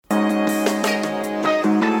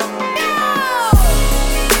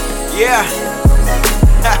Yeah.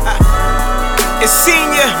 It's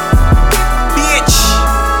senior, bitch.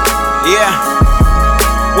 Yeah.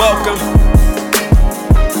 Welcome.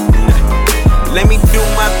 Let me do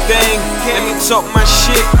my thing. Let me talk my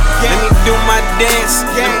shit. Let me do my dance.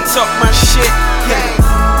 Let me talk my shit.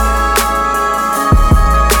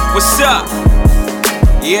 What's up?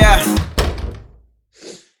 Yeah.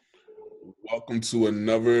 Welcome to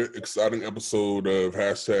another exciting episode of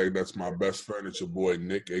Hashtag That's My Best Friend. It's your boy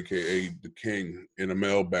Nick, aka The King, in the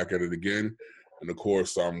mail, back at it again. And of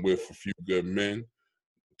course, I'm with a few good men.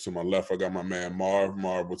 To my left, I got my man Marv.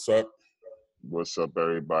 Marv, what's up? What's up,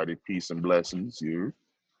 everybody? Peace and blessings. You?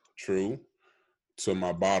 True. To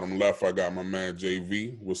my bottom left, I got my man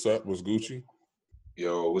JV. What's up? What's Gucci?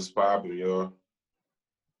 Yo, what's poppin', yo?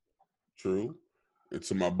 True. And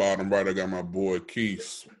to my bottom right, I got my boy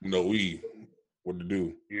Keith. No E. What to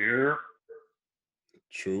do? Yeah.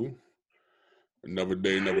 True. Another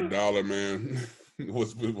day, another dollar, man.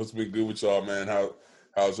 What's been good with y'all, man?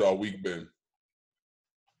 How's y'all week been?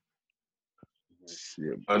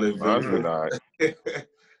 Shit, Uneventful. mine's been all right.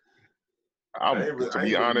 I ain't To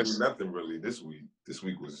be honest, do nothing really this week. This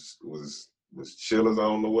week was chill as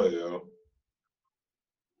on the way, yo.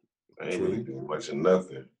 I ain't really doing much of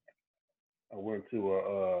nothing. I went to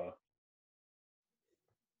a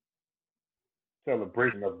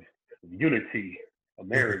celebration of unity, a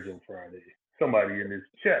marriage on Friday. Somebody in this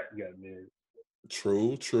chat got married.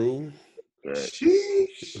 True.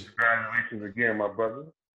 Sheesh. Congratulations again, my brother.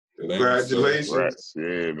 Congratulations. congrats.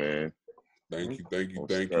 Yeah, man. Thank you. Most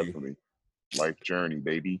definitely. Life journey,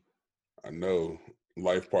 baby. I know.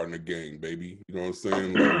 Life partner gang, baby. You know what I'm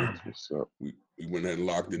saying? Like, What's up? we went ahead and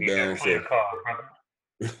locked it You down. got a call, brother.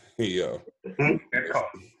 Yeah. That call.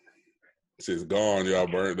 Shit's gone, y'all.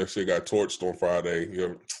 Burned. That shit got torched on Friday.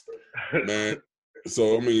 Yeah. Man.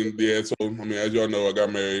 So, as y'all know, I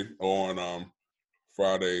got married on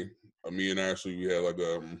Friday. Me and Ashley, we had like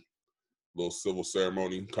a little civil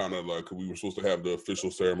ceremony, kind of like we were supposed to have the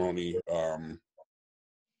official ceremony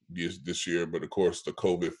this year, but of course the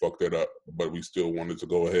COVID fucked that up. But we still wanted to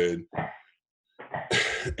go ahead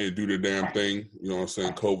and do the damn thing. You know what I'm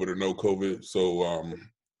saying? COVID or no COVID. So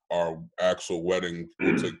our actual wedding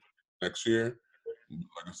will take next year.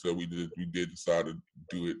 Like I said, we did decide to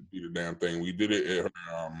do the damn thing. We did it at her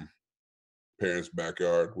parents'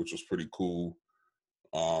 backyard, which was pretty cool.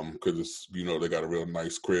 Because it's, they got a real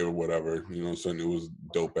nice crib or whatever. You know what I'm saying? It was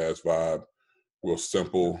dope ass vibe, real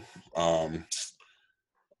simple.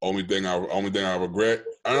 Only thing I regret,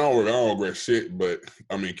 I don't regret shit, but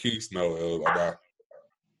Keith know, like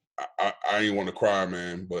I ain't want to cry,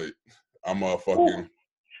 man, but I'm fucking.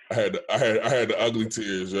 I had the ugly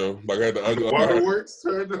tears, yo. Like I had the ugly. Waterworks.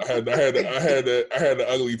 I had the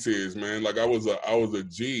ugly tears, man. Like I was a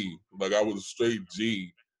G. Like I was a straight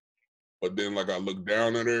G. But then, like, I looked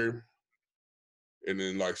down at her, and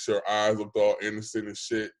then, like, her eyes looked all innocent and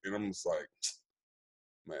shit, and I'm just like,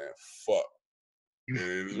 man, fuck.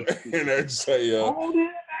 And I just say,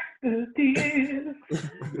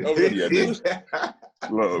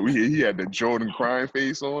 Look, he had the Jordan crying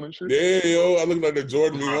face on and shit. Yeah, yo, I looked like the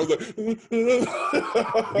Jordan meme. I was like,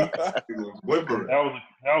 whimpering. That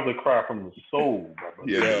was a cry from the soul, brother.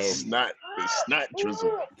 Yeah, the snot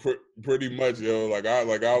drizzle. Pretty much, yo. Like I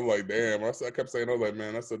was like, damn. I kept saying, I was like,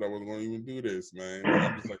 man, I said I wasn't going to even do this, man. And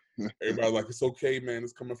I'm just like, everybody's like, it's okay, man.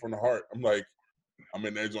 It's coming from the heart. I'm like, I'm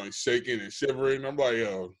in that joint shaking and shivering. I'm like,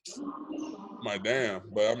 yo, my damn.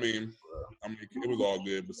 But I mean, it was all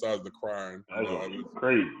good. Besides the crying, That was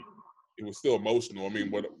crazy. It was still emotional.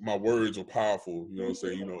 But my words were powerful. You know what I'm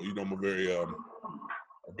saying? I'm a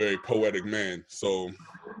very poetic man. So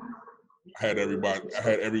I had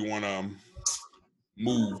everyone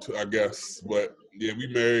moved, I guess. But yeah, we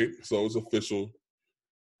married, so it's official.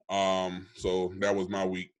 So that was my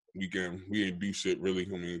weekend. We didn't do shit really.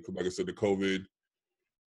 Like I said, the COVID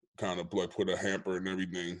kind of like put a hamper and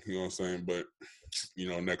everything, you know what I'm saying? But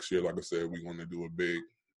next year, like I said, we want to do it big.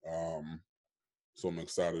 So I'm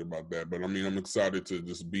excited about that. But I'm excited to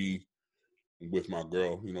just be with my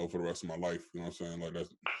girl, for the rest of my life. You know what I'm saying? Like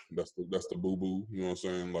that's the boo boo. You know what I'm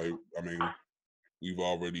saying? Like we've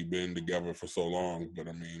already been together for so long, but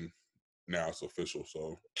now it's official.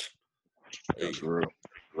 So That's real.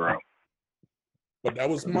 But that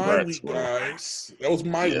was my week, guys. That was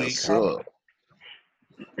my week.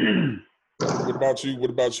 What about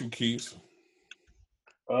you, Keith?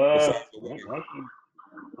 My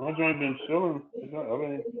joint been chilling.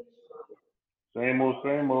 Same old.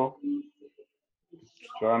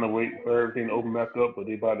 Trying to wait for everything to open back up, but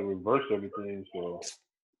they about to reverse everything. So,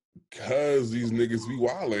 cause these niggas be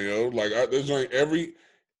wilding, yo. Like there's like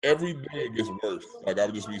every day it gets worse. Like I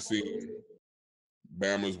would just be seeing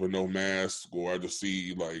Bammers with no mask, or I just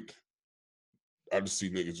see niggas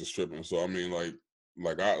just tripping. So I mean, I've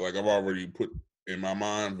already put in my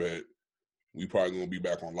mind that we probably gonna be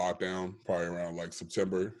back on lockdown, probably around like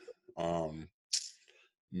September,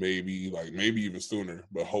 maybe even sooner.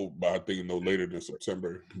 But I think no later than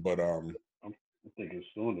September. But I'm thinking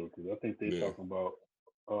sooner because I think they're talking about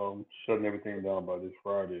shutting everything down by this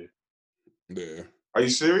Friday. Yeah. Are you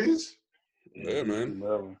serious? Yeah, man.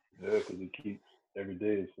 Maryland. Yeah, because it keeps every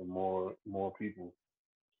day some more people.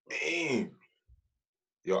 Damn.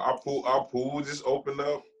 Yo, our pool just opened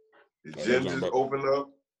up. The gym just opened up.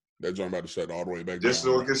 That joint about to shut all the way back just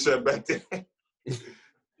down. So it can shut back down.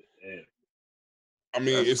 I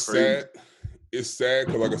mean, it's sad. It's sad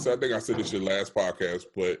because, like I said, I think I said this your last podcast,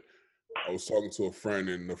 but I was talking to a friend,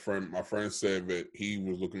 and my friend said that he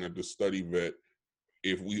was looking at the study that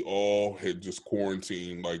if we all had just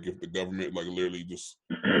quarantined, like if the government like literally just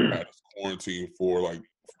had us quarantined for like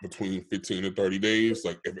between 15 to 30 days,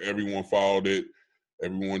 like if everyone followed it,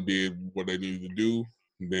 everyone did what they needed to do,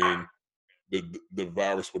 then the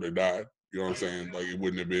virus would have died. You know what I'm saying? Like it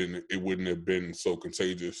wouldn't have been so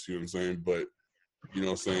contagious. You know what I'm saying? But you know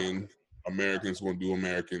what I'm saying? Americans gonna do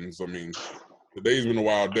Americans. I mean, today's been a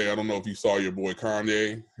wild day. I don't know if you saw your boy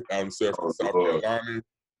Kanye out in South Carolina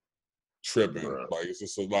tripping. Like it's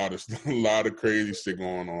just a lot of crazy shit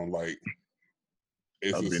going on. Like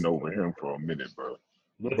I've been over him for a minute, bro.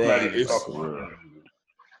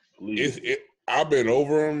 I've been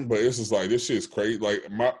over him, but it's just like this shit's crazy. Like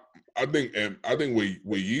I think with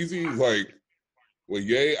Yeezy, like with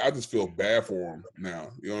Ye, I just feel bad for him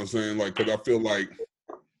now. You know what I'm saying? Like, because I feel like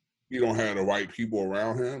he don't have the right people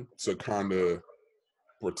around him to kind of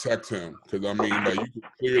protect him. Because I mean, like you can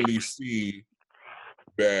clearly see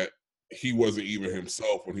that he wasn't even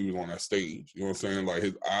himself when he was on that stage. You know what I'm saying? Like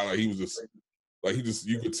his eye, like he was just like you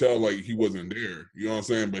could tell like he wasn't there. You know what I'm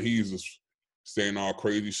saying? But he's just saying all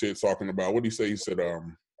crazy shit, talking about what did he say? He said,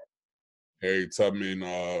 Harriet Tubman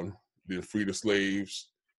didn't free the slaves.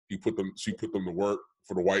 She put them to work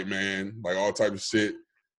for the white man, like all type of shit.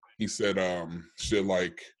 He said shit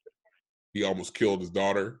like he almost killed his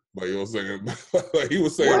daughter. Like you know what I'm saying? Like he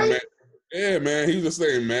was saying, man, yeah, man, he was just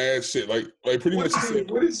saying mad shit. Like pretty much he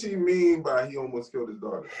said, what did she mean by he almost killed his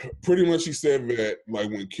daughter? Pretty much he said that like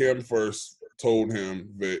when Kim first told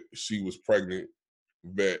him that she was pregnant,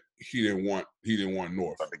 that he didn't want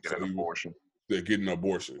North. To get an abortion. They're getting an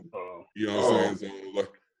abortion. You know what I'm saying? So like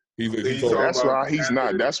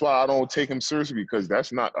that's why I don't take him seriously, because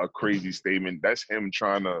that's not a crazy statement. That's him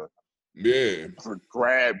trying to he's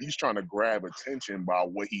trying to grab attention by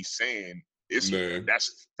what he's saying.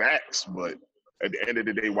 That's facts, but at the end of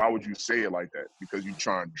the day, why would you say it like that? Because you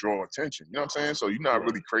trying to draw attention. You know what I'm saying? So you're not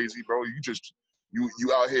really crazy, bro. You just you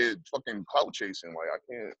out here fucking clout chasing. Like I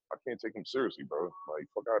can't take him seriously, bro. Like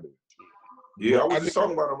fuck out of here. Yeah, I was just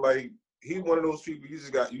talking about him like he's one of those people you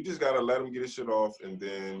just gotta let him get his shit off and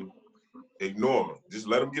then ignore him. Just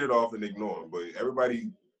let him get it off and ignore him. But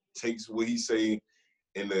everybody takes what he say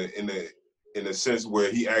in the sense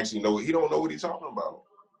where he actually he don't know what he's talking about.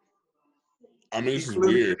 I mean, this is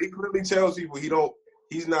weird. He clearly tells people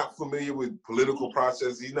he's not familiar with political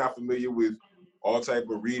process. He's not familiar with all type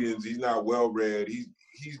of readings. He's not well read. He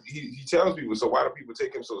tells people. So why do people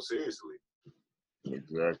take him so seriously?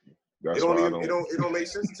 Exactly. It don't make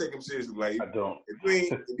sense to take him seriously. Like I don't. If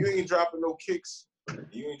you ain't dropping no kicks,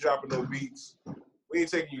 you ain't dropping no beats, we ain't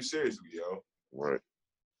taking you seriously, yo. Right.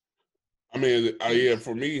 I mean, yeah.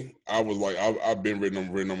 For me, I was like, I've been written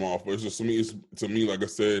them off. But it's just to me, like I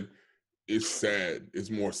said, it's sad. It's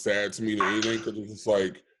more sad to me than anything, because it's just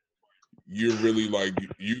like you're really like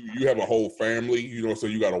you have a whole family, you know. So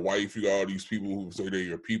you got a wife, you got all these people who say they're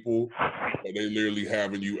your people, but they literally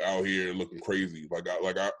having you out here looking crazy. Like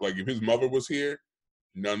if his mother was here,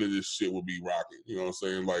 none of this shit would be rocking. You know what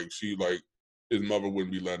I'm saying? Like his mother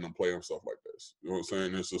wouldn't be letting him play himself like this. You know what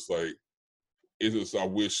I'm saying? It's just like I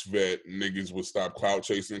wish that niggas would stop clout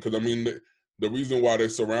chasing, because I mean the reason why they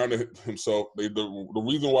surrounded himself, the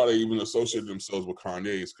reason why they even associated themselves with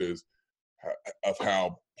Kanye is because of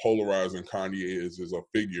how polarizing Kanye is as a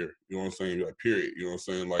figure. You know what I'm saying? Like, period. You know what I'm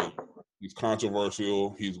saying? Like, he's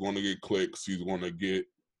controversial. He's going to get clicks. He's going to get,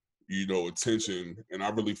 attention. And I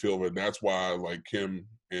really feel that that's why, like, Kim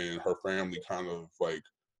and her family kind of, like,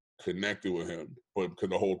 connected with him. But because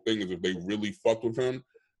the whole thing is, if they really fucked with him,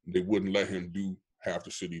 they wouldn't let him do half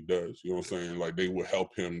the shit he does. You know what I'm saying? Like, they would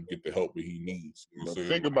help him get the help that he needs. You know what I'm saying?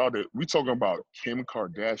 Think about it. We talking about Kim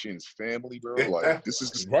Kardashian's family, bro. Like, this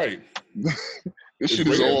is right. This shit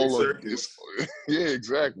is all circus. Yeah,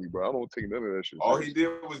 exactly, bro. I don't take none of that shit. All he did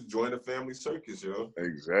was join the family circus, yo.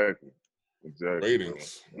 Exactly.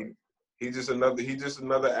 Ratings. He just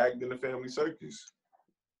another act in the family circus.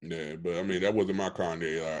 Yeah, but I mean that wasn't my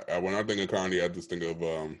Kanye. When I think of Kanye, I just think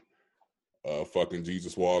of fucking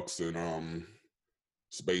Jesus Walks and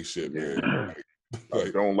Spaceship, man.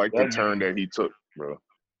 I don't like the turn that he took, bro.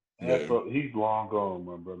 Yeah. He's long gone,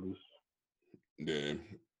 my brothers. Yeah,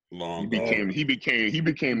 long. He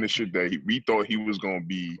became the shit that we thought he was gonna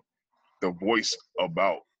be the voice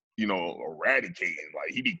about, eradicating.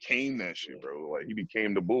 Like he became that shit, bro. Like he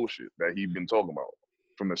became the bullshit that he'd been talking about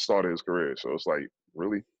from the start of his career. So it's like,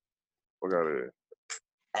 really, fuck out of there.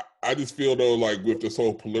 I just feel though, like with this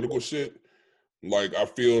whole political shit, like I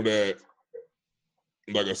feel that,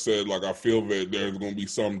 like I said, like I feel that there's gonna be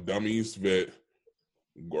some dummies that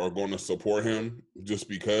are going to support him just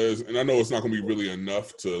because, and I know it's not going to be really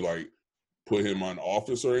enough to like put him on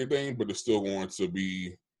office or anything, but it's still going to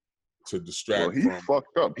be to distract. Well, he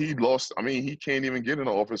fucked up. He lost. I mean, he can't even get in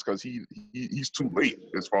the office because he's too late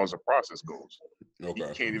as far as the process goes. Okay.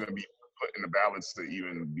 He can't even be put in the ballots to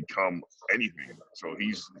even become anything. So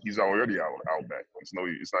he's already out back. It's not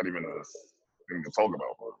even a thing to talk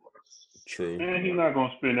about. True. And he's not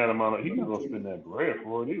gonna spend that amount. He's not gonna spend that bread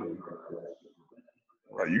for it either.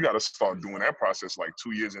 Right, you got to start doing that process like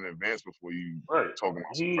 2 years in advance before you talking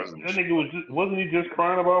about some president. That nigga wasn't he just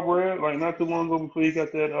crying about bread like not too long ago before he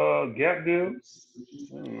got that Gap deal?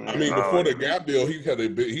 I mean, before the Gap deal, he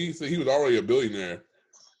was already a billionaire.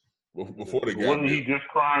 Before the Gap wasn't deal. he just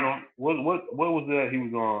crying on what was that he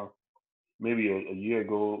was on maybe a year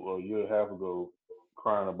ago or a year and a half ago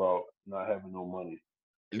crying about not having no money?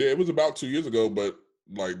 Yeah, it was about 2 years ago, but.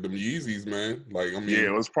 Like them Yeezys, man. Like I mean, yeah,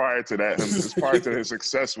 it was prior to that. It was prior to his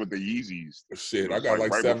success with the Yeezys. Shit, I got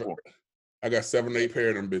like right 7. Before. I got 7, 8 pair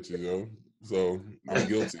of them bitches, yo. So I'm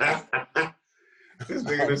guilty. This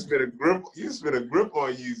nigga just spit a grip. You spit a grip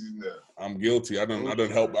on Yeezys now. I'm guilty. I done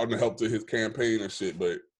help to his campaign and shit.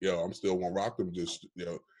 But yo, I'm still gonna rock them. Just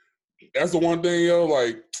that's the one thing, yo.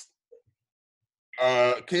 Like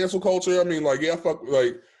cancel culture. I mean, like fuck,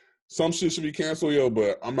 like. Some shit should be canceled, yo,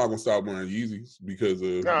 but I'm not gonna stop wearing Yeezys because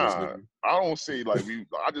of. Nah, I don't say like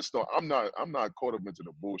I just don't. I'm not caught up into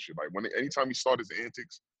the bullshit. Like anytime he started his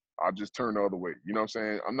antics, I just turn the other way. You know what I'm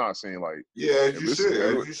saying? I'm not saying like. Yeah, you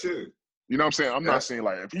should. You know what I'm saying? I'm not saying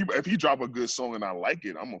like if he drop a good song and I like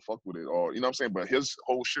it, I'm gonna fuck with it. Or you know what I'm saying? But his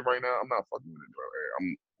whole shit right now, I'm not fucking with it, bro.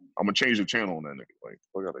 I'm gonna change the channel on that nigga. Like,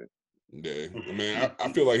 fuck out of it. Yeah, I mean,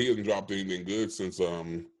 I feel like he hasn't dropped anything good since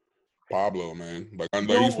Pablo, man. Like I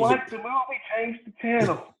know you watch the movie, change the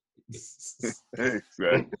channel.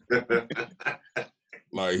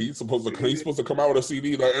 Like he's supposed to come out with a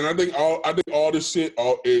CD. Like, and I think all this shit,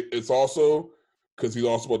 it's also because he's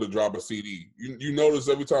also supposed to drop a CD. You notice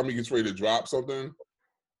every time he gets ready to drop something,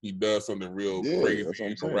 he does something real crazy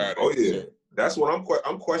and erratic. Oh yeah, that's what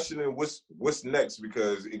I'm questioning. What's next?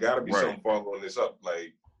 Because it got to be something following this up.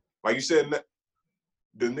 Like you said,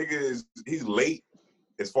 the nigga he's late.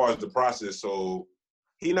 As far as the process, so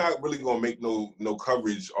he not really gonna make no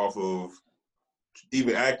coverage off of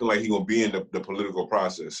even acting like he gonna be in the political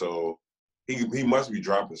process. So he must be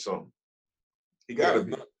dropping something. He gotta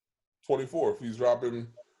be. 24th, he's dropping.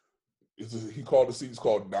 He called the series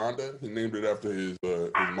called Donda. He named it after his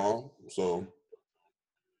mom. So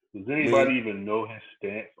does anybody even know his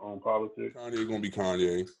stance on politics? Kanye gonna be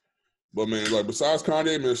Kanye. But man, like besides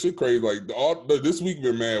Kanye, man, shit crazy. Like this week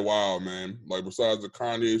been mad wild, man. Like besides the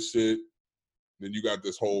Kanye shit, then you got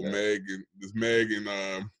this whole Meg and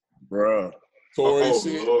bruh Tory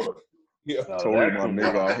shit. Lord. Yeah, Tory, my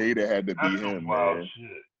nigga, I hate it had to be him, man.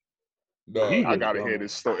 Shit. I gotta hear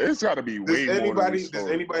this story. It's gotta be way more than this story.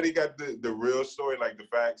 Does anybody got the real story, like the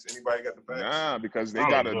facts? Anybody got the facts? Nah, because they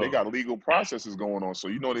got legal processes going on, so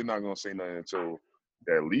you know they're not gonna say nothing until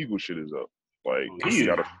that legal shit is up. Like he's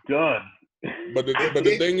done. But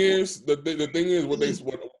the thing is,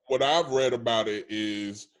 what I've read about it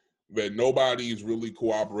is that nobody's really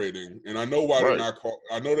cooperating, and I know why they're not.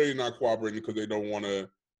 I know they're not cooperating because they don't want to,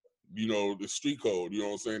 the street code. You know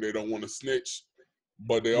what I'm saying? They don't want to snitch,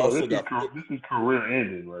 but they also got this is career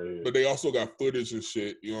ending right here. But they also got footage and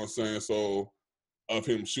shit. You know what I'm saying? So of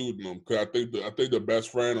him shooting them, because I think the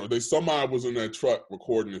best friend or somebody was in that truck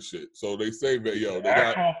recording the shit. So they say that they got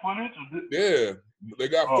actual footage. Yeah, they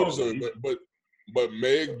got footage of it, but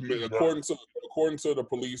Meg, according to the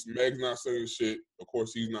police, Meg's not saying shit. Of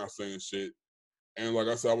course, he's not saying shit. And like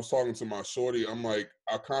I said, I was talking to my shorty. I'm like,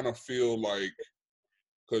 I kind of feel like,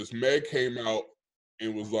 because Meg came out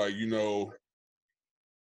and was like,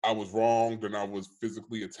 I was wronged and I was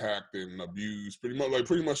physically attacked and abused. Pretty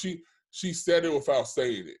much she said it without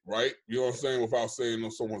saying it, right? You know what I'm saying? Without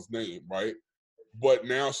saying someone's name, right? But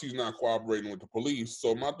now she's not cooperating with the police.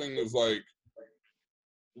 So my thing is like,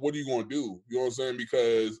 what are you gonna do? You know what I'm saying?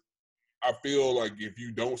 Because I feel like if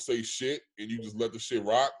you don't say shit and you just let the shit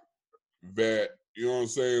rock, that, you know what I'm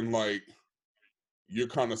saying, like, you're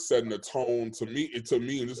kind of setting the tone to me, and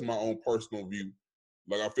this is my own personal view.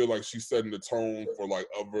 Like, I feel like she's setting the tone for like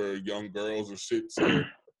other young girls and shit to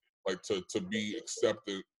like to be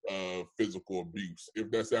accepted of physical abuse, if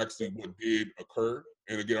that's actually what did occur.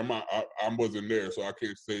 And again, I wasn't there, so I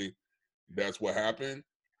can't say that's what happened.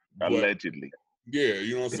 Allegedly. Yeah,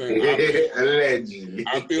 you know what I'm saying? Allegedly.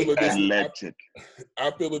 I feel that this Alleged.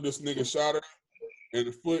 I feel that this nigga shot her in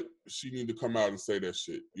the foot. She need to come out and say that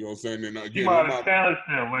shit. You know what I'm saying? And again, she might have challenged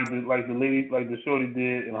him like the lady, like the shorty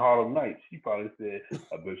did in Harlem Nights. She probably said,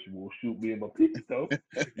 "I bet she won't shoot me in my pinky toe."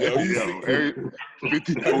 Yo,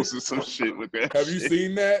 50 posted some shit with that. Have you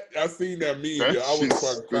seen that? I seen that meme. That I was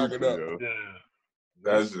fucking cracking up. Yeah,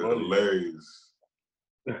 that's hilarious.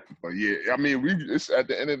 But yeah, I mean, it's at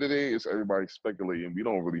the end of the day, it's everybody speculating. We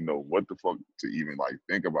don't really know what the fuck to even like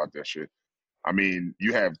think about that shit. I mean,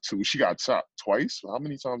 you have two. She got shot twice. How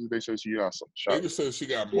many times did they say she got some shots? They just said she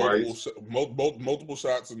got multiple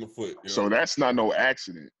shots in the foot. You know? So that's not no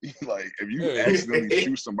accident. Like, if you accidentally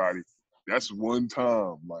shoot somebody, that's one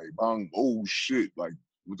time. Like, bang, oh shit, like,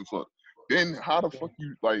 what the fuck? Then how the fuck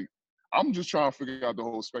you like? I'm just trying to figure out the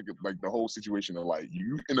whole the whole situation of like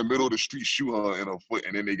you in the middle of the street shoot her in her foot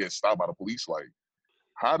and then they get stopped by the police. Like,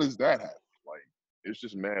 how does that happen? Like, it's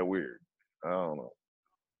just mad weird. I don't know.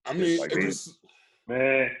 I mean, like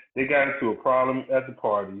man, they got into a problem at the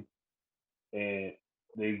party, and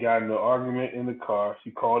they got in an argument in the car. She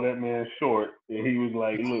called that man short, and he was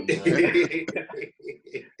like, "Look, man,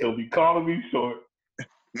 he'll be calling me short."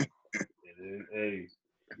 And then, hey,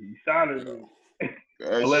 he shot her.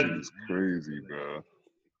 That shit is crazy, bro.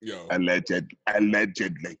 Yo,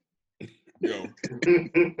 allegedly. Yo,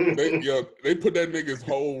 they put that nigga's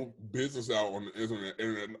whole business out on the internet.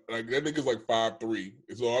 Like, that nigga's like 5'3",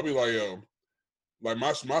 so I'll be like, yo, like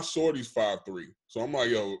my shorty's 5'3", so I'm like,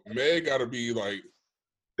 yo, Meg gotta be like.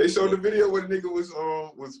 They showed the video where the nigga was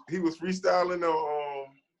freestyling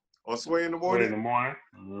on Sway in the Morning. Sway in the Morning.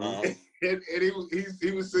 Uh-huh. and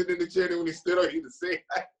he was sitting in the chair, and when he stood up, he was saying,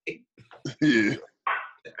 yeah.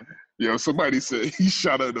 Yo, somebody said he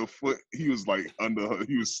shot her in the foot. He was like under her.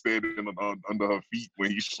 He was standing under her feet when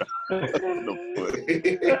he shot her in the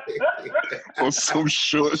foot. On some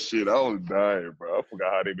short shit. I was dying, bro. I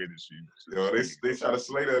forgot how they made this shit. Yo, they try to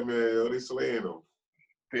slay that man. Yo, they slaying him.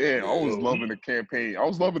 Yeah, I was loving the campaign. I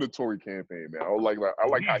was loving the Tory campaign, man. I like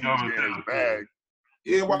how he was getting his bag.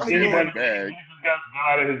 Yeah, why he got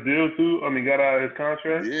out of his deal too? I mean, got out of his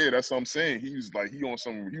contract? Yeah, that's what I'm saying. He was like, he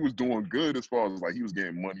was doing good as far as like he was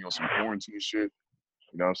getting money on some quarantine shit.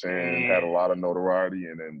 You know what I'm saying? Had a lot of notoriety,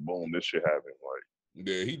 and then boom, this shit happened. Like,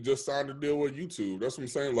 yeah, he just signed a deal with YouTube. That's what I'm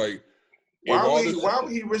saying. Like, why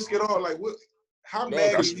would he risk it all? Like, what? How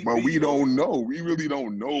mad is he? But we don't know. We really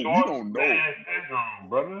don't know. We don't know,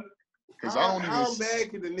 brother. Because I don't even. How mad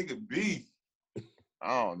can the nigga be?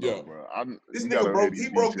 I don't know, bro. This nigga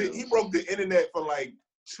broke the internet for like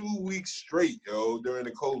 2 weeks straight, yo, during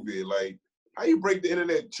the COVID. Like, how you break the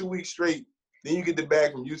internet 2 weeks straight, then you get the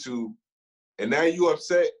bag from YouTube, and now you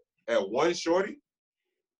upset at one shorty?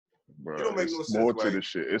 Bro, it don't make no sense. More to this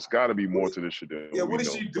shit. It's got to be more to this shit. Yeah, what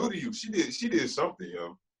did she do to you? She did something,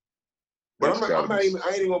 yo. But I ain't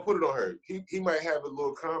even gonna put it on her. He might have a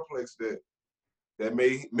little complex that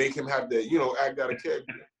may make him have to, act out of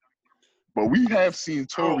character. But we have seen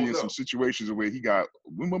Tory in some situations where he got.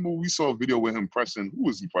 Remember we saw a video with him pressing. Who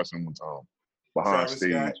was he pressing one time behind Travis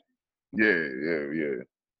stage? Scott. Yeah.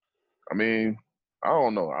 I mean, I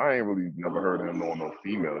don't know. I ain't really never heard of him on no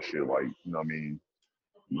female shit. Like, you know what I mean?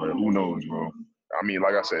 But who knows, bro? I mean,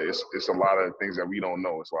 like I said, it's a lot of things that we don't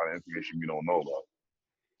know. It's a lot of information we don't know about.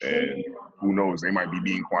 And who knows? They might be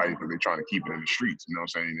being quiet because they're trying to keep it in the streets. You know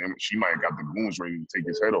what I'm saying? She might have got the goons ready to take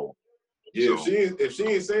his head off. Yeah, so, if she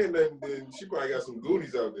ain't saying nothing, then she probably got some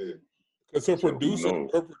goodies out there. Because her producer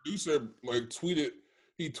like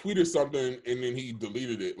tweeted something and then he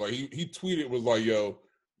deleted it. Like he tweeted was like, yo,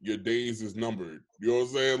 your days is numbered. You know what I'm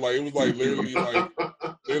saying? Like, it was like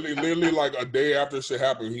literally like a day after shit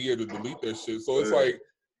happened, he had to delete that shit. So it's like,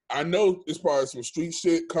 I know it's probably some street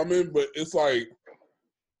shit coming, but it's like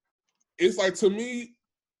to me,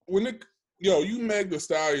 when you Meg Thee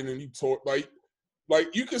Stallion and you talk like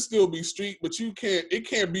you can still be street, but it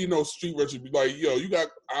can't be no street retribution. Like, yo, you got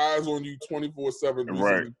eyes on you 24/7.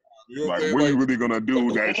 Right. You know like, what you really gonna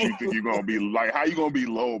do that you think you're gonna be like? How you gonna be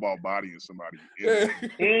low about bodying somebody? Yeah.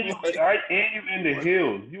 And you in the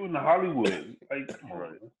hills. You in the Hollywood. Like, come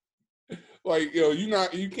on. Like,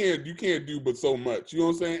 you can't do but so much. You know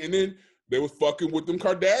what I'm saying? And then they was fucking with them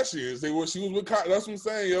Kardashians. She was with. That's what I'm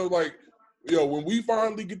saying, yo. Like, when we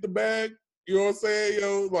finally get the bag, you know what I'm saying,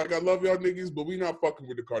 yo. Like, I love y'all niggas, but we not fucking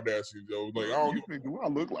with the Kardashians, yo. Like, I don't. You think, do I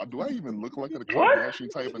look like? Do I even look like a Kardashian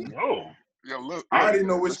type of? No. Yeah, look. I already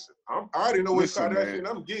know which. I already know which listen, Kardashian man,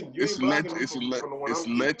 I'm getting.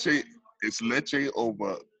 It's leche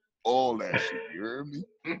over all that shit. You heard me?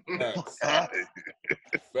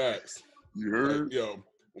 Facts. You heard? Like, yo,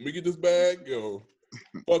 when we get this bag, yo,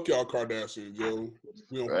 fuck y'all Kardashians, yo.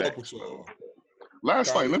 We don't fuck with y'all.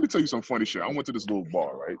 Last night, let me tell you some funny shit. I went to this little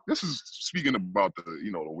bar, right? This is speaking about the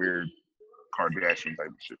weird Kardashian type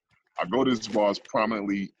of shit. I go to this bar, it's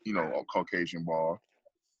prominently, a Caucasian bar.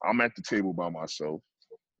 I'm at the table by myself.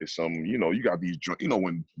 It's some, you got these,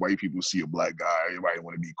 when white people see a black guy, everybody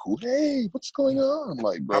want to be cool. Hey, what's going on?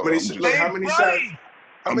 Like, bro, how many shots?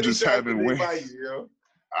 I'm just having wings.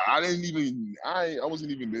 I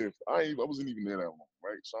wasn't even there. I wasn't even there that long,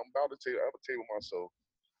 right? So I'm about to have a table myself.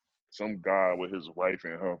 Some guy with his wife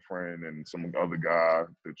and her friend and some other guy,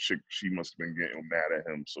 the chick, she must have been getting mad at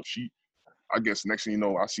him. So I guess next thing you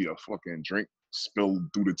know, I see a fucking drink spilled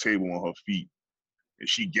through the table on her feet. And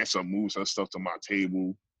she gets up, moves her stuff to my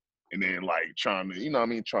table, and then like trying to,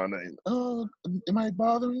 am I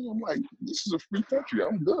bothering you? I'm like, this is a free country.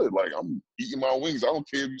 I'm good. Like, I'm eating my wings. I don't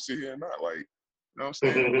care if you sit here or not. Like, you know what I'm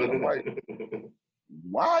saying? But I'm like,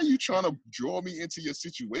 why are you trying to draw me into your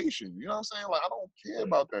situation? You know what I'm saying? Like, I don't care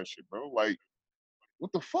about that shit, bro. Like,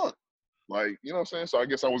 what the fuck? Like, you know what I'm saying? So I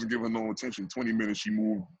guess I wasn't giving no attention. 20 minutes, she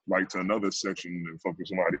moved like to another section and fuck with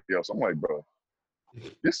somebody else. I'm like, bro,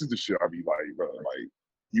 this is the shit I be like, bro. Like,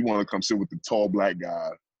 you want to come sit with the tall black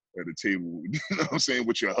guy at the table, you know what I'm saying,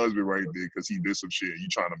 with your husband right there because he did some shit. You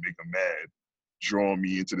trying to make him mad, drawing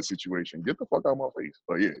me into the situation. Get the fuck out of my face.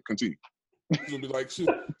 But yeah, continue. She's gonna be like, she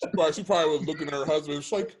probably was looking at her husband.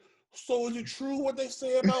 She's like, so is it true what they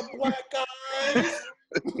say about black guys?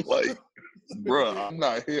 Like, bro, I'm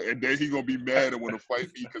not here. And then he gonna be mad and want to fight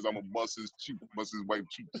me because I'm gonna bust his wife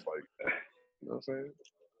cheeks. Like, you know what I'm saying?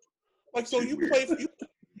 Like, so you play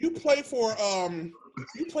for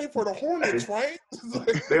the Hornets, right?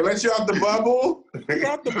 Like, they let you out the bubble. You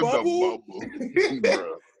out the bubble?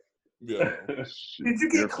 Bro. Yeah. Did you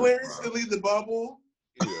get clearance to leave the bubble?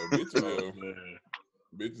 Yeah,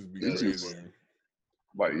 bitches be crazy.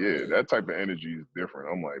 Like, yeah, that type of energy is different.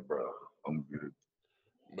 I'm like, bro, I'm good.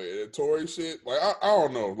 But the Tory shit, like, I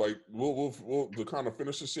don't know. Like, we'll to kind of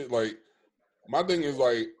finish this shit. Like, my thing is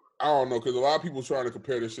like, I don't know, because a lot of people trying to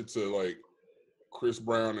compare this shit to like Chris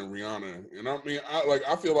Brown and Rihanna, and I mean,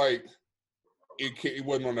 I feel like it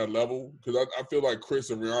wasn't on that level because I feel like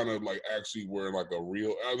Chris and Rihanna like actually were like a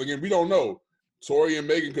real. Again, we don't know. Tory and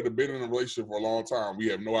Megan could have been in a relationship for a long time. We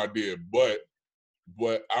have no idea, but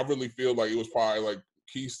I really feel like it was probably like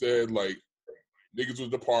Keith said, like niggas was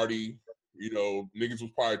the party. Niggas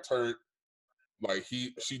was probably turned. Like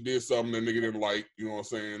she did something that nigga didn't like. You know what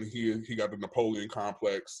I'm saying? He got the Napoleon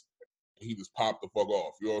complex. He just popped the fuck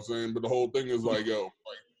off. You know what I'm saying? But the whole thing is like, yo,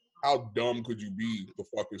 like how dumb could you be to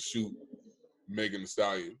fucking shoot Megan Thee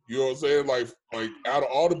Stallion? You know what I'm saying? Like out of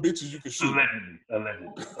all the bitches you could shoot,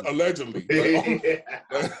 allegedly,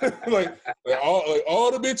 like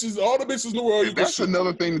all the bitches in the world. You that's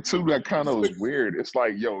another thing too that kind of is weird. It's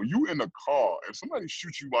like, yo, you in a car. If somebody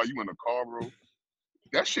shoots you while you in a car, bro,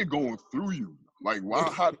 that shit going through you. Like, why?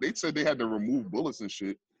 How they said they had to remove bullets and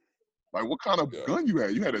shit. Like, what kind of gun you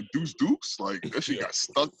had? You had a Deuce? Like, that shit got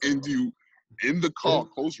stuck into you in the car,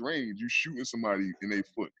 close range. You shooting somebody in their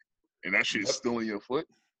foot. And that shit is still in your foot.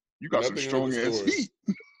 You got some strong ass feet.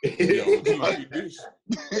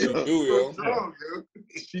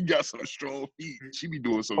 She got some strong feet. She be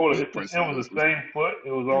doing some. It was the same foot.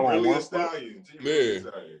 It was all really one a stallion.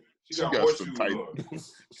 She got some tight.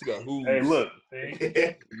 She got hooves. Hey, look.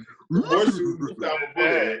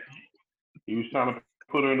 He was trying to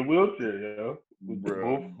put her in the wheelchair, yo.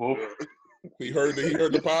 Both. He heard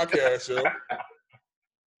the podcast, yo.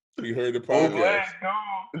 He heard the podcast.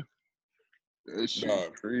 That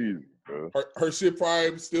shit crazy, bro. Her shit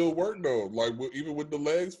probably still work though. Like even with the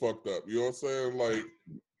legs fucked up. You know what I'm saying?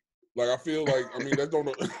 Like I feel like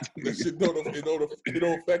that shit don't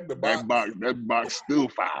affect the box. That box still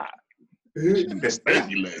fire. She doing the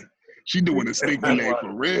stinky leg. She doing the stinky leg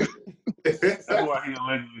for real. That's why he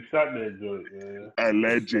allegedly shot that joint, man.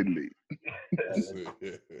 Allegedly.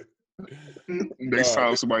 Next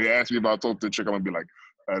time somebody asks me about talking to the chick, I'm gonna be like,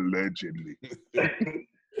 allegedly.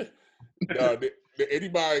 did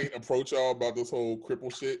anybody approach y'all about this whole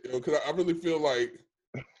cripple shit? Because I really feel like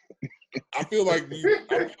the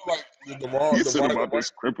wrong, You the said right, about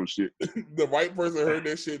this cripple shit. the right person heard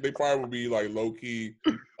that shit, they probably would be like low key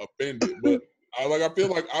offended. But I feel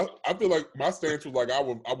like my stance was like I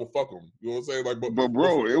would fuck them. You know what I'm saying? Like, but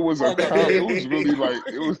bro, it was it was really like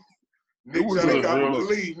it was. Nick trying to cop a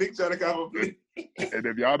plea. Nick trying to cop a plea. And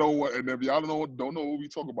if y'all don't know what we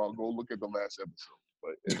talk about, go look at the last episode.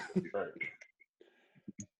 But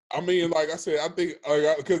I mean, like I said, I think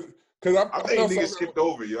because I think niggas skipped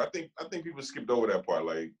over you. I think people skipped over that part.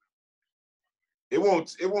 Like it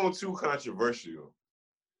won't too controversial.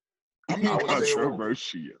 I mean,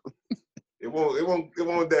 controversial. It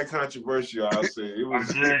won't that controversial. I'll say it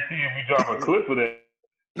was. I guarantee if you drop a clip of that,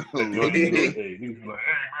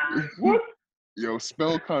 what? Yo,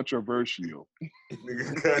 spell controversial.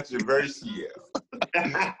 Nigga, controversial.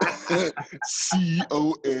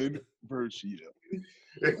 C-O-N-versial.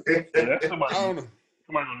 That's somebody. I don't know.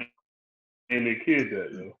 Somebody gonna name their kid that,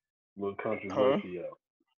 yo. Little controversial.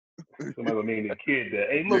 Somebody gonna name their kid that.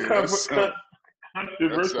 Hey, look, controversial.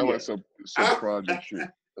 That sounds like some project shit.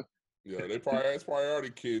 Yeah, it's probably already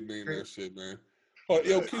kid named that shit, man.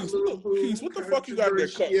 Yo, Keith, what the fuck you got in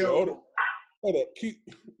that cup, yo? Hold up, Keith,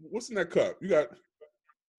 what's in that cup? You got?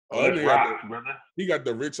 He got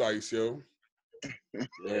the rich ice, yo.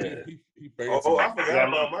 Yeah. He fancy. I forgot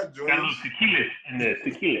about my joints. Got a little tequila in there,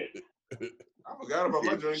 tequila. I forgot about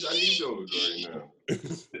my joints. I need those right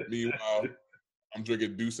now. Meanwhile, I'm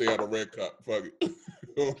drinking Douce out of red cup. Fuck it.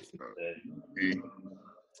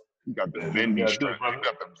 You got the bendy straw. You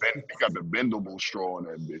got the bendable straw on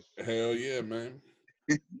that bitch. Hell yeah, man.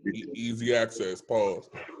 Easy access. Pause.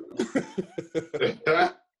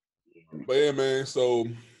 But yeah, man. So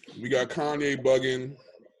we got Kanye bugging.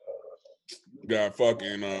 Got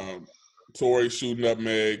fucking Tory shooting up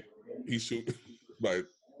Meg. He's shooting like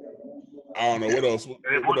I don't know what else.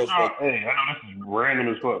 What else? Hey, I know this is random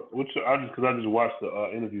as fuck. I just watched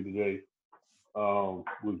the interview today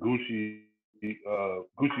with Gucci.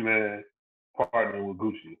 Gucci Man partnering with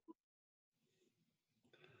Gucci.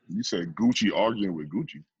 You said Gucci arguing with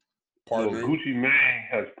Gucci. Partnering. No, Gucci Man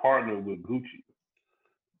has partnered with Gucci.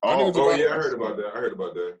 I heard about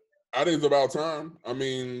that. I think it's about time. I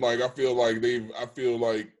mean, like I feel like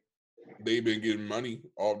they've been getting money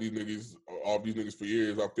off these niggas for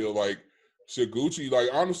years. I feel like shit Gucci, like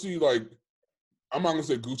honestly, like I'm not gonna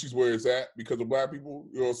say Gucci's where it's at because of black people,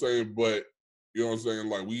 you know what I'm saying? But you know what I'm saying?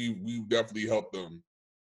 Like we've definitely helped them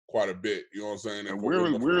quite a bit. You know what I'm saying? And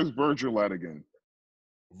where is Virgil at again?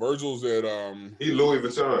 Virgil's at He's Louis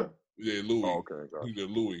Vuitton. Yeah, Louis. Oh, okay. He's at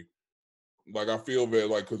Louis. Like I feel that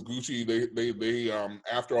like because Gucci they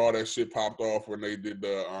after all that shit popped off when they did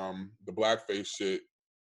the blackface shit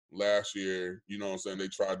last year, you know what I'm saying? They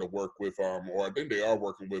tried to work with or I think they are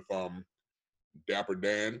working with Dapper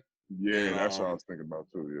Dan. Yeah, and, that's what I was thinking about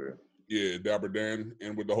too, yeah. Yeah, Dapper Dan,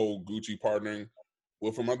 and with the whole Gucci partnering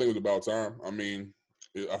with him, I think it was about time. I mean,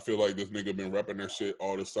 I feel like this nigga been repping that shit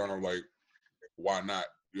all this time. Like, why not?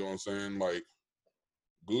 You know what I'm saying? Like,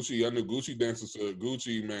 Gucci, I know Gucci dances to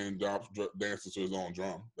his own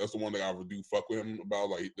drum. That's the one thing I would do fuck with him about.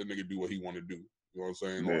 Like, the nigga do what he want to do. You know what I'm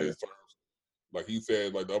saying? Yeah. On his terms. Like he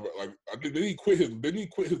said, like the other, like I think didn't he quit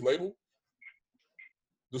his label?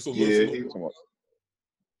 Just a little.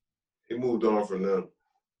 He moved on from them.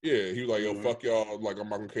 Yeah, he was like, yo, fuck y'all. Like, I'm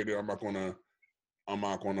not gonna cater. I'm not gonna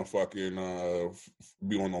fucking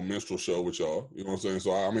be on no minstrel show with y'all. You know what I'm saying?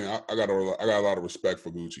 So I mean, I got a lot of respect for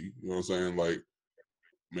Gucci. You know what I'm saying? Like,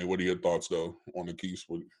 I mean, what are your thoughts though on the Keys?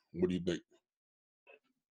 What do you think?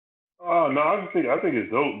 Oh no, I think it's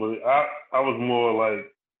dope, but I was more like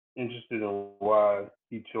interested in why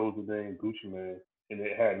he chose the name Gucci Man, and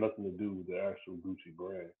it had nothing to do with the actual Gucci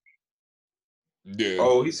brand. Yeah.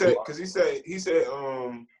 Oh, he said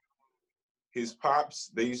his pops.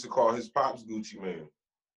 They used to call his pops Gucci Man.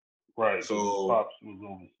 Right. So his pops was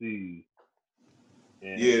overseas.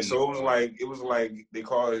 Yeah. So it was like they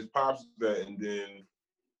called his pops that, and then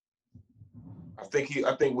I think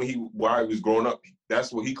while he was growing up,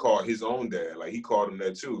 that's what he called his own dad. Like he called him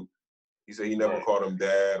that too. He said he never called him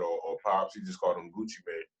dad or pops. He just called him Gucci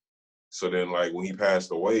Man. So then, like when he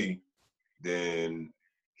passed away, then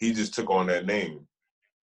he just took on that name.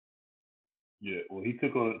 Yeah, well, he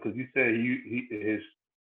took on because he said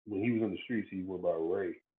when he was in the streets, he went by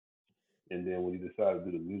Ray, and then when he decided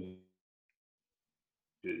to do the music,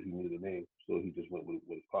 he needed a name, so he just went with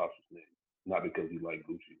his pops' name, not because he liked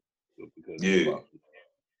Gucci, but because his pops.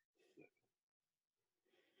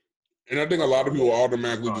 And I think a lot of people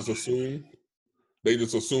automatically just assume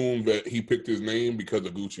that he picked his name because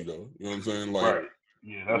of Gucci, though. You know what I'm saying? Like, right.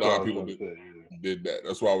 Yeah, that's what I was going to say. Yeah. did that.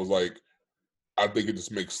 That's why I was like, I think it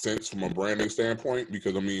just makes sense from a branding standpoint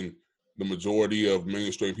because, I mean, the majority of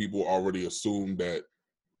mainstream people already assume that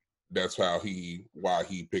that's why he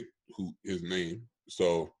picked his name.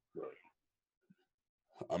 So,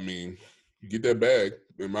 I mean, get that bag.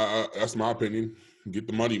 That's my opinion. Get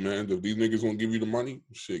the money, man. If these niggas won't give you the money,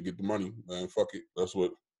 shit, get the money, man. Fuck it. That's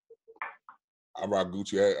what I rock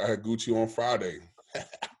Gucci. I had Gucci on Friday.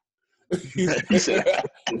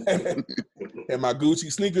 And my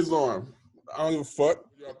Gucci sneakers on. I don't give a fuck.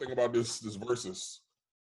 What y'all think about this versus?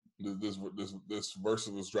 This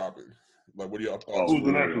versus is dropping. Like, what do y'all thoughts? Who's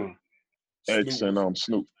the next one? X and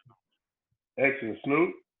Snoop. X and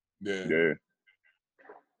Snoop? Yeah.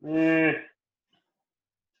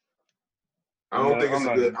 I don't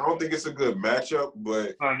think it's a good matchup, but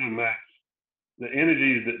it's not a good match. The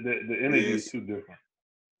energy is too different.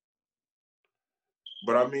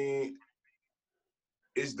 But I mean,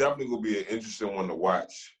 it's definitely gonna be an interesting one to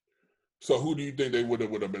watch. So who do you think they would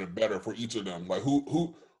have been better for each of them? Like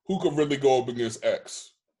who could really go up against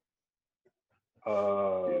X?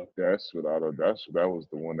 That was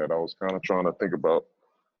the one that I was kind of trying to think about.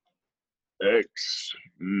 X.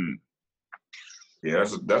 Yeah,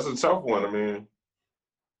 that's a tough one. I mean,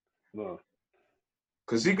 no,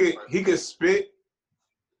 because he could spit.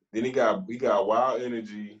 Then he got wild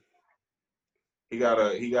energy. He got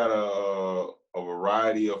a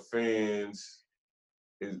variety of fans.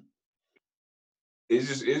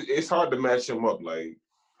 It's hard to match him up, like,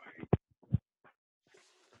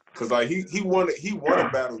 cause like he won a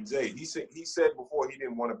battle Jay. He said before he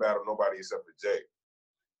didn't want to battle nobody except for Jay.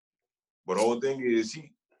 But the whole thing is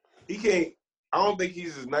he can't. I don't think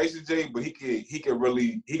he's as nice as Jay, but he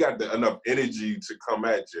got enough energy to come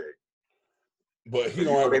at Jay. But he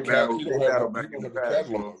don't have a catalog.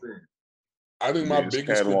 I think my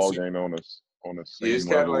biggest catalog ain't on the same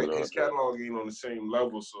level. His catalog ain't on the same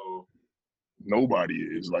level, so nobody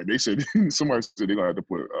is. Like they said, somebody said they're gonna have to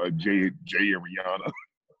put Jay and Rihanna.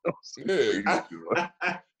 Yeah.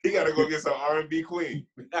 He gotta go get some R&B queen.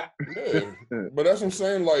 Yeah. But that's what I'm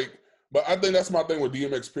saying, like, but I think that's my thing with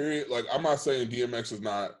DMX, period. Like, I'm not saying DMX is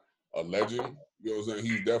not a legend. You know what I'm saying?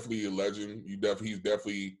 He's definitely a legend. He's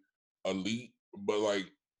definitely elite. But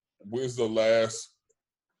like, when's the last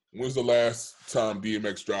time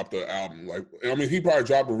DMX dropped an album? Like, I mean, he probably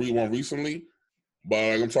dropped a one recently, but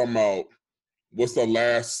like I'm talking about, what's the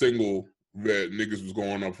last single that niggas was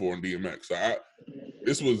going up for in DMX? So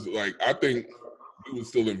this was like, I think he was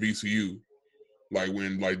still in VCU, like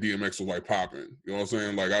when like DMX was like popping. You know what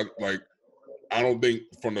I'm saying? I don't think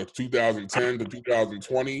from the 2010 to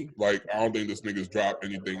 2020, like I don't think this nigga's dropped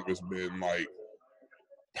anything that's been like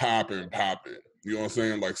popping. You know what I'm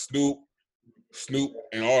saying? Like Snoop,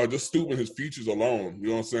 and just Snoop and his features alone. You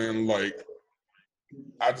know what I'm saying? Like,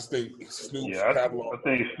 I just think Snoop's catalog. I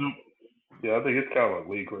think his catalog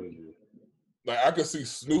way crazy. Like, I could see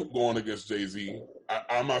Snoop going against Jay-Z.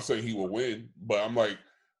 I'm not saying he will win, but I'm like,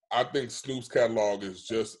 I think Snoop's catalog is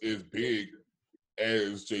just as big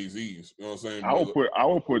as Jay-Z's. You know what I'm saying? I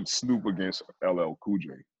would put Snoop against LL Cool J.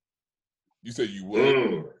 You said you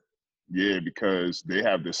would? Yeah, because they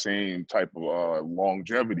have the same type of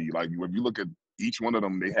longevity. Like, if you look at each one of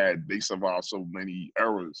them, they survived so many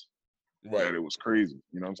eras that it was crazy.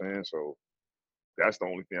 You know what I'm saying? So that's the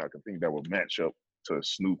only thing I can think that would match up to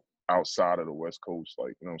Snoop outside of the West Coast.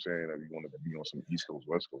 Like, you know what I'm saying? If you wanted to be on some East Coast,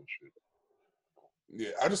 West Coast shit.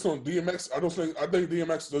 Yeah, I just don't DMX. I think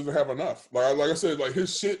DMX doesn't have enough. Like I said, like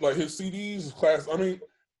his shit, like his CDs, class. I mean,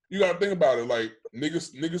 you gotta think about it. Like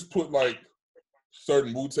niggas put like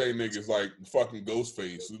certain Wu-Tang niggas like fucking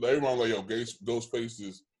Ghostface. Everyone like, yo, Ghostface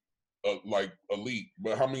is like elite.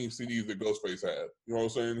 But how many CDs did Ghostface have? You know what I'm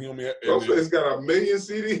saying? He only Ghostface got 1 million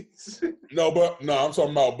CDs. No, I'm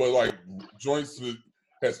talking about, but like joints that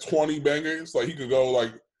has 20 bangers. Like he could go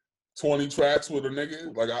like 20 tracks with a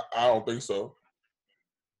nigga. Like I don't think so.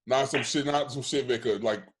 Not some shit that could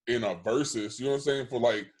like in a versus. You know what I'm saying? For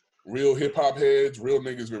like real hip hop heads, real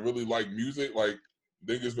niggas that really like music, like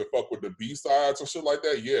niggas that fuck with the B-sides and shit like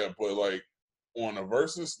that. Yeah, but like on a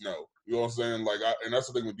versus, no. You know what I'm saying? Like, and that's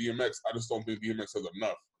the thing with DMX. I just don't think DMX has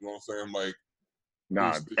enough. You know what I'm saying? Like,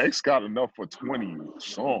 nah, X got enough for 20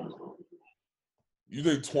 songs. You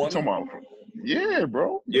think 20? Yeah,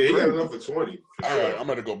 bro. Yeah, he got enough for 20. All right, I'm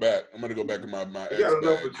gonna go back. I'm gonna go back in my X. He got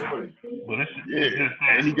enough for 20. Yeah,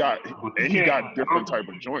 and he got different type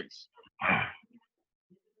of joints.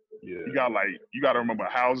 Yeah. He got like, you got to remember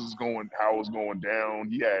how it was going down.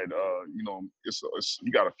 He had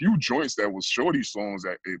he got a few joints that was shorty songs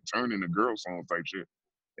that it turned into girl songs type shit.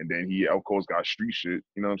 And then he of course got street shit.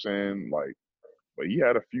 You know what I'm saying? Like, But he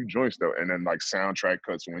had a few joints though, and then like soundtrack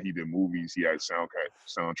cuts when he did movies, he had soundtrack.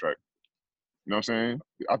 You know what I'm saying?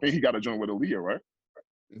 I think he got a joint with Aaliyah, right?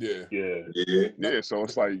 Yeah. So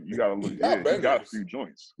it's like you gotta look. He got a few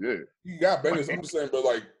joints. Yeah, he got bangers. I'm just saying, but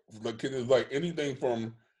like anything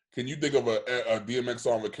from? Can you think of a DMX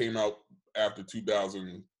song that came out after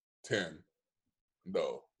 2010?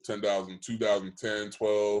 No, 2010,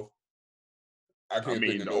 12. I can't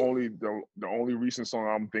think of the only recent song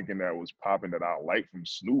I'm thinking that was popping that I liked from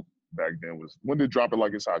Snoop back then was when did Drop It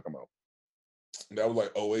Like It's Hot come out? That was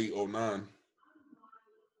like 08, 09.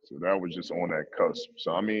 So that was just on that cusp.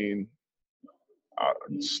 So I mean,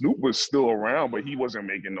 Snoop was still around, but he wasn't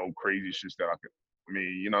making no crazy shit that I could. I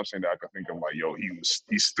mean, you know what I'm saying? That I could think of like, yo, he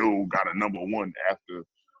still got a #1 after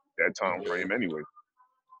that time frame anyway.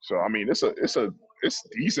 So I mean, it's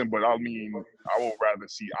decent, but I mean, I would rather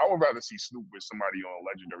see Snoop with somebody on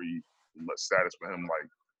legendary status for him, like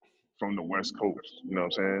from the West Coast. You know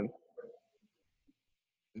what I'm saying?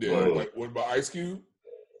 Yeah. Like what about Ice Cube?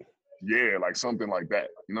 Yeah, like something like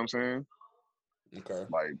that. You know what I'm saying? Okay.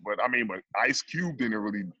 Like, but Ice Cube didn't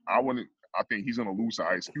really. I think he's gonna lose to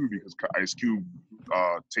Ice Cube because Ice Cube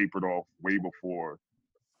tapered off way before,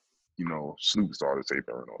 you know, Snoop started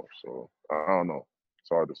tapering off. So I don't know. It's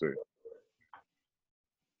hard to say.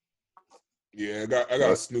 Yeah, I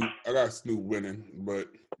got Snoop. I got Snoop winning, but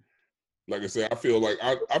like I said, I feel like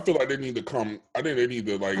they need to come. I think they need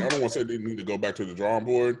to I don't want to say they need to go back to the drawing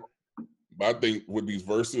board, but I think with these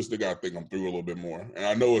verses, they got to think them through a little bit more. And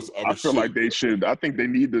I know it's other I feel shit. like they should. I think they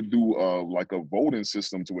need to do like a voting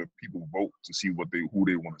system to where people vote to see who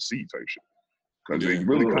they want to see type shit. Because they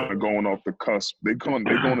really kind of going off the cusp. They're going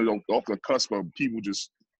off the cusp of people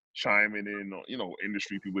just chiming in, or, you know,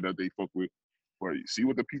 industry people that they fuck with. But see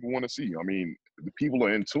what the people want to see. I mean, the people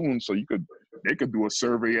are in tune, so they could do a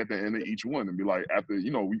survey at the end of each one and be like, after, you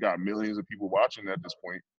know, we got millions of people watching at this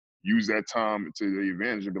point, use that time to the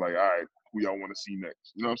advantage and be like, all right, who y'all want to see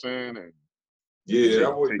next? You know what I'm saying? And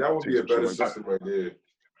that would be a better system right there.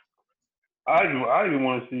 I even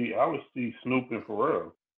want to see. I would see Snoop and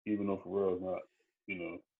Pharrell, even though Pharrell's not, you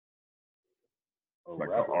know, like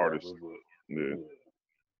an artist. Yeah.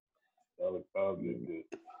 That would be good.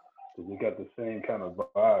 Because they got the same kind of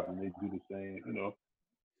vibe and they do the same, you know.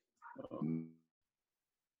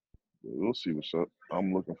 We'll see what's up.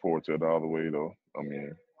 I'm looking forward to it all the way, though. I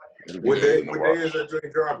mean, what day is that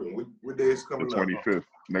joint dropping? What day is coming the 25th, up?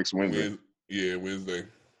 next Wednesday. Wednesday.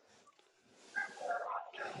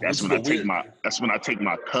 That's when I take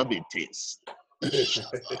my COVID test.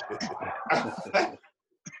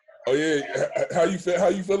 Oh yeah, how you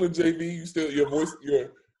feeling, JV? You still your voice, your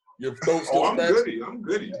throat still? I'm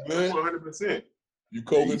goody. 100%. You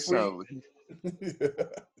COVID free?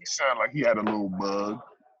 He sound like he had a little bug.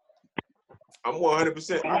 I'm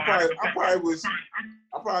 100%. I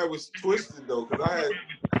probably was twisted though, because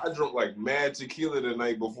I drank like mad tequila the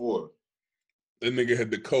night before. That nigga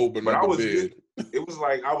had the cold, but I not was the bed. It was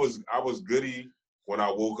like I was goody when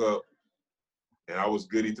I woke up, and I was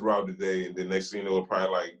goody throughout the day, and then next thing you know, probably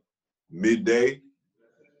like midday,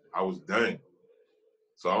 I was done.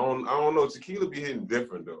 So I don't know. Tequila be hitting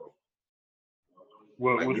different though.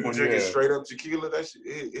 Well, like which you one drinking you have? straight up tequila, that shit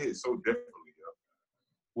it hits so differently. Yo.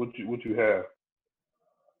 What you have?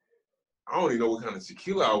 I don't even know what kind of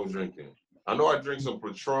tequila I was drinking. I know I drank some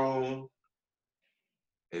Patron,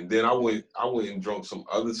 and then I went and drank some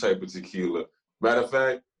other type of tequila. Matter of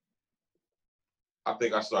fact, I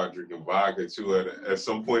think I started drinking vodka too at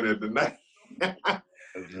some point in the night.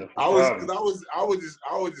 I was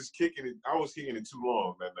just kicking it. I was kicking it too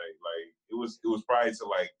long that night. Like it was probably till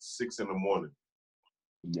like 6 a.m.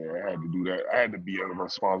 Yeah, I had to do that. I had to be a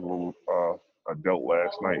responsible adult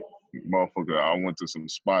last night. Motherfucker, I went to some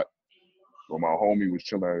spot where my homie was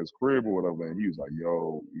chilling at his crib or whatever, and he was like,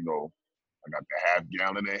 yo, you know, I got the half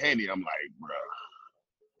gallon of Henny. I'm like,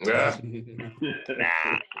 bruh,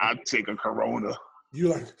 nah, I'll take a Corona. You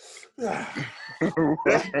like, That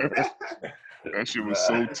shit was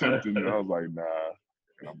so tempting. I was like, nah.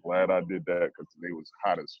 And I'm glad I did that because today was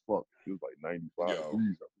hot as fuck. It was like 95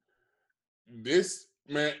 degrees. This,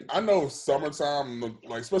 man, I know summertime,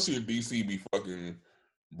 like especially in DC, be fucking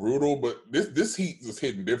brutal, but this heat is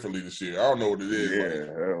hitting differently this year. I don't know what it is.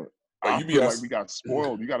 Yeah. I feel like we got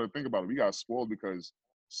spoiled. You got to think about it. We got spoiled because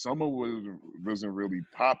summer wasn't really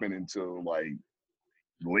popping until like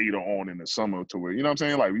later on in the summer to where, you know what I'm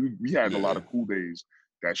saying? Like we had a lot of cool days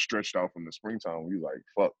that stretched out from the springtime. We was like,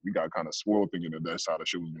 fuck, we got kind of spoiled thinking that that's how the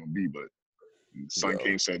shit was going to be. But the sun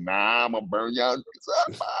came and said, nah, I'm going to burn y'all up.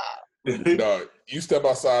 Dog, you step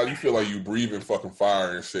outside, you feel like you breathing fucking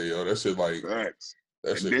fire and shit, yo. That shit like, Facts.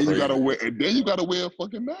 That shit then crazy. you gotta wear a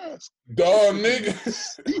fucking mask. Dog, nigga.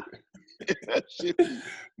 That shit,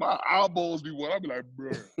 my eyeballs be what I be like,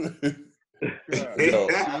 bro. Yo,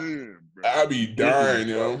 I be dying,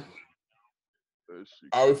 yo.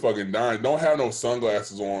 I be fucking dying. Don't have no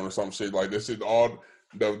sunglasses on or some shit like that. Shit, all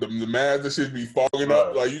the mask, that shit be fogging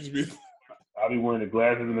up. Like you just be. I be wearing the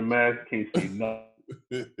glasses and the mask, can't see nothing.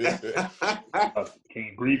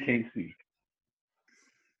 Can't breathe, can't see.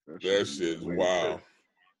 That shit's wild.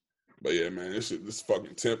 But yeah, man, this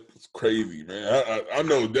fucking temp is crazy, man. I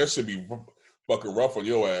know that should be fucking rough on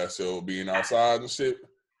your ass, yo, being outside and shit,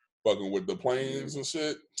 fucking with the planes and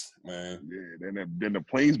shit, man. Yeah, then the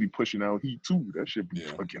planes be pushing out heat too. That shit be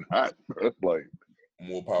fucking hot, bro. Like,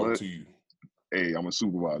 more power to you. Hey, I'm a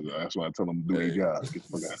supervisor. That's why I tell them to do their job. Get the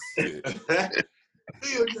fuck out. Do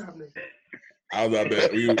your job, nigga. I was out there.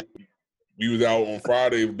 We was out on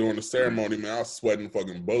Friday doing the ceremony, man. I was sweating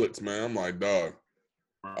fucking bullets, man. I'm like, dog.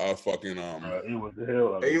 I was fucking it was the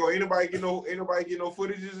hell. Hey, yo, ain't nobody get no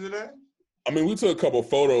footages of that? I mean, we took a couple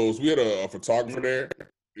photos. We had a photographer there.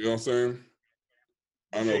 You know what I'm saying?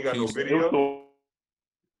 I know. Got no video. It was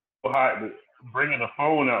so hot. But bringing the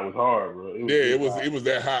phone out was hard, bro. It was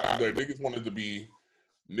that hot. Like, niggas wanted to be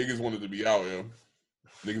out, yo.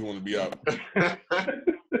 Niggas wanted to be out.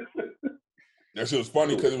 That shit was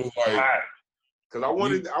funny because it was like. Because I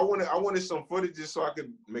wanted some footage just so I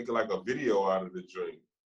could make it like a video out of the joint.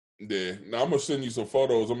 Yeah, now I'm gonna send you some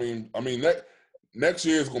photos. I mean, next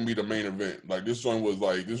year is gonna be the main event. Like this joint was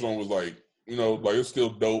like, you know, like it's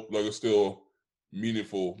still dope, like it's still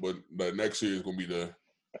meaningful, but next year is gonna be the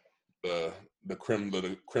creme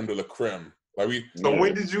de la creme. Like So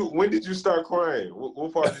when did you start crying?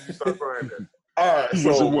 What part did you start crying at? All right,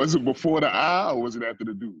 so was it before the eye or was it after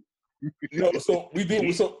the do? No, so we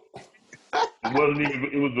did. So it wasn't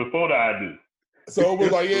even. It was before the I do. So it was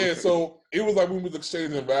like, yeah. So it was like we was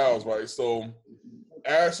exchanging vows, right? So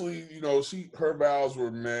Ashley, you know, her vows were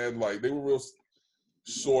mad, like they were real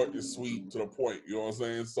short and sweet to the point. You know what I'm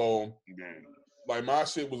saying? So like my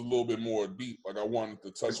shit was a little bit more deep. Like I wanted to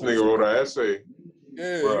touch. This nigga wrote an essay.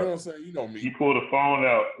 Yeah, you know what I'm saying? You know me. He pulled the phone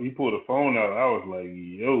out. I was like,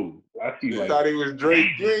 yo, I see. You thought he was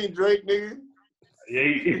Drake. You ain't Drake, nigga.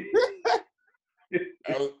 Yeah.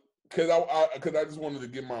 Cause I just wanted to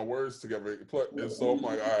get my words together, and so I'm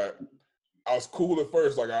like, all right. I was cool at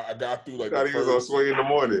first, like I got through like. Thought he was on Swing in the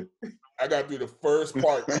Morning. I got through the first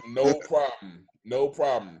part, no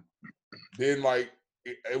problem. Then like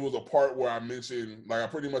it was a part where I mentioned, like I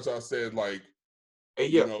said like, hey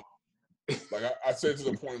yo, you know, like I said to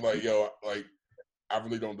the point like, yo, like I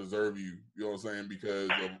really don't deserve you. You know what I'm saying? Because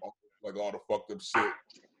of like all the fucked up shit,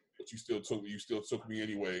 but you still took me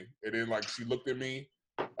anyway. And then like she looked at me.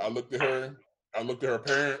 I looked at her. I looked at her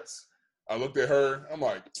parents. I looked at her. I'm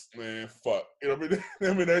like, man, fuck. You know what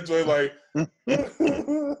I mean? That joy, like,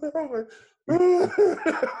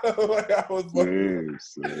 I was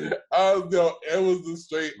it was the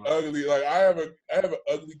straight ugly. Like I have an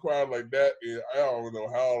ugly cry like that. And I don't know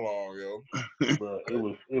how long, yo. Bro,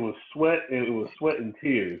 it was sweat. It was sweat and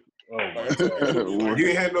tears. Oh my God.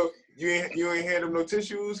 You ain't hand him no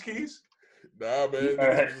tissues, Keys? Nah, man.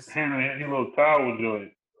 Your little towel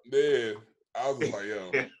joint. Yeah, I was just like,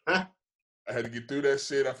 yo. I had to get through that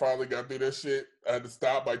shit. I finally got through that shit. I had to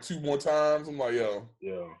stop like 2 more times. I'm like, yo,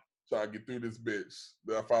 trying to get through this bitch.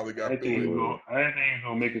 Then I finally got through it. I didn't think he was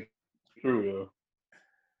gonna make it through, yo.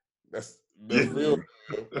 That's real.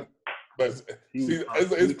 But see,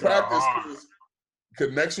 it's practice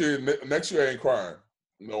because next year I ain't crying.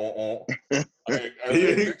 No, he's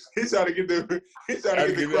trying to get the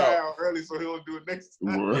cry out early so he'll do it next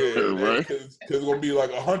time. Yeah, right. Because there's gonna be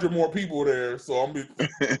like 100 more people there, so I'm just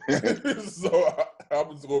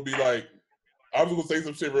gonna be like, I'm just gonna say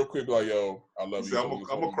some shit real quick, be like, yo, I love you. I'm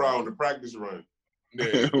gonna cry on the practice run.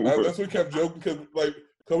 Yeah, that's what we kept joking because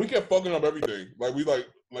we kept fucking up everything. Like we like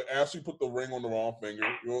Ashley put the ring on the wrong finger.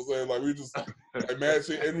 You know what I'm saying? Like we just like mad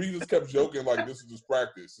shit, and we just kept joking like this is just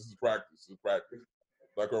practice. This is practice.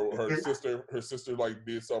 Like her sister like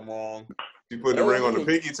did something wrong. She put the ring on the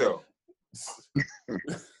pinky toe.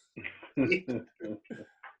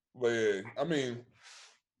 But yeah, I mean,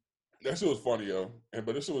 that shit was funny, yo. But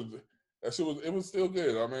it was still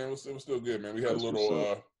good. I mean, it was still good, man. We had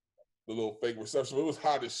the little fake reception. It was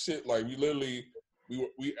hot as shit. Like we literally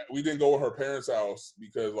we didn't go to her parents' house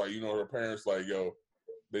because like, you know, her parents like, yo,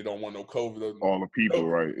 they don't want no COVID. All the people,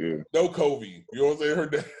 right? Yeah. No COVID. You know what I'm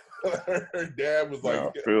saying? Her dad was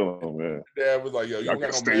like, Dad was like, yo, you don't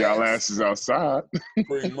got no stay y'all asses outside.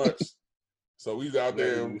 Pretty much. So he's out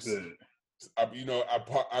there. I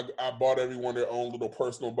bought everyone their own little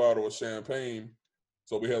personal bottle of champagne.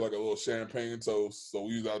 So we had like a little champagne toast. So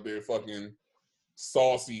we was out there fucking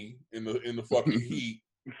saucy in the fucking heat,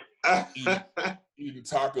 eating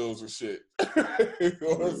tacos and shit. You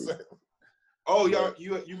know what I'm saying? Oh, y'all,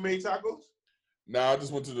 you made tacos? Nah, I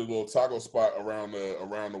just went to the little taco spot around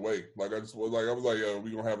the way. Like I was like, yo,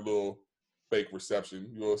 we gonna have a little fake reception.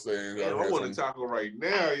 You know what I'm saying? Damn, I want a taco right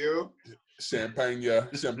now, yo. Champagne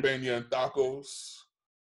and tacos.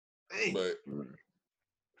 Dang. But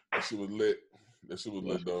that shit was lit. That shit was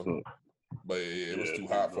lit though. But yeah, it was too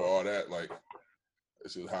hot for all that. Like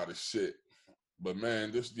that shit was hot as shit. But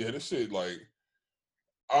man, this shit like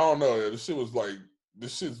I don't know. This shit was like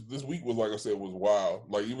this week was like I said was wild.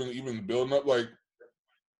 Like even building up like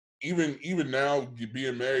even now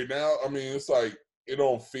being married now. I mean, it's like it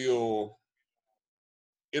don't feel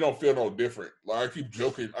no different. Like I keep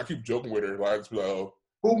joking with her. Like I just be like, oh,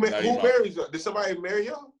 who marries her? Did somebody marry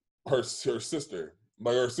y'all? Her sister.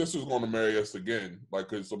 Like her sister's going to marry us again. Like,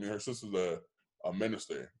 cause I mean, her sister's a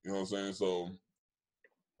minister. You know what I'm saying? So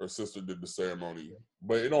her sister did the ceremony,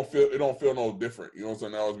 but it don't feel no different. You know what I'm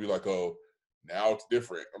saying? Now it's be like, oh, now it's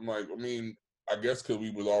different. I'm like, I mean, I guess because we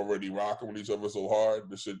was already rocking with each other so hard,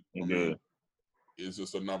 this shit. I mean, it's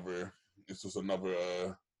just another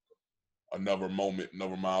moment,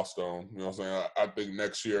 another milestone. You know what I'm saying? I think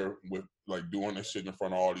next year with like doing this shit in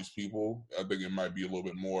front of all these people, I think it might be a little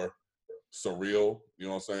bit more surreal. You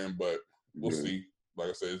know what I'm saying? But we'll see.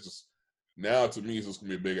 Like I said, it's just now to me, it's just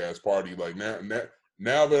gonna be a big ass party. Like now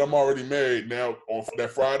that I'm already married, now on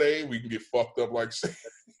that Friday we can get fucked up like shit.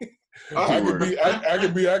 I could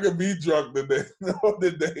be drunk the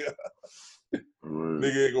day.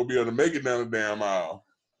 Nigga ain't gonna be able to make it down the damn aisle.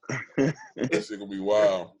 That shit gonna be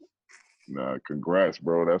wild. Nah, congrats,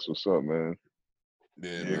 bro. That's what's up, man.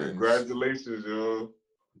 Yeah, man. Congratulations, yo.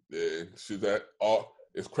 Yeah,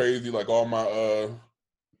 it's crazy. Like all my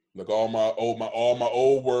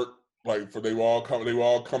old work, like they were all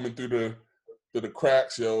coming through the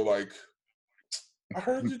cracks, yo. Like I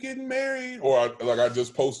heard you getting married, or I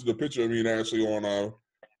just posted a picture of me actually on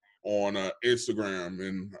Instagram,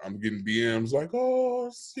 and I'm getting DMs like,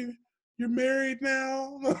 oh, see, you're married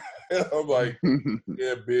now. I'm like,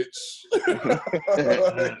 yeah, bitch.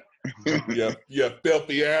 you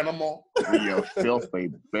filthy animal. You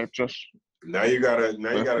filthy bitches. Now you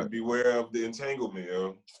gotta beware of the entanglement,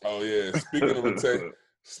 yo. Oh yeah.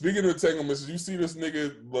 Speaking of entanglements, did you see this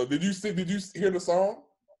nigga? Did you hear the song?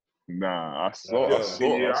 Nah, I saw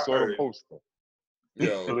the poster.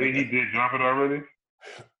 Yo, so he did drop it already?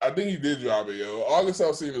 I think he did drop it, yo. August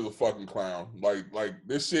Alsina is a fucking clown. Like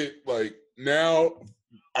this shit, like now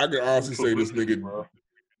I can honestly say this nigga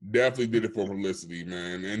definitely did it for publicity,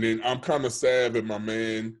 man. And then I'm kind of sad that my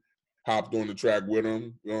man hopped on the track with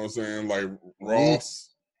him. You know what I'm saying? Like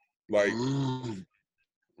Ross, like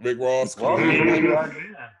Rick Ross.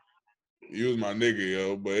 He was my nigga,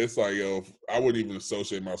 yo. But it's like, yo, I wouldn't even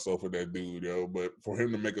associate myself with that dude, yo. But for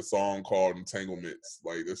him to make a song called Entanglements,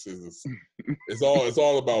 like this is, it's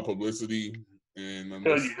all about publicity. And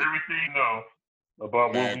tell you everything you know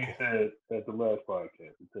about what we said at the last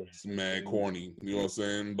podcast. It's mad corny. You know what I'm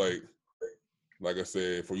saying? Like I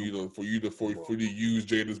said, for you to use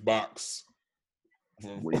Jada's box.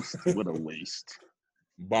 Waste. What a waste.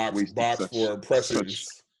 Box for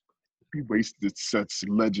impressions. He wasted such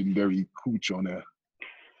legendary cooch on a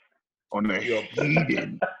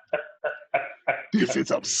heathen. This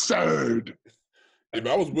is absurd. If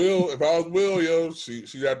I was Will, yo, she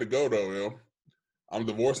had to go though, yo. I'm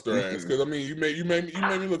divorced her ass because I mean you made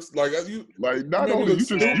me look like you. Like not only you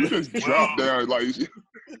just dropped down like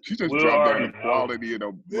she just dropped down the quality of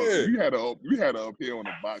the. Yeah. We had her up here on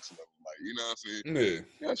the box level, like you know what I'm saying.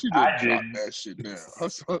 Yeah, she just dropped that shit down.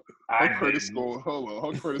 Her credit score,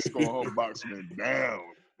 her box went down.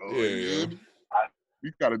 Yeah.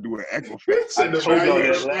 We gotta do an Equifax.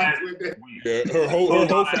 Her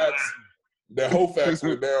whole facts. That whole facts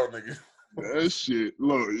went down, nigga. That shit.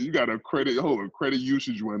 Look, you got credit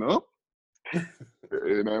usage went up. And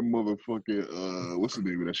that motherfucking what's the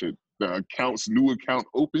name of that shit? The new account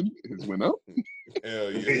open has went up.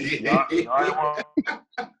 Hell yeah. He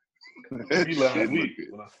said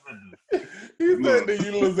the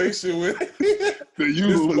utilization went. The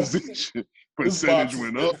utilization percentage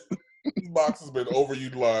went up. This box has been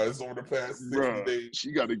overutilized over the past 60 days.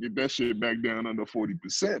 She got to get that shit back down under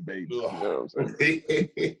 40%, baby. You know what I'm saying?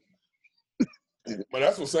 But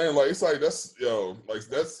that's what I'm saying. Like it's like that's yo, like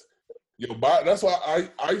that's your body. That's why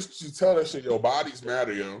I used to tell that shit. Your bodies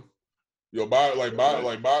matter, yo. Your bodies matter.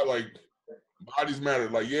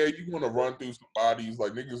 Like yeah, you want to run through some bodies.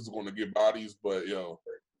 Like niggas is going to get bodies, but yo,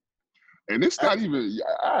 And it's not even.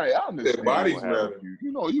 I understand. Their bodies matter.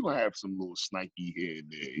 You know, you're gonna have some little snaky here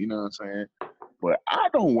and there. You know what I'm saying? But I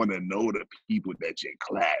don't want to know the people that you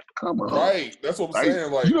clap. Come on, right? That's what I'm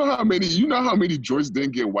saying. Like, you know how many joints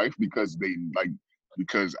didn't get wifed because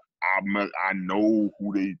I know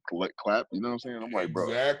who they clap. You know what I'm saying? I'm like, bro,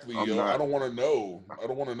 exactly, yo. I don't want to know. I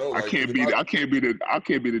don't want to know. I can't be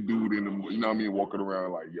the dude in the. You know what I mean? Walking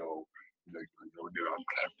around like, yo, did I clap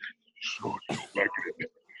that short? Like,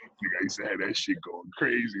 I used to have that shit going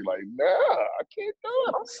crazy. Like, nah, I can't do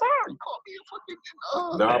it. I'm sorry. Call me a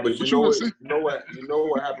fucking. Nah, but you know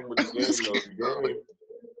what happened with the game though.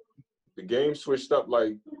 The game switched up.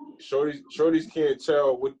 Like, shorties can't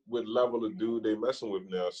tell what level of dude they messing with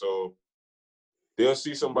now. So they'll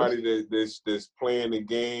see somebody that's playing the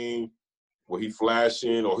game where he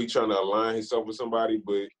flashing or he trying to align himself with somebody,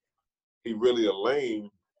 but he really a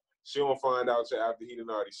lame. She don't find out till after he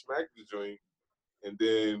done already smacked the joint, and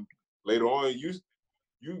then later on you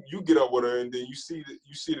get up with her, and then you see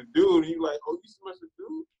the dude, and you like, oh, you smashed the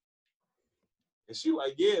dude, and she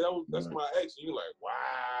like, yeah, that's my ex, and you like,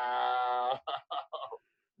 wow,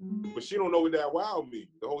 but she don't know what that wow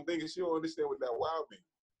means. The whole thing is she don't understand what that wow means.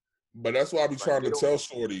 But that's why I be trying to tell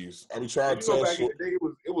shorties. I be trying to tell. Back in the day,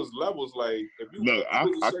 it was levels. Like, if you look, I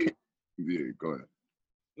can't. Yeah, go ahead.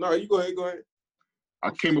 No, you go ahead. I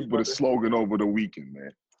came up with a slogan over the weekend,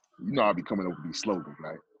 man. You know I be coming up with these slogans,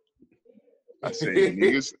 right? I say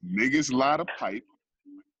niggas lie to pipe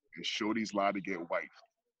and shorties lie to get wife.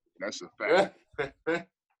 That's a fact.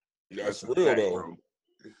 That's real though. Bro.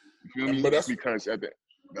 You feel me? But that's because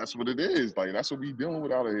that's what it is. Like, that's what we dealing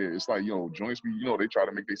with out of here. It's like, yo, joints be, they try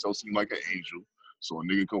to make themselves seem like an angel so a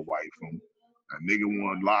nigga can wife them. A nigga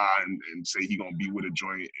want to lie and say he gonna be with a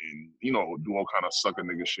joint and, do all kind of sucker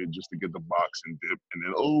nigga shit just to get the box and dip. And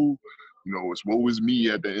then, it's woe is me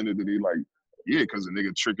at the end of the day. Like, yeah, because a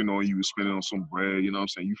nigga tricking on you, spending on some bread, you know what I'm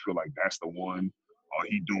saying? You feel like that's the one. Or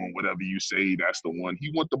he doing whatever you say, that's the one.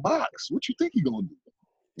 He want the box. What you think he gonna do?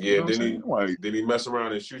 Yeah, then he mess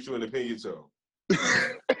around and shoot you in the pinky toe.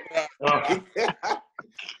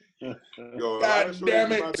 Yo, God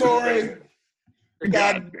damn it, Tory.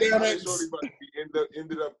 God damn it!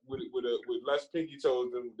 Ended up with less pinky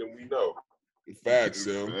toes than we know. Facts,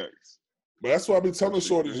 yo. But that's why I be telling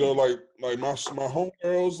shorties, yo. Like my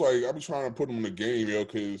homegirls, like I be trying to put them in the game, yo,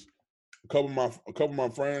 because a couple of my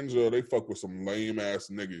friends, they fuck with some lame ass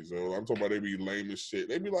niggas, yo. I'm talking about they be lame as shit.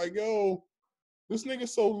 They be like, yo, this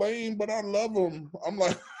nigga's so lame, but I love him. I'm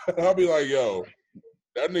like, I'll be like, yo,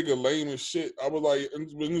 that nigga lame as shit. I was like,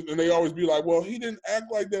 and they always be like, well, he didn't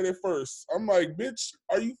act like that at first. I'm like, bitch,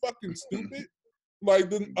 are you fucking stupid?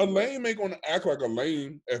 Like, a lame ain't gonna act like a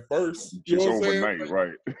lame at first. You know what I'm saying? Overnight,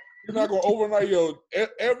 right? You're not gonna overnight, yo.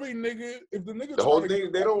 Every nigga, if the nigga, the whole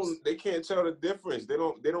thing, they can't tell the difference. They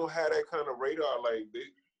don't have that kind of radar. Like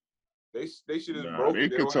they should have broke. They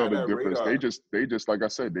could tell the difference. Radar. They just like I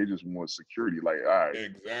said, they just want security. Like, all right,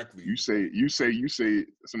 exactly. You say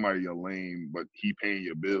somebody a lame, but he paying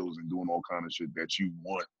your bills and doing all kind of shit that you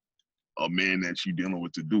want a man that you dealing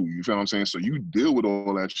with to do. You feel what I'm saying? So you deal with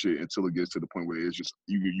all that shit until it gets to the point where it's just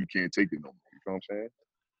you can't take it no more. You feel what I'm saying?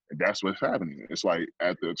 And that's what's happening. It's like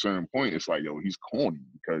at a certain point, it's like, yo, he's corny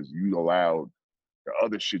because you allowed the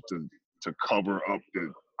other shit to cover up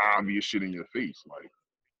the obvious shit in your face. Like,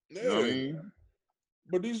 yeah. You know what I mean?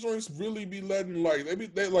 But these joints really be letting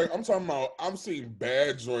they like I'm talking about. I'm seeing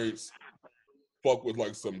bad joints fuck with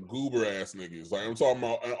like some goober ass niggas. Like I'm talking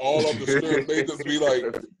about, and all of the strip, they just be like,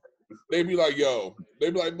 yo, they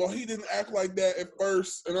be like, well, he didn't act like that at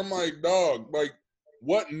first, and I'm like, dog, like,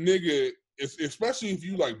 what nigga? Especially if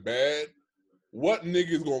you like bad, what nigga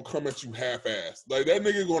is gonna come at you half-assed? Like that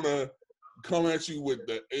nigga gonna come at you with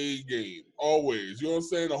the A game always. You know what I'm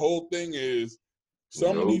saying? The whole thing is she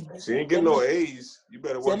ain't getting no A's. You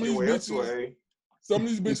better work your way up to an A. Some of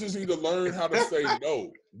these bitches need to learn how to say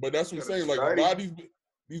no. But that's what I'm saying. Like a lot of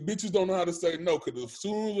these bitches don't know how to say no. Because as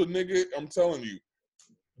soon as a nigga, I'm telling you,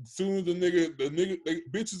 as soon as the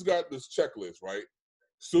bitches got this checklist, right?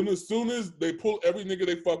 Soon as they pull every nigga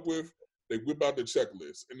they fuck with, they whip out the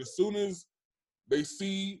checklist. And as soon as they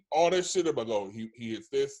see all that shit about, oh, he hits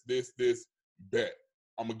this, bet.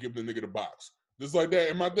 I'm going to give the nigga the box. Just like that.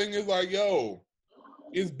 And my thing is like, yo,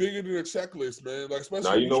 it's bigger than a checklist, man. Like, especially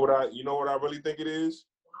now, you know what I really think it is?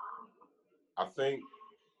 I think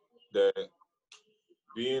that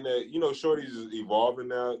being that, shorties is evolving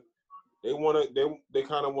now, they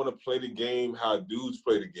kind of want to play the game how dudes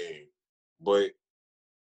play the game. But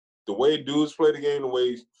the way dudes play the game, the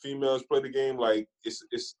way females play the game, like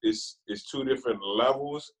it's two different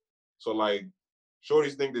levels. So like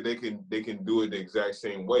shorties think that they can do it the exact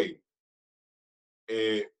same way.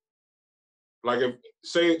 And like if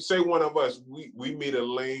say one of us we meet a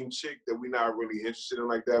lame chick that we not really interested in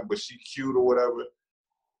like that, but she cute or whatever.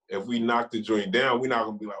 If we knock the joint down, we're not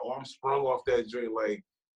gonna be like, oh, I'm sprung off that joint. Like,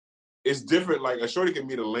 it's different. Like, a shorty can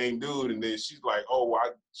meet a lame dude, and then she's like, oh, well,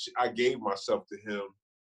 I gave myself to him.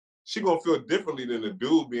 She gonna feel differently than the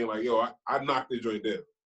dude being like, yo, I knocked the joint down.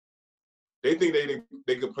 They think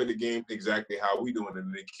they could play the game exactly how we doing it,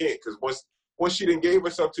 and they can't. Because once she done gave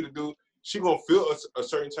herself to the dude, she gonna feel a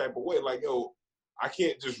certain type of way. Like, yo, I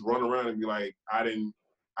can't just run around and be like, I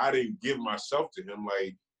didn't give myself to him.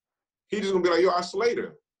 Like, he just gonna be like, yo, I slayed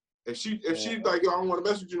her. If she's like, yo, I don't want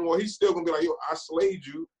to mess with you anymore, he's still gonna be like, yo, I slayed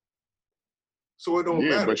you. So it don't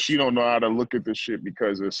matter. Yeah, but she don't know how to look at this shit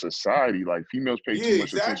because of society. Like, females pay too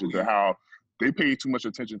much attention to how they pay too much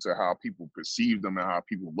attention to how people perceive them and how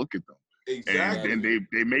people look at them. Exactly. And then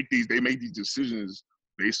they make these decisions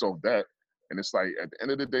based off that. And it's like, at the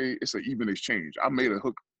end of the day, it's an even exchange. I made a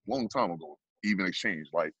hook a long time ago. Even exchange.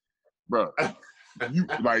 Like, bro, you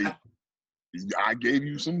like, I gave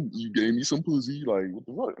you gave me some pussy. Like, what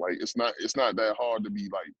the fuck? Like, it's not that hard to be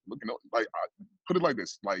like looking up. Like, I put it like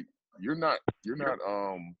this. Like, you're not what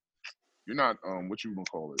you gonna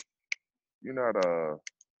call it? You're not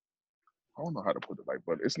I don't know how to put it, like,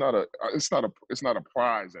 but it's not a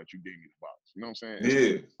prize that you gave me the box. You know what I'm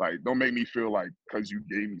saying? Yeah. Like, don't make me feel like because you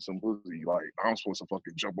gave me some pussy, like I'm supposed to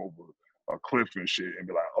fucking jump over a cliff and shit and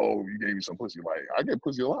be like, oh, you gave me some pussy. Like, I get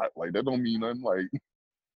pussy a lot. Like, that don't mean nothing. Like,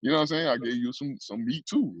 you know what I'm saying? I gave you some meat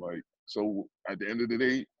too. Like, so at the end of the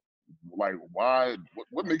day, like, why?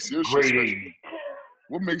 What makes your shit special?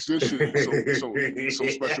 What makes your shit so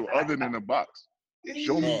special other than the box?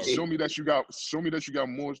 Show me that you got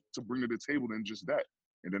more to bring to the table than just that,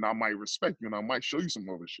 and then I might respect you and I might show you some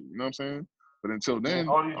other shit. You know what I'm saying? But until then,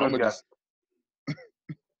 I'm just.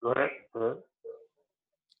 Go ahead.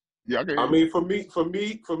 Yeah, okay. I mean, for me,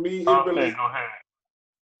 it really. Go ahead.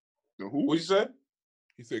 The who? What you said?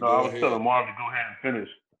 He said, no, go I was ahead. telling Marv to go ahead and finish.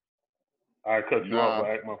 I cut you off. I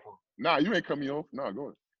act my phone. Nah, you ain't cut me off. Nah, go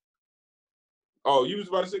ahead. Oh, you was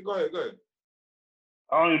about to say, go ahead.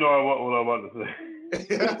 I don't even know what I'm about to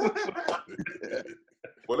say.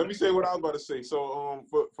 Well, let me say what I was about to say. So,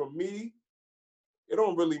 for me, it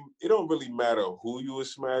don't really matter who you were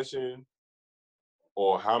smashing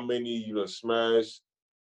or how many you done smashed.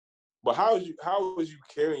 But how was you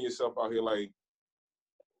carrying yourself out here? Like,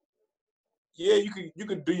 yeah, you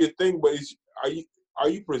can do your thing, but are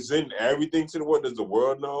you presenting everything to the world? Does the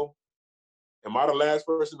world know? Am I the last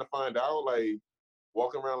person to find out? Like,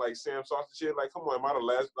 walking around like Sam Sauce and shit? Like, come on, am I the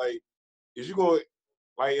last? Like, is you going,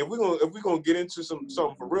 like, if we gonna get into something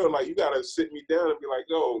for real, like, you gotta sit me down and be like,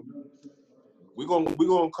 yo, we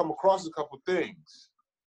gonna come across a couple things.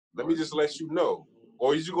 Let me just let you know.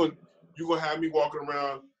 Or is you gonna have me walking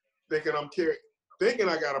around thinking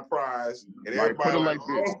I got a prize, and like, everybody put it like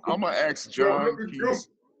this. Oh, I'm gonna ask John Keys,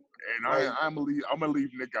 and I'm gonna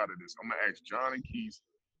leave Nick out of this. I'm gonna ask John and Keys.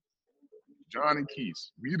 John and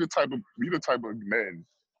Keys, we the type of men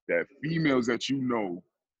that females that you know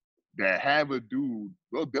that have a dude,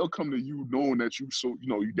 well, they'll come to you knowing that you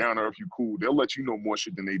you down to earth, you cool. They'll let you know more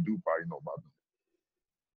shit than they do probably know about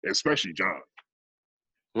them. Especially John.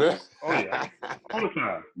 Oh yeah. All the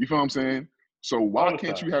time. You feel what I'm saying? So why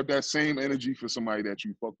can't you have that same energy for somebody that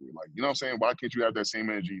you fuck with? Like, you know what I'm saying? Why can't you have that same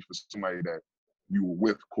energy for somebody that you were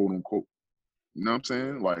with, quote unquote? You know what I'm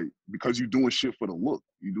saying? Like, because you're doing shit for the look.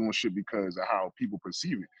 You're doing shit because of how people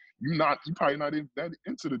perceive it. You probably not that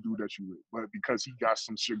into the dude that you with, but because he got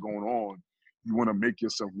some shit going on, you want to make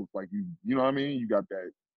yourself look like you know what I mean? You got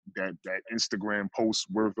that Instagram post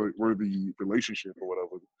worthy relationship or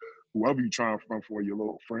whatever. Whoever you trying to front for, your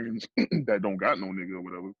little friends that don't got no nigga or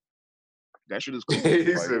whatever. That shit is cool. He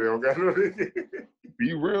like, said they don't got no nigga.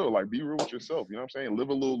 Be real with yourself. You know what I'm saying? Live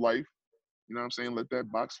a little life. You know what I'm saying? Let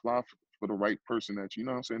that box fly for the right person that you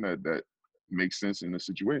know what I'm saying that makes sense in the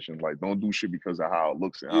situation. Like, don't do shit because of how it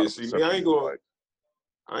looks and how see, me, I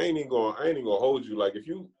ain't even gonna hold you. Like, if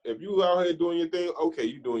you out here doing your thing, okay,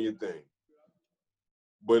 you doing your thing.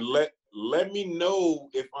 But let me know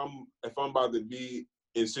if I'm about to be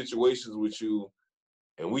in situations with you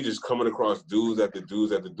and we just coming across dudes after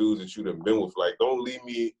dudes after dudes that you done been with. Like, don't leave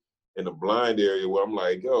me in the blind area where I'm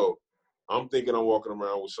like, yo, I'm thinking I'm walking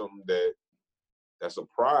around with something that's a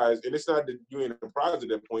prize. And it's not that you ain't a prize at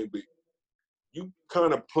that point, but you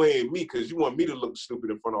kind of playing me because you want me to look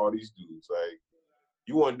stupid in front of all these dudes. Like,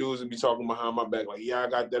 you want dudes to be talking behind my back, like, yeah, I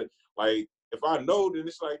got that. Like, if I know, then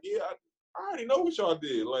it's like, yeah, I already know what y'all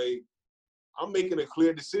did. Like, I'm making a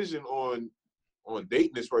clear decision on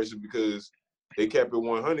dating this person because they kept it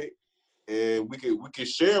 100, and we could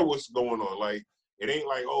share what's going on. Like, it ain't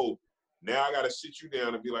like, oh, Now I gotta sit you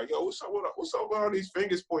down and be like, yo, what's up with all these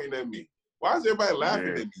fingers pointing at me? Why is everybody laughing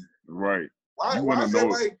at me? Right. Why is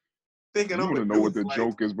everybody thinking I'm a know what the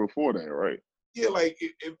joke is before that, right? Yeah, like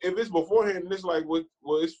if it's beforehand, it's like, well,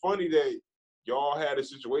 it's funny that y'all had a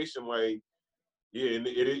situation like, yeah, and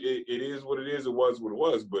it is what it is. It was what it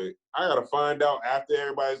was. But I gotta find out after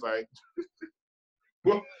everybody's like,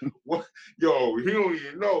 what? Yo, you don't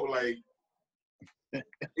even know. Like,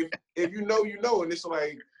 if you know, you know, and it's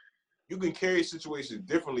like you can carry situations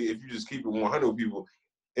differently if you just keep it 100 with people,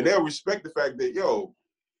 and they'll respect the fact that yo,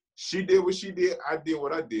 she did what she did, I did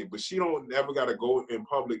what I did, but she don't ever gotta go in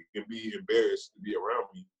public and be embarrassed to be around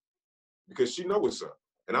me because she know what's up,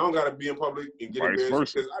 and I don't gotta be in public and get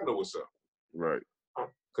embarrassed because I know what's up. Right.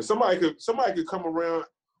 Because somebody could come around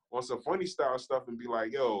on some funny style stuff and be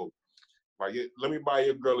like, yo, like, let me buy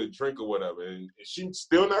your girl a drink or whatever, and she's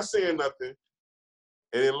still not saying nothing.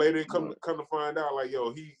 And then later come to find out, like,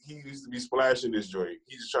 yo, he used to be splashing this joint.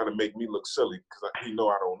 He's just trying to make me look silly because he know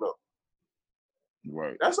I don't know.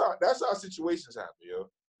 Right. That's how situations happen, yo.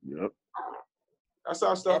 Yep. That's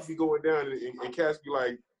how stuff be going down, and cats be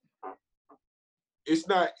like, it's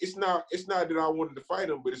not that I wanted to fight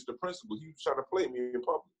him, but it's the principle. He was trying to play me in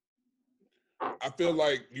public. I feel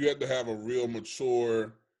like you have to have a real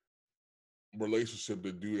mature relationship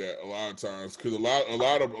to do that a lot of times, because a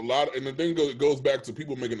lot of and the thing goes back to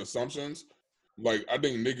people making assumptions. Like, I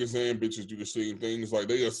think niggas and bitches do the same things. Like,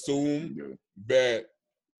 they assume that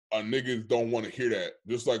a niggas don't want to hear that.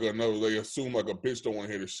 Just like they assume like a bitch don't want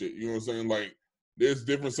to hear this shit. You know what I'm saying? Like, there's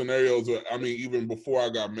different scenarios. I mean, even before I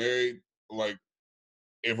got married, like,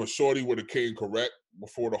 if a shorty would have came correct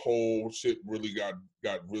before the whole shit really got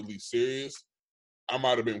really serious, I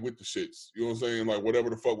might have been with the shits. You know what I'm saying? Like, whatever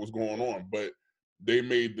the fuck was going on. But they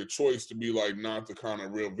made the choice to be like, not to kind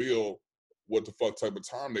of reveal what the fuck type of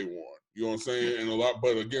time they want. You know what I'm saying? And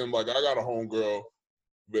but again, like, I got a homegirl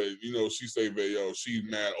that, you know, she say that, yo, she's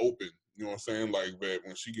mad open. You know what I'm saying? Like, that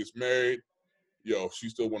when she gets married, yo, she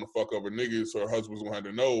still want to fuck other niggas. So her husband's gonna have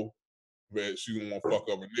to know that she don't want to fuck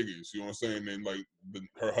other niggas. You know what I'm saying? And like,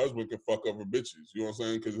 her husband can fuck other bitches. You know what I'm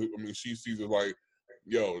saying? Because I mean, she sees it like,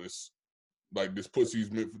 yo, this pussy's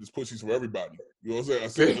for everybody. You know what I'm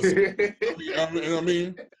saying? I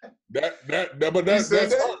mean, that's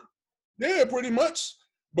her. Yeah, pretty much.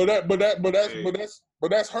 But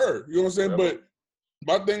that's her. You know what I'm saying? But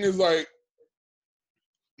my thing is like,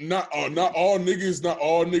 not all niggas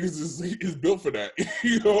is built for that.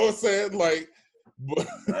 You know what I'm saying? Like, but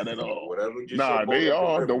not at all. Nah, they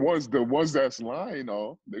are the ones that's lying.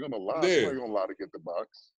 They're gonna lie. Yeah. Somebody's gonna lie to get the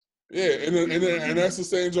box. Yeah, and that's the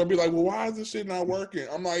same job. Be like, well, why is this shit not working?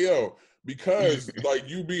 I'm like, yo, because like,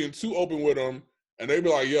 you being too open with them, and they be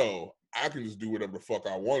like, yo, I can just do whatever the fuck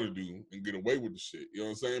I want to do and get away with the shit. You know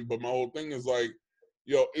what I'm saying? But my whole thing is like,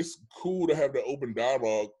 yo, it's cool to have the open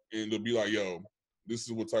dialogue and to be like, yo, this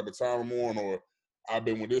is what type of time I'm on, or I've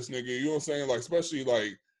been with this nigga. You know what I'm saying? Like, especially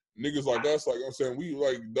like niggas like us, like, I'm saying, we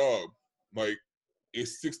like, dog, like,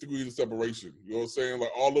 it's 6 degrees of separation. You know what I'm saying?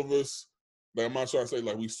 Like, all of us. Like, I'm not trying to say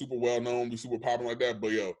like we super well known, we super popping like that,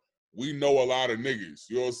 but yo, we know a lot of niggas.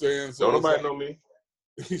 You know what I'm saying? So don't nobody know me.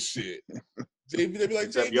 Shit. JV, they be like,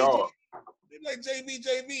 except JV, y'all. They be like,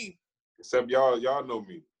 JV. Except y'all know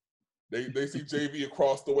me. They see JV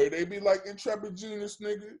across the way. They be like, Intrepid Genius,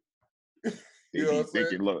 nigga. You know what I'm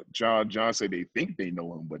saying? Look, John said they think they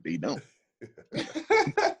know him, but they don't.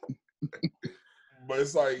 But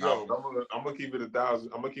it's like, yo, I'm gonna keep it 1,000.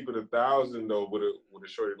 I'm gonna keep it 1,000 though with a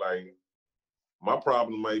shorty. Like, my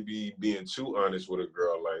problem might be being too honest with a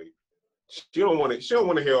girl. Like, she don't want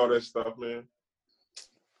to hear all that stuff, man.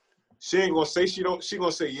 She ain't gonna say she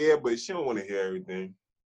gonna say yeah, but she don't want to hear everything.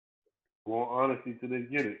 Want honesty till they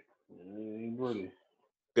get it. Ain't ready.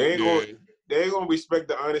 They ain't gonna respect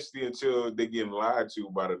the honesty until they getting lied to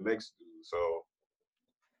by the next dude. So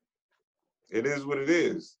it is what it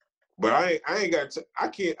is. But I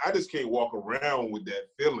just can't walk around with that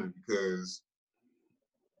feeling because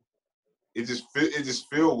it just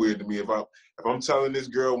feel weird to me. If I'm telling this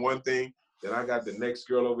girl one thing, then I got the next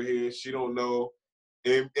girl over here, she don't know.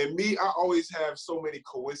 And me, I always have so many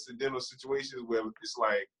coincidental situations where it's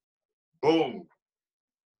like, boom,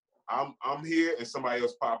 I'm here and somebody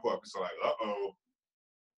else pop up. It's like, uh-oh.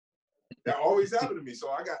 That always happened to me. So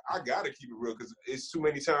I gotta keep it real because it's too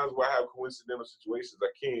many times where I have coincidental situations.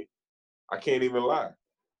 I can't even lie.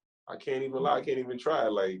 I can't even try.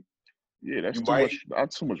 Like, yeah, that's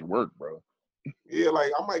too much work, bro. Yeah,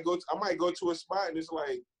 like I might go to a spot and it's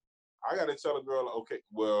like I gotta tell a girl, okay,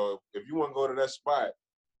 well, if you want to go to that spot,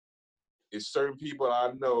 it's certain people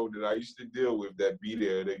I know that I used to deal with that be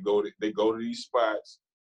there. They go to these spots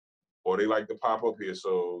or they like to pop up here.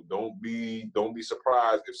 So don't be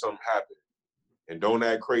surprised if something happens, and don't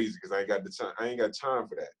act crazy because I ain't got the time. I ain't got time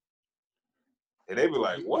for that. And they be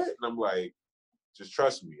like, what? And I'm like, just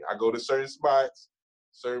trust me. I go to certain spots,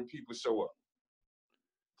 certain people show up.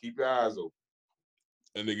 Keep your eyes open.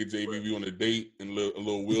 And nigga JBB on a date and a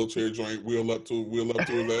little wheelchair joint wheel up to his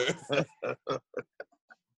ass.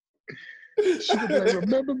 She be like,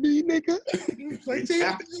 remember me, nigga? Like,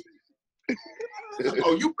 JBB.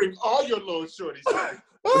 Oh, you bring all your little shorties back.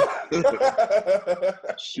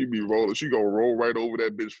 She be rolling. She gonna roll right over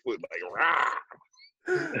that bitch foot like, rah.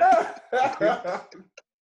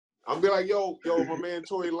 I'm be like, yo, my man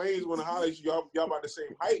Tory Lanez want to holler at you. Y'all about the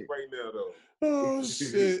same height right now, though. Oh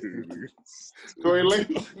shit. Tory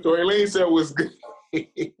Lanez said was good.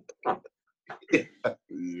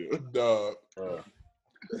 Yeah. Dog.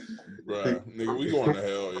 Bruh, nigga, we going to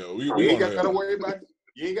hell, yo. We You ain't going to gotta hell. worry about.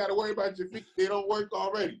 You ain't gotta worry about your feet. They don't work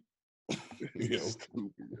already. Yo,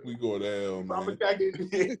 we going to hell, I'm man.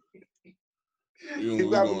 You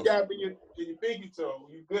got a gap in your pinky toe.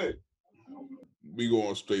 You good? We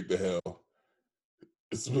going straight to hell.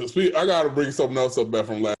 I gotta bring something else up back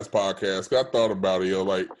from last podcast. Cause I thought about it, yo.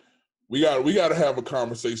 Like we got to have a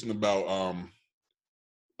conversation about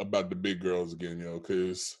the big girls again, yo.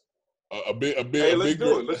 Cause a big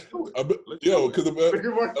girl,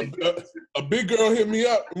 a big girl hit me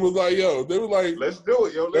up and was like, yo, they were like, let's do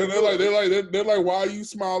it, yo. They're like, why are you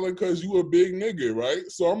smiling? Cause you a big nigga, right?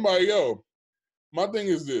 So I'm like, yo, my thing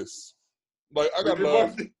is this, like, I got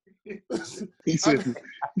love. He said,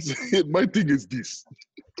 my thing is this.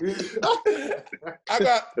 I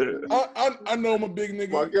know I'm a big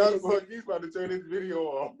nigga. My God, he's about to turn this video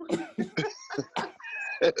off.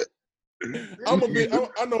 I know I'm a big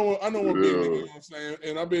nigga, you know what I'm saying?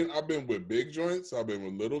 And I've been with big joints, I've been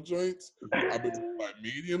with little joints, I've been with like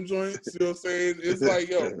medium joints, you know what I'm saying? It's like,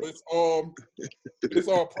 yo, it's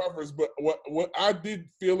all preference. But what I did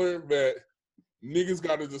feeling that niggas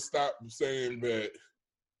gotta just stop saying that,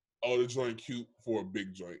 oh, the joint cute for a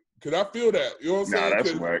big joint. Cause I feel that, you know what I'm saying? Nah,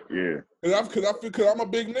 that's right, yeah. Cause I'm a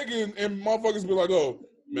big nigga and motherfuckers be like, oh,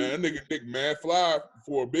 man, that nigga dick mad fly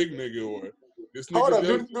for a big nigga, or this nigga. Hold up,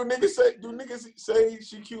 do niggas say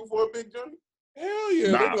she cute for a big joint? Hell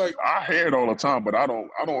yeah. Nah, like, I hear it all the time, but I don't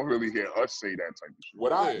really hear us say that type of shit.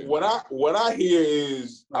 What I hear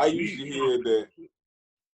is I usually hear that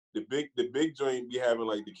the big joint be having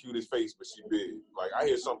like the cutest face, but she big. Like I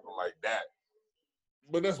hear something like that.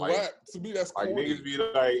 But that's like, whack. To me, that's like corny. niggas be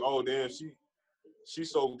like, oh damn,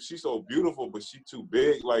 she's so beautiful, but she too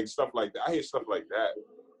big, like stuff like that. I hear stuff like that.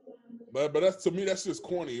 But that's, to me, that's just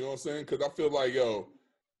corny. You know what I'm saying? Because I feel like, yo,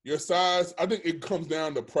 your size. I think it comes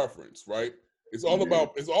down to preference, right? It's all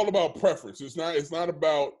about preference. It's not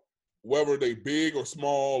about whether they big or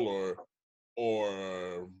small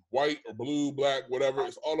or white or blue, black, whatever.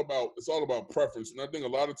 It's all about preference. And I think a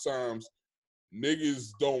lot of times niggas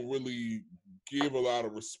don't really give a lot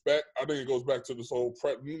of respect. I think it goes back to this whole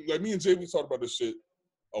like me and JB talked about this shit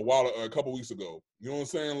a couple weeks ago. You know what I'm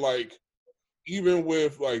saying? Like even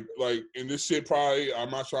with like and this shit probably,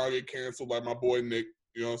 I'm not trying to get canceled like my boy Nick.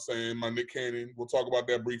 You know what I'm saying? My Nick Cannon. We'll talk about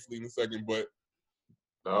that briefly in a second. But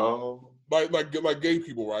like gay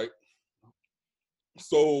people, right?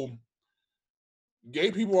 So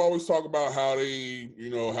gay people always talk about how they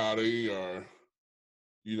are,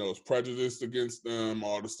 it's prejudiced against them,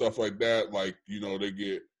 all the stuff like that. Like, they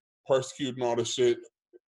get persecuted and all this shit.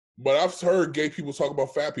 But I've heard gay people talk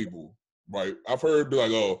about fat people, right? I've heard be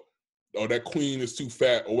like, oh, that queen is too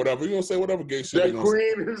fat or whatever. You know what I'm saying? Whatever gay shit. That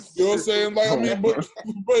queen is. You know what I'm saying? Like, I mean, but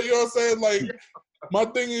you know what I'm saying? Like, my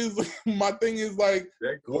thing is like,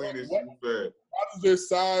 that queen is too fat. Why does their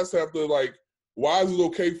size have to, like, why is it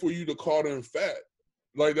okay for you to call them fat?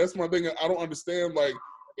 Like, that's my thing. I don't understand. Like,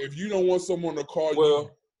 if you don't want someone to call you,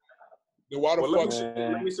 then why the fuck?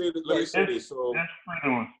 Let me say this. So that's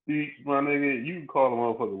freedom of speech, my nigga. You can call a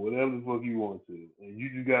motherfucker whatever the fuck you want to, and you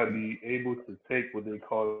just gotta be able to take what they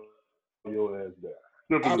call your ass back.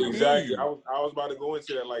 Exactly. I was about to go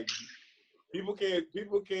into that. Like, people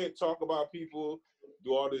can't talk about people,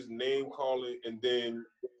 do all this name calling, and then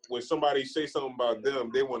when somebody say something about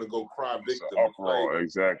them, they want to go cry victim. Like,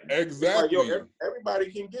 exactly. Like, yo,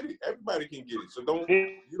 everybody can get it. Everybody can get it. So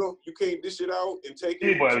you can't dish it out and take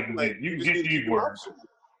it. Anybody can like, get it. You just can need get to these keep words.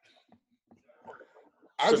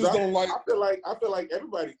 I just don't like. I feel like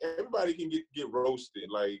everybody can get roasted.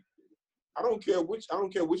 Like, I don't care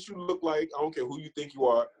what you look like. I don't care who you think you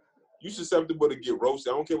are. You're susceptible to get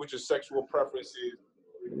roasted. I don't care what your sexual preference is.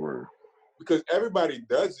 Word. Because everybody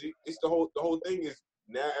does it. It's the whole thing is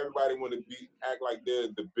now everybody want to act like they're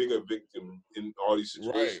the bigger victim in all these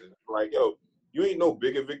situations. Right. Like, yo, You ain't no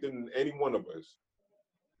bigger victim than any one of us.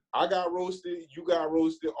 I got roasted, you got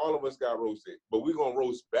roasted, all of us got roasted. But we're gonna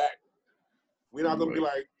roast back. We're not gonna be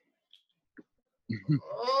like,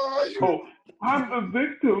 oh, I'm the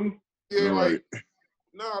victim. Yeah, like,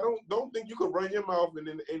 nah, don't think you could run your mouth and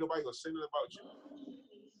then ain't nobody gonna say nothing about you.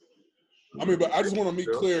 I mean, but I just want to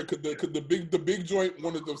make clear, cause the big joint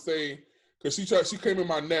wanted to say, cause she came in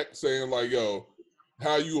my neck saying like, yo,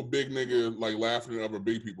 how you a big nigga like laughing at other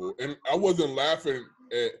big people, and I wasn't laughing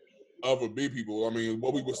at other big people. I mean,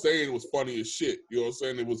 what we were saying was funny as shit. You know what I'm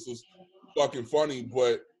saying? It was just fucking funny,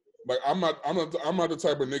 but like I'm not the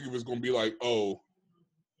type of nigga that's gonna be like, oh,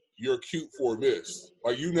 you're cute for this.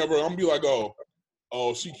 Like I'm gonna be like,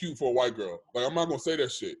 oh, she cute for a white girl. Like I'm not gonna say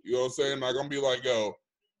that shit. You know what I'm saying? Like I'm gonna be like, yo,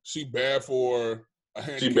 she bad for a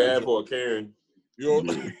handicap. She bad for a Karen. You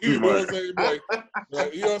know, you know what I'm saying? Like,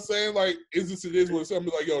 you know what I'm saying? Like, it is what it's saying.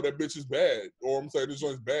 Be like, yo, that bitch is bad. Or I'm saying this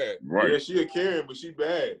joint's bad. Right. Yeah, she a Karen, but she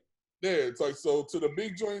bad. Yeah, it's like, so to the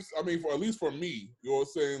big joints, I mean, at least for me, you know what I'm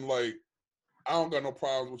saying? Like, I don't got no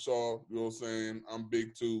problems with y'all. You know what I'm saying? I'm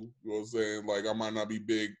big too. You know what I'm saying? Like, I might not be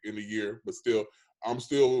big in a year, but still, I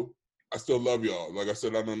still love y'all. Like I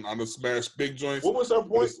said, I done smashed big joints. What was her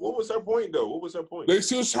point? What was her point though? What was her point?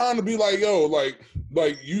 She was trying to be like, yo,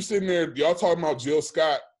 like you sitting there, y'all talking about Jill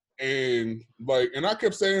Scott, and I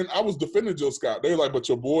kept saying I was defending Jill Scott. They were like, but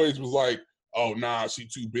your boys was like, oh nah, she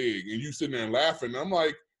too big, and you sitting there and laughing. I'm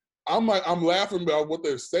laughing about what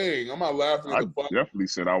they're saying. I'm not laughing. I definitely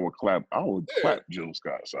said I would clap Jill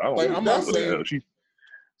Scott. So I don't like, I'm not saying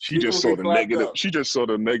she just saw the negative. She just saw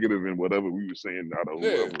the negative in whatever we were saying. Out of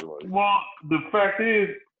whoever. Like. Well, the fact is,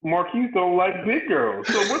 Marquise don't like big girls.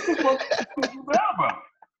 So what the fuck is that about?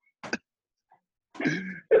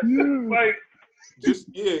 Like, just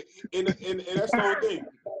and that's the whole thing.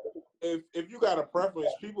 If you got a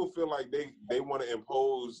preference, people feel like they want to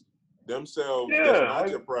impose themselves that's not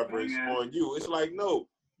your preference on you. It's like, no,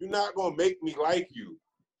 you're not gonna make me like you.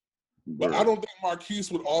 But I don't think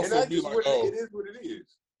Marquise would also be like, oh, it is what it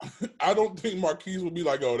is. I don't think Marquise would be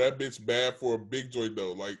like, oh, that bitch bad for a big joint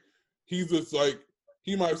though. Like, he's just like,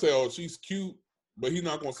 he might say, oh, she's cute, but he's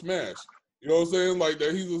not gonna smash. You know what I'm saying? Like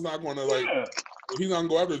that, he's just not gonna he's not gonna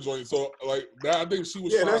go after the joint. So like that, I think she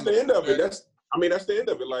was. Yeah, that's the end of it. That's the end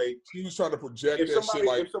of it. Like she was trying to project that shit.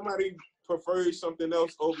 Like if somebody prefers something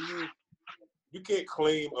else over you, you can't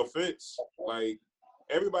claim offense. Like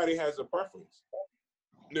everybody has a preference.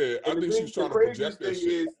 Yeah, I think she was trying to project that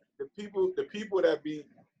shit. Is the people that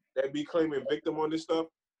be claiming victim on this stuff,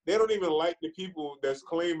 they don't even like the people that's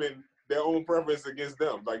claiming their own preference against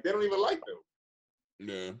them. Like they don't even like them.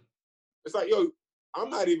 Yeah. It's like, yo, I'm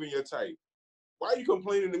not even your type. Why are you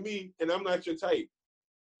complaining to me and I'm not your type?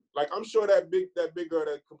 Like I'm sure that big girl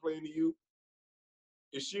that complained to you,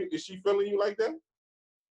 is she feeling you like that?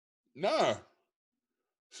 Nah.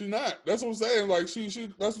 She not. That's what I'm saying. Like she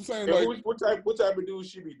that's what I'm saying. Yeah, like what type of dude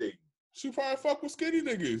she be dating? She probably fuck with skinny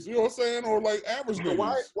niggas, you know what I'm saying? Or like average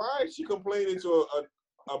niggas. Why is she complaining to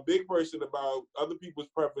a big person about other people's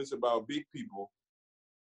preference about big people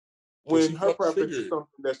when her preference is something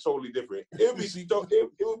that's totally different? It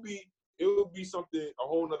would be something, a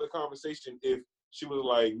whole nother conversation if she was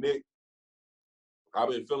like, Nick, I've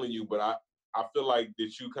been feeling you, but I feel like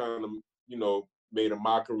that you kind of, you know, made a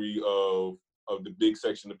mockery of the big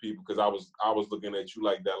section of people because I was looking at you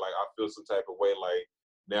like that. Like I feel some type of way, like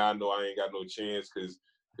now I know I ain't got no chance because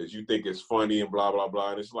you think it's funny and blah, blah,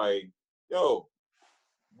 blah. And it's like, yo,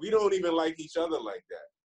 we don't even like each other like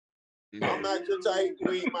that. No. I'm not your type,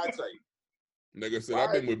 you ain't my type. Nigga said,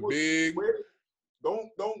 I've been with big.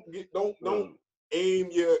 Don't aim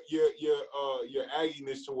your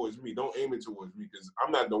agginess towards me. Don't aim it towards me because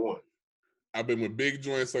I'm not the one. I've been with big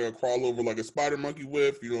joints like a crawl over like a spider monkey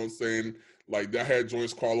with, you know what I'm saying? Like I had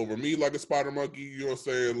joints crawl over me like a spider monkey, you know what I'm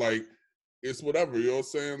saying? Like it's whatever, you know what I'm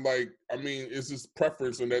saying? Like, I mean, it's just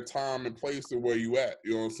preference in that time and place and where you at,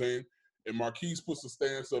 you know what I'm saying? And Marquise puts the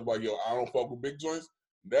stance of like, yo, I don't fuck with big joints.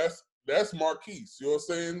 That's Marquise, you know what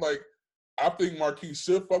I'm saying? Like, I think Marquise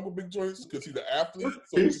should fuck with big joints because he's the athlete.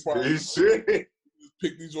 So he probably should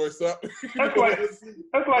pick these joints up. That's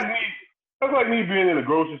like me being in a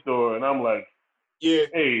grocery store and I'm like, yeah,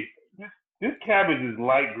 hey, this cabbage is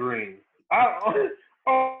light green. I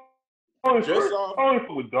only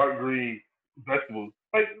full with dark green vegetables.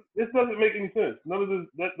 Like this doesn't make any sense. None of that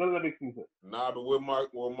makes any sense. Nah, but with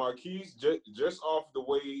Marquise, just off the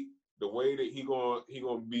way that he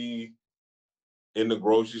gonna be in the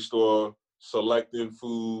grocery store selecting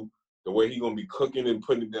food, the way he gonna be cooking and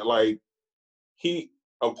putting it there, like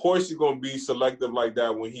of course he's gonna be selective like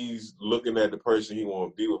that when he's looking at the person he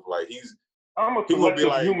wanna be with. Like I'm a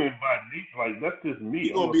selective human by nature. Like, that's just me.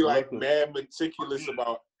 He's gonna be like mad meticulous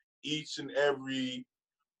about each and every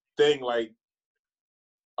thing. Like,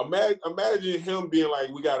 imagine him being like,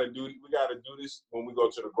 we gotta do this when we go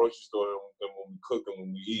to the grocery store and when we cook and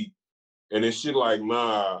when we eat. And then shit like,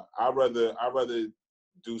 nah, I'd rather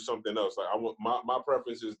do something else. Like, I want my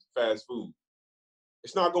preference is fast food.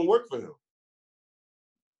 It's not gonna work for him.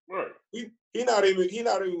 Right. He not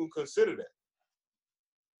even consider that.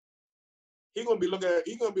 He gonna be looking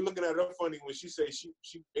at her funny when she say she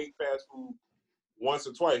ate fast food once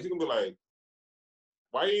or twice. He gonna be like,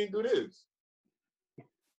 why you ain't do this?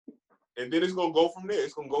 And then it's gonna go from there.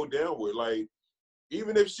 It's gonna go downward. Like,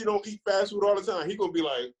 even if she don't eat fast food all the time, he gonna be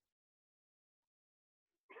like,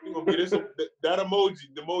 he gonna be this that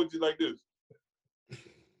emoji, the emoji like this.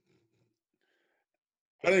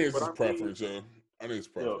 I think it's just preference, yo. I think it's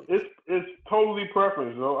preference. It's totally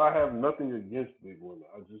preference, yo. I have nothing against big women.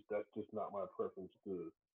 That's just not my preference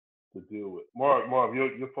to deal with. Marv,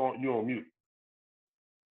 your phone, you on mute.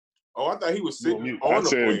 Oh, I thought he was sitting on the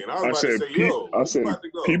plane. I was about to say,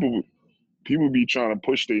 people be trying to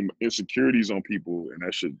push their insecurities on people, and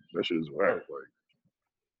that shit is whack. Like,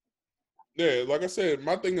 yeah, like I said,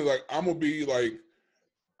 my thing is like I'm gonna be like,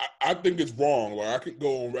 I think it's wrong. Like I can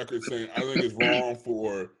go on record saying I think it's wrong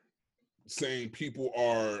for saying people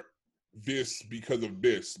are this because of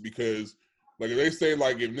this. Because like if they say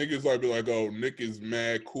like if niggas like be like, oh, Nick is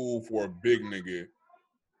mad cool for a big nigga.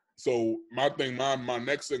 So my thing, my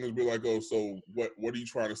next thing is be like, oh, so what are you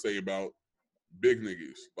trying to say about big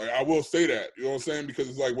niggas? Like I will say that, you know what I'm saying? Because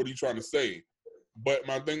it's like, what are you trying to say? But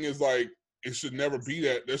my thing is like, it should never be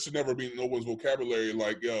that. There should never be no one's vocabulary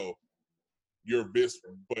like, yo, you're this,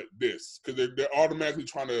 but this, because they're automatically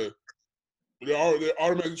trying to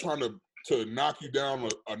knock you down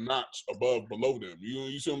a notch below them.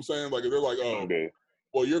 You see what I'm saying? Like if they're like, oh,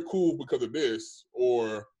 well, you're cool because of this,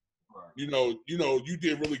 or you know, you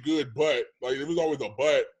did really good, but like it was always a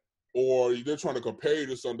but, or they're trying to compare you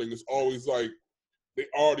to something. It's always like they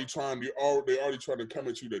already trying to come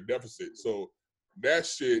at you to deficit. So that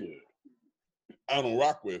shit I don't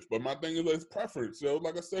rock with. But my thing is it's preference. So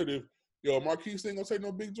like I said, if Marquise ain't gonna take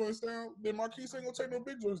no big joints down, then Marquise ain't gonna take no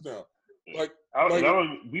big joints down. We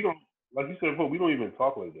don't, like you said before, we don't even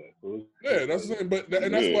talk like that. So that's the thing. But that's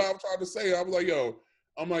what I'm trying to say. I was like, yo,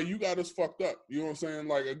 I'm like, you got us fucked up. You know what I'm saying?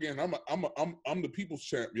 Like again, I'm the people's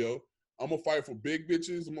champ, yo. I'm gonna fight for big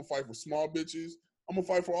bitches. I'm gonna fight for small bitches. I'm gonna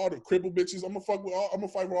fight for all the crippled bitches. I'm gonna fight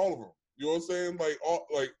for all of them. You know what I'm saying?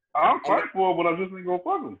 I'll fight for them, but I just ain't gonna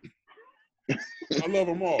fuck them. I love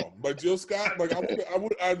them all. But Jill Scott, like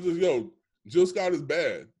Jill Scott is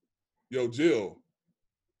bad. Yo, Jill,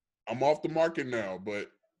 I'm off the market now,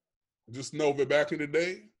 but just know that back in the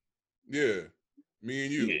day, yeah, me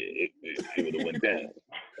and you. Yeah, it would have went down.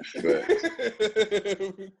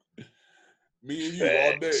 Me and you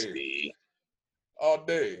all day. All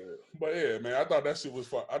day. But yeah, man, I thought that shit was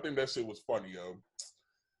fun. I think that shit was funny, yo.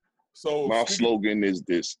 So my slogan is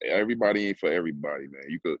this: everybody ain't for everybody, man.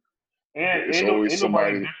 You could. And ain't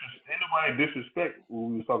nobody disrespect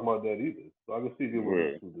when we was talking about that either. So I can see there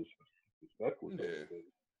was some disrespect with that.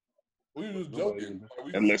 We was joking.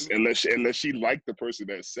 Unless she liked the person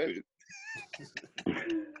that said it.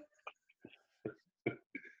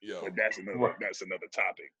 Yo. But that's another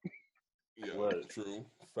topic. Yeah, true.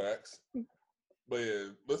 Facts. But yeah,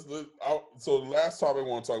 so the last topic I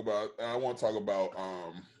want to talk about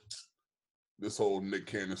this whole Nick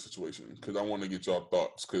Cannon situation, because I want to get y'all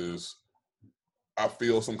thoughts, because I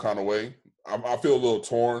feel some kind of way. I feel a little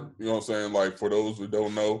torn, you know what I'm saying? Like, for those who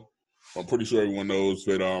don't know, I'm pretty sure everyone knows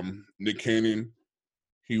that Nick Cannon,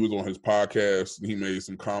 he was on his podcast and he made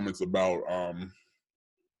some comments about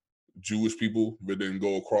Jewish people that didn't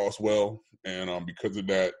go across well, and because of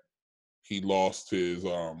that, he lost his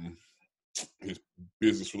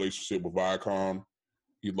business relationship with Viacom.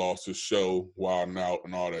 He lost his show, Wild 'N Out,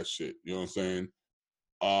 and all that shit. You know what I'm saying?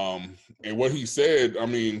 And what he said, I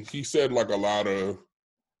mean, he said like a lot of,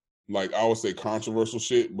 like, I would say controversial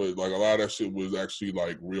shit, but like a lot of that shit was actually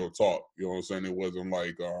like real talk. You know what I'm saying? It wasn't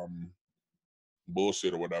like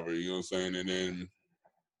bullshit or whatever. You know what I'm saying? And then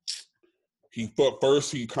he thought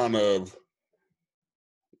first he kind of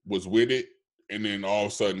was with it, and then all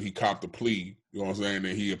of a sudden he copped a plea. You know what I'm saying?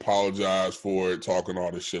 And he apologized for it, talking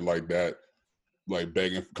all this shit like that, like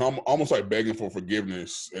almost like begging for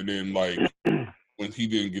forgiveness. And then like when he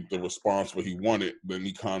didn't get the response what he wanted, then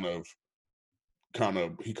he kind of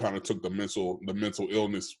took the mental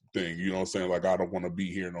illness thing. You know what I'm saying? Like, I don't want to be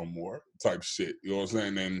here no more type shit. You know what I'm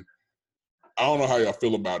saying? And I don't know how y'all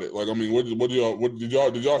feel about it. Like, I mean, did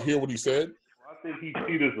y'all hear what he said? I think he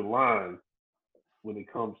teeters the line when it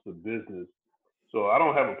comes to business So I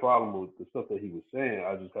don't have a problem with the stuff that he was saying.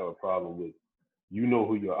 I just have a problem with, you know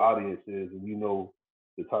who your audience is, and you know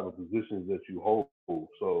the type of positions that you hold.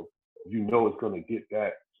 So you know it's going to get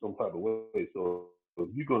back some type of way. So if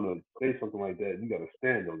you're going to say something like that, you got to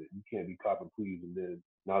stand on it. You can't be cop and please, and then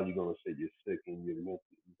now you're going to say you're sick and you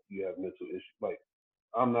have mental issues. Like,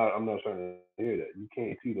 I'm not trying to hear that. You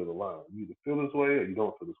can't teeter the line. You either feel this way or you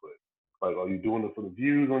don't feel this way. Like, are you doing it for the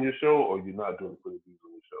views on your show, or you're not doing it for the views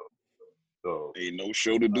on your show? So ain't no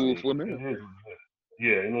show to do it for now.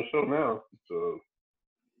 Yeah, ain't no show now. So.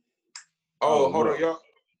 Oh, hold on, y'all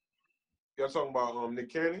talking about Nick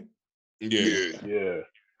Cannon? Yeah.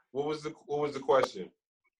 What was the question?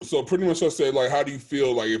 So pretty much I said, like, how do you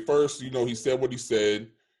feel? Like, at first, he said what he said.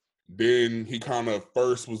 Then he kind of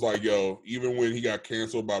first was like, yo, even when he got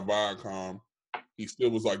canceled by Viacom, he still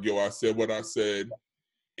was like, yo, I said what I said.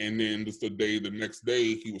 And then just the next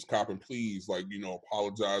day, he was copping pleas, like,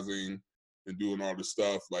 apologizing and doing all this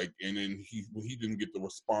stuff. Like, and then he didn't get the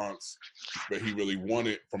response that he really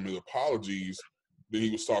wanted from his apologies. Then he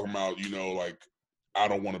was talking about, like, I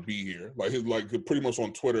don't want to be here. Like, pretty much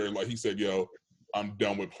on Twitter, like, he said, yo, I'm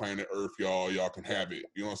done with planet Earth, y'all. Y'all can have it.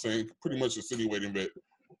 You know what I'm saying? Pretty much insinuating that,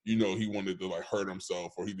 he wanted to, like, hurt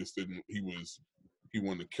himself, or he just didn't, he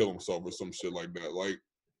wanted to kill himself or some shit like that. Like,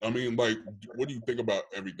 I mean, like, what do you think about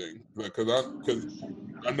everything? Because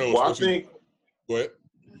I know. Well, Go ahead.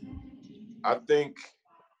 I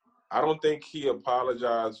don't think he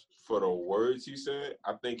apologized for the words he said.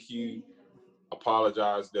 I think he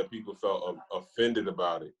apologized that people felt offended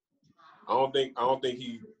about it. I don't think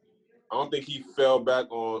he fell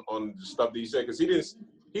back on the stuff that he said, because he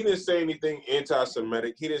didn't say anything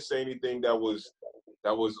anti-Semitic. He didn't say anything that was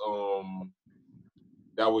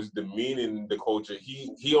demeaning the culture.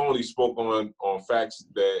 He only spoke on facts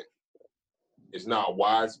that is not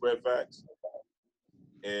widespread facts.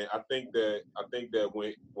 And I think that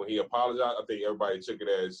when he apologized, I think everybody took it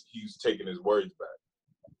as he's taking his words back.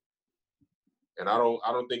 And I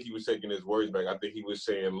don't think he was taking his words back. I think he was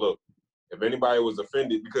saying, look, if anybody was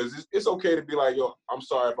offended, because it's okay to be like, yo, I'm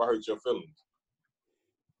sorry if I hurt your feelings.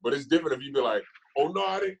 But it's different if you be like, oh no,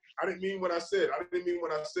 I didn't mean what I said. I didn't mean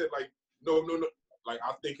what I said. Like, no. Like,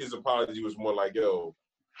 I think his apology was more like, yo,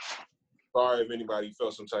 sorry if anybody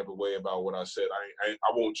felt some type of way about what I said. I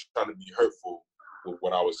won't try to be hurtful with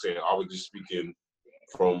what I was saying. I was just speaking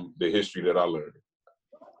from the history that I learned.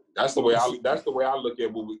 That's the way I look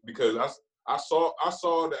at it, because I saw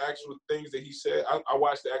the actual things that he said. I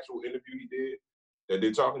watched the actual interview he did that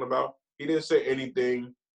they're talking about. He didn't say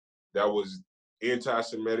anything that was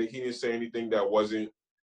anti-Semitic. He didn't say anything that wasn't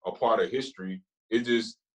a part of history. It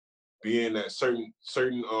just being that certain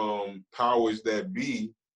powers that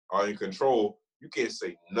be are in control. You can't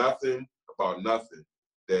say nothing about nothing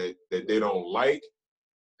that they don't like,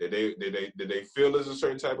 that they feel is a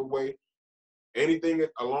certain type of way. Anything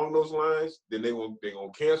along those lines, then they're gonna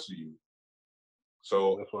cancel you.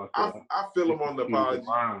 So I feel him on the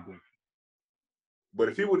apology. But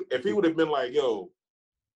if he would have been like, yo,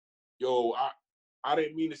 I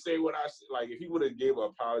didn't mean to say what I said. Like, if he would have gave an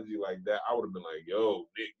apology like that, I would have been like, yo,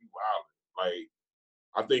 Nick, you wildin'. Like,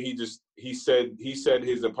 I think he said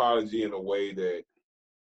his apology in a way that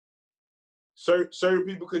certain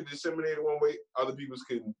people could disseminate it one way, other people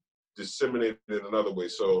could disseminate it in another way.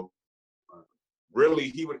 So really,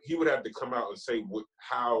 he would have to come out and say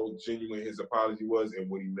how genuine his apology was and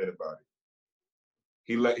what he meant about it.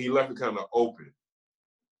 He left it kind of open,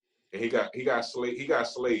 and he got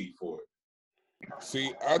slayed for it.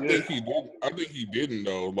 See, I think he did. I think he didn't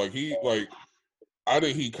though. I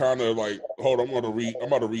think he kind of like. Hold on, I'm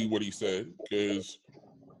about to read what he said, because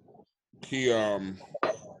he I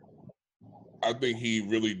think he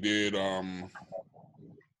really did.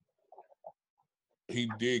 He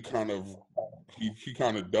did kind of. He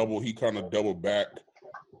kind of doubled back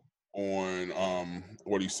on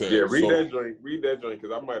what he said. Yeah, read that joint,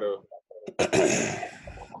 because I might have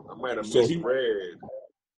misread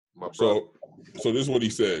my brother. So this is what he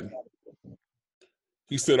said.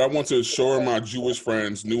 He said, I want to assure my Jewish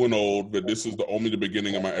friends, new and old, that this is only the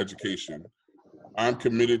beginning of my education. I'm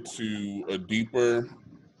committed to a deeper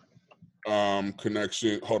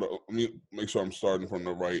connection. Hold on, let me make sure I'm starting from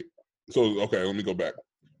the right. So, okay, let me go back.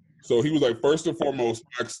 So he was like, first and foremost,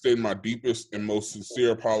 I extend my deepest and most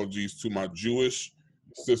sincere apologies to my Jewish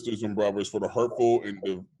sisters and brothers for the hurtful and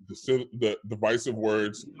the divisive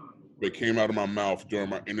words that came out of my mouth during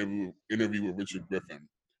my interview with Richard Griffin.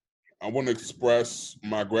 I want to express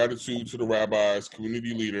my gratitude to the rabbis,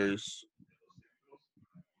 community leaders.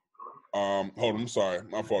 Hold on, I'm sorry,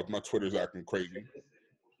 my fault. My Twitter's acting crazy.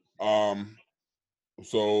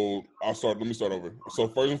 So let me start over. So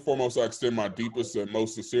first and foremost, I extend my deepest and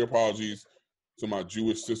most sincere apologies to my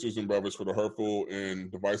Jewish sisters and brothers for the hurtful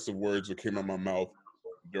and divisive words that came out of my mouth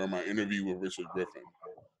during my interview with Richard Griffin.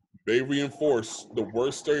 They reinforce the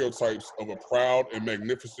worst stereotypes of a proud and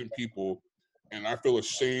magnificent people, and I feel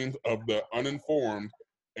ashamed of the uninformed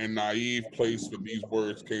and naive place where these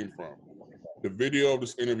words came from. The video of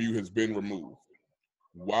this interview has been removed.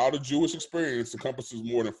 While the Jewish experience encompasses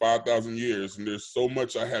more than 5,000 years and there's so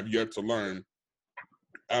much I have yet to learn,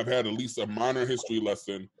 I've had at least a minor history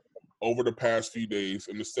lesson over the past few days,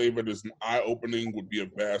 and to say that it's eye-opening would be a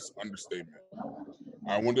vast understatement.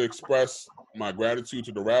 I want to express my gratitude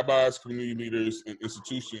to the rabbis, community leaders, and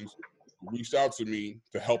institutions who reached out to me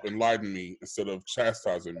to help enlighten me instead of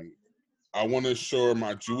chastising me. I want to assure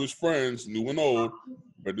my Jewish friends, new and old,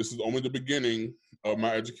 that this is only the beginning of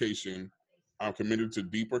my education. I'm committed to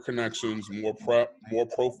deeper connections, more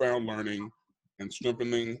profound learning, and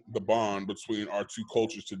strengthening the bond between our two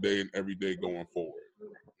cultures today and every day going forward.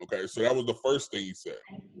 Okay, so that was the first thing he said.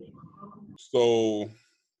 So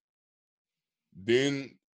then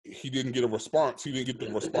he didn't get a response. He didn't get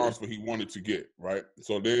the response that he wanted to get, right?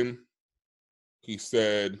 So then he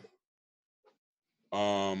said,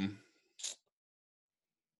 on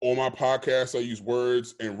my podcast, I use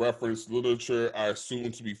words and reference literature I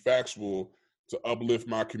assume to be factual to uplift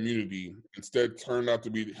my community. Instead, turned out to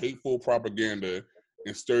be hateful propaganda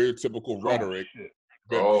and stereotypical rhetoric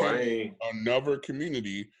that paint another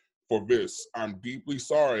community for this. I'm deeply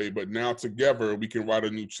sorry, but now together we can write a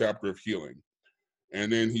new chapter of healing.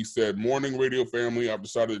 And then he said, morning radio family, I've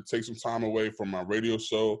decided to take some time away from my radio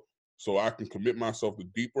show so I can commit myself to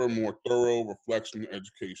deeper, more thorough reflection and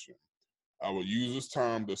education. I will use this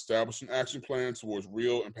time to establish an action plan towards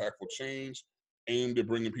real, impactful change aimed at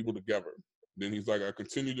bringing people together. Then he's like, I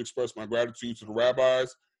continue to express my gratitude to the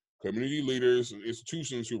rabbis, community leaders, and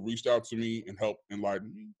institutions who reached out to me and helped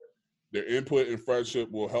enlighten me. Their input and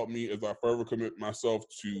friendship will help me as I further commit myself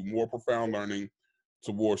to more profound learning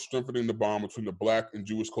towards strengthening the bond between the Black and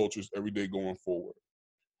Jewish cultures every day going forward.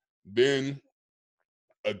 Then,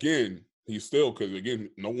 again, he's still, because again,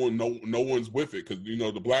 no one's with it, because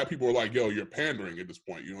the Black people are like, yo, you're pandering at this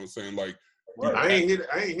point. You know what I'm saying? Like, well, I ain't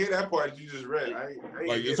hear that part you just read. I ain't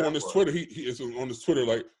like it's on his Twitter. It's on his Twitter.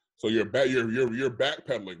 Like, so you're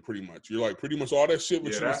backpedaling pretty much. You're like pretty much all that shit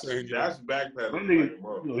what you were saying. That's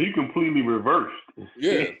backpedaling. He completely reversed.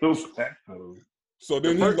 Yeah. So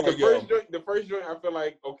then the first joint, I feel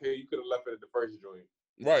like, okay, you could have left it at the first joint.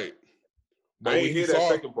 Right. But I ain't hear that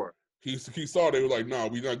second part. He saw they were like, no,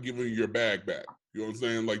 we're not giving you your bag back. You know what I'm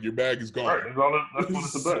saying? Like, your bag is gone. Right. That's what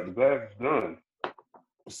it's about. The bag's done.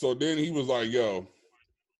 So then he was like, yo,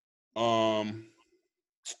 I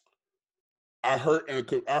hurt an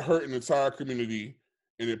entire community,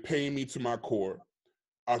 and it pained me to my core.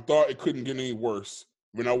 I thought it couldn't get any worse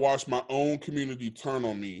when I watched my own community turn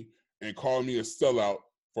on me and call me a sellout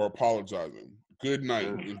for apologizing. Good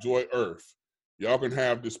night. Enjoy Earth. Y'all can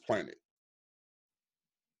have this planet.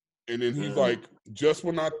 And then he's like, just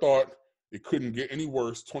when I thought it couldn't get any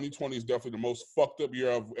worse, 2020 is definitely the most fucked up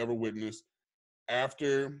year I've ever witnessed.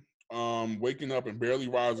 After waking up and barely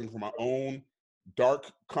rising from my own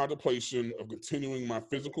dark contemplation of continuing my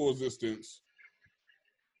physical existence.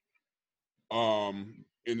 I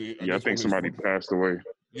think somebody passed away.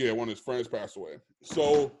 Yeah, one of his friends passed away.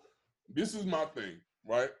 So this is my thing,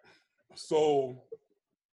 right? So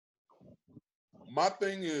my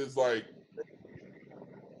thing is like,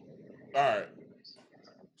 all right.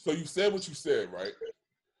 So you said what you said, right?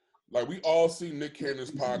 Like, we all seen Nick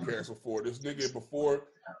Cannon's podcast before. This nigga's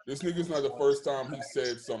not the first time he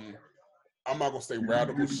said some, I'm not gonna say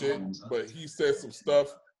radical shit, but he said some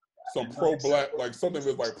stuff, some pro-Black, like something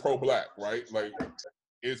that's like pro-Black, right? Like,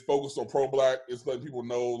 it's focused on pro-Black. It's letting people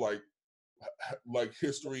know like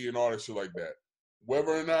history and all that shit like that.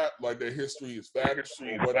 Whether or not like their history is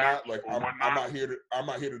factual or whatnot, like I'm not here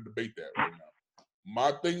to debate that right now.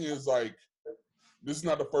 My thing is like, this is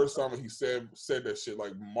not the first time he said that shit.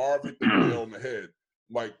 Like, Marv hit the nail on the head.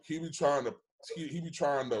 Like, he be trying to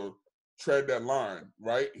tread that line,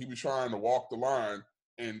 right? He be trying to walk the line,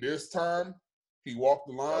 and this time he walked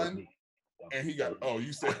the line, and he got. Oh,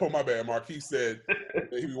 you said, oh my bad, Mark. He said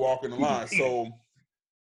that he be walking the line.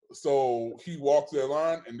 So he walked that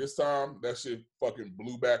line, and this time that shit fucking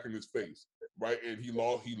blew back in his face, right? And he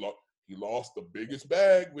lost the biggest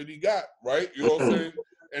bag that he got, right? You know what I'm saying?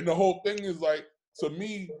 And the whole thing is like, to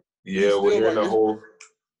me, we're hearing the whole.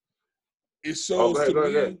 It shows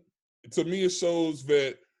to me, it shows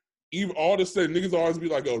that even all this stuff, niggas always be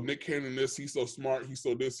like, oh, Nick Cannon this, he's so smart, he's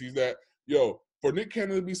so this, he's that. Yo, for Nick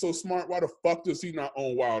Cannon to be so smart, why the fuck does he not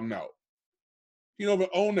own Wild 'N Out? He don't even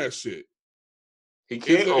own that shit. He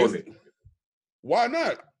can't own it. Why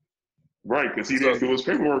not? Right, because he didn't do his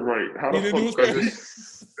paperwork right. How the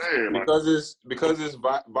fuck? Because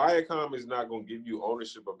Viacom is not gonna give you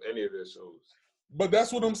ownership of any of their shows. But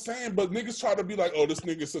that's what I'm saying. But niggas try to be like, oh, this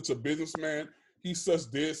nigga is such a businessman. He's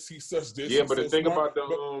such this. He's such this. Yeah, but the thing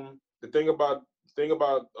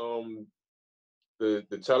about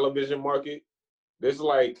the television market, there's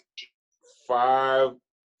like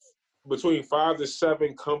between 5 to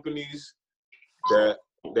 7 companies that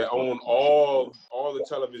own all the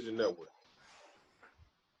television networks.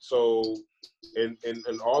 So, and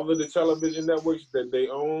all of the television networks that they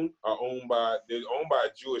own are owned by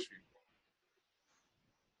Jewish people.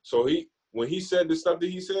 So when he said the stuff that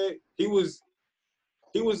he said, he was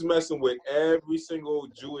messing with every single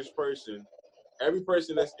Jewish person, every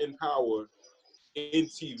person that's in power in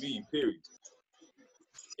TV, period.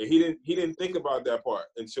 And he didn't think about that part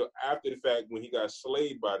until after the fact when he got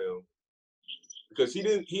slayed by them. Because he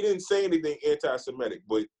didn't say anything anti-Semitic,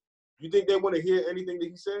 but you think they want to hear anything that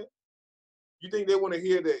he said? You think they want to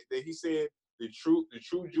hear that he said the true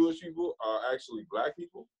Jewish people are actually black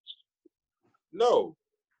people? No.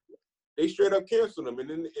 They straight up canceled him and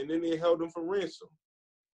then they held him for ransom.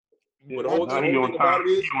 But the whole thing about it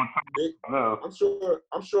is, I'm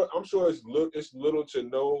sure it's little to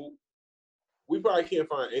no. We probably can't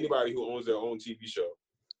find anybody who owns their own TV show.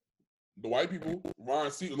 The white people, Ryan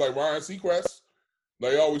Seacrest,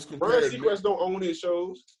 they always compare. Ryan Seacrest don't own his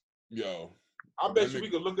shows. Yo, I bet you we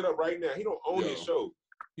could look it up right now. He don't own his show.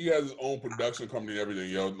 He has his own production company and everything.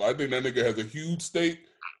 Yo, I think that nigga has a huge stake,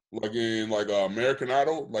 like in American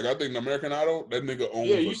Idol. Like I think American Idol, that nigga owns.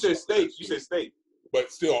 Yeah, you said stake. You said stake. But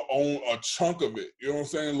still own a chunk of it. You know what I'm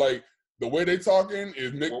saying? Like the way they talking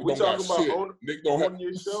is Nick don't got shit. Nick don't have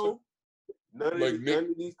your show. None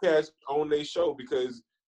of these cats own their show because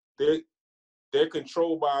they're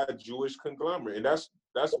controlled by a Jewish conglomerate, and that's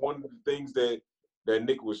one of the things that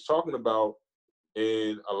Nick was talking about,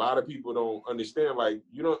 and a lot of people don't understand. Like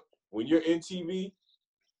when you're in TV,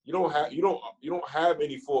 you don't have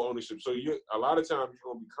any full ownership. So a lot of times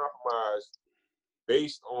you're gonna be compromised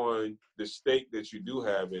based on the stake that you do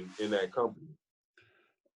have in that company.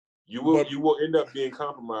 You will end up being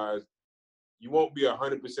compromised. You won't be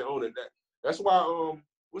 100% owner. That's why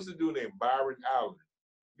what's the dude named Byron Allen?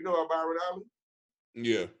 You know about Byron Allen?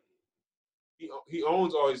 Yeah. He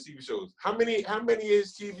owns all his TV shows. How many of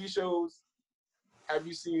his TV shows have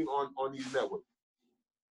you seen on these networks?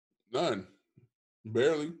 None.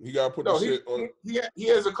 Barely. He got to put shit on. He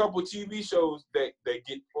has a couple TV shows that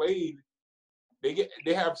get played.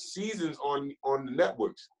 They have seasons on the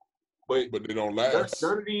networks, but they don't last.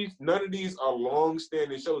 None of these are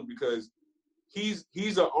long-standing shows because he's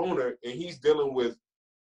an owner and he's dealing with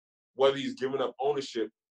whether he's giving up ownership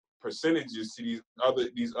percentages to these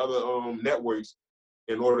other networks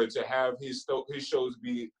in order to have his shows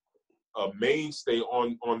be a mainstay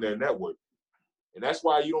on their network. And that's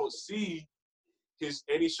why you don't see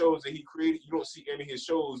any shows that he created. You don't see any of his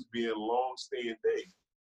shows being long-staying things.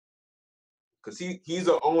 Because he's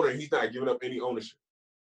an owner, he's not giving up any ownership.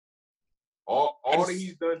 All that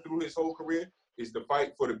he's done through his whole career is to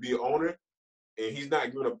fight to be an owner, and he's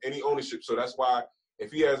not giving up any ownership. So that's why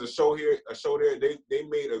if he has a show here, a show there, they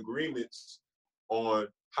made agreements on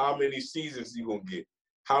how many seasons he's gonna get,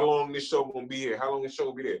 how long this show gonna be here, how long this show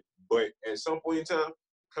will be there. But at some point in time,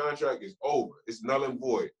 contract is over. It's null and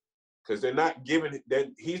void because they're not giving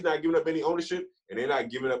that. He's not giving up any ownership, and they're not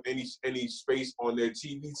giving up any space on their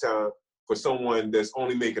TV time for someone that's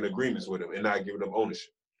only making agreements with him and not giving them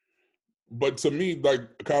ownership. But to me, like,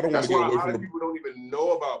 I don't want to get away from. That's why a lot of people don't even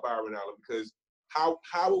know about Byron Allen because how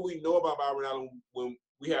will we know about Byron Allen when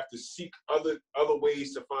we have to seek other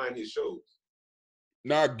ways to find his shows?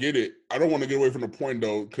 Now I get it. I don't want to get away from the point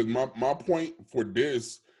though, because my point for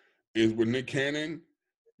this is with Nick Cannon.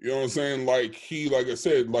 You know what I'm saying? Like I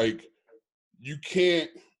said, like you can't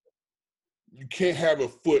have a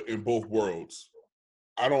foot in both worlds.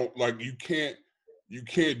 I don't like you can't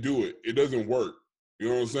do it. It doesn't work. You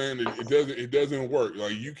know what I'm saying? It doesn't work.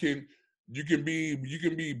 Like you can be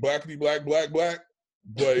blackity black,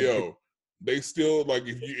 but yo, they still like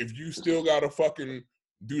if you still gotta fucking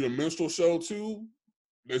do the minstrel show too,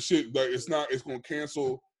 that shit like it's gonna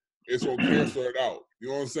cancel it out. You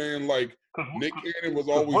know what I'm saying? Like Nick Cannon was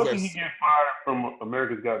always what did he get fired from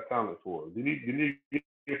America's Got Talent for? Did he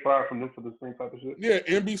get fired from them for the same type of shit? Yeah,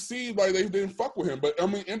 NBC, like they didn't fuck with him. But I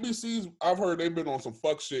mean NBC's I've heard they've been on some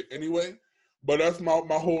fuck shit anyway. But that's my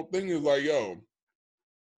whole thing is like, yo,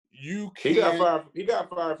 you can't. He got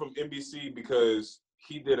fired from NBC because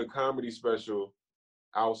he did a comedy special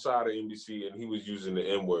outside of NBC and he was using the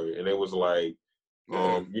N-word. And it was like,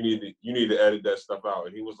 You need to edit that stuff out.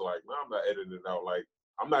 And he was like, no, I'm not editing it out. Like,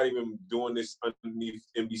 I'm not even doing this underneath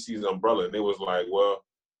NBC's umbrella. And they was like, well,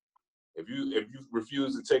 if you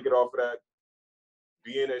refuse to take it off of that,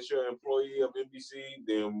 being that you're an employee of NBC,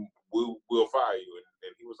 then we'll fire you.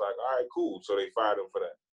 And he was like, all right, cool. So they fired him for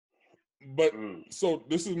that. But so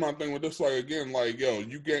this is my thing with this. Like again, like yo,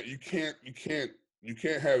 you can't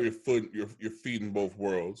have your feet in both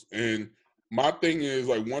worlds. And my thing is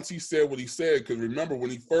like once he said what he said, because remember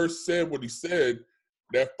when he first said what he said,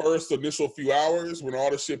 that first initial few hours when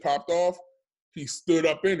all the shit popped off, he stood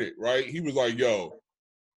up in it, right? He was like, yo,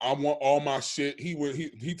 I want all my shit. He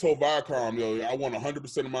told Viacom, yo, I want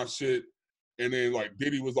 100% of my shit. And then like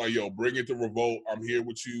Diddy was like, yo, bring it to Revolt. I'm here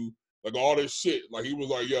with you. Like all this shit. Like he was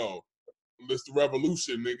like, yo, it's the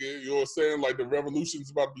revolution, nigga. You know what I'm saying? Like the revolution's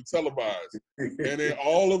about to be televised. And then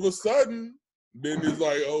all of a sudden, then it's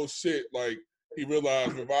like, oh shit. Like he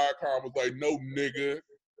realized that Viacom was like, no nigga,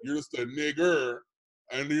 you're just a nigger,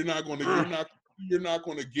 and you're not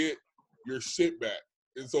gonna get your shit back.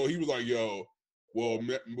 And so he was like, yo, well,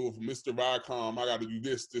 with Mr. Viacom, I got to do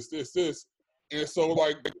this. And so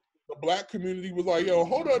like the black community was like, yo,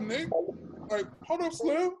 hold up, Nick. Like, hold up,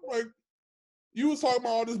 Slim. Like, you was talking about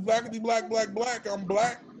all this blackity black, I'm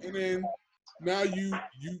black, and then now you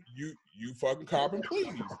fucking cop and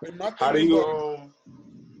please. And my how do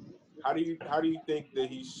you think that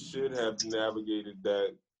he should have navigated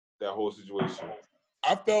that whole situation?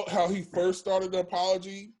 I felt how he first started the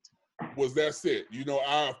apology was that's it. You know,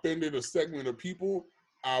 I offended a segment of people.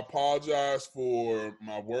 I apologize for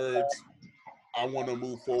my words. I want to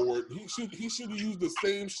move forward. He should have used the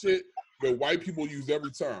same shit that white people use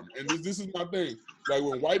every time. And this is my thing. Like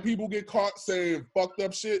when white people get caught saying fucked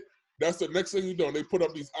up shit, that's the next thing you know. They put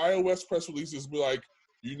up these iOS press releases, be like,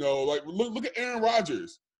 you know, like look at Aaron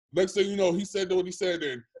Rodgers. Next thing you know, he said what he said,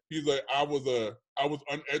 and he's like, I was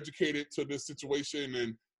uneducated to this situation,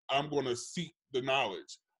 and I'm gonna seek the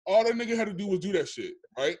knowledge. All that nigga had to do was do that shit,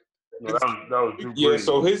 right? No, that was yeah.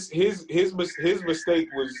 So his mistake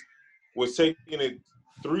was taking it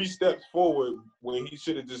 3 steps forward when he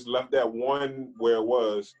should have just left that one where it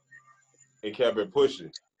was and kept it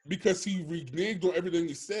pushing. Because he reneged on everything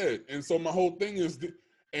he said. And so my whole thing is,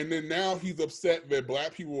 and then now he's upset that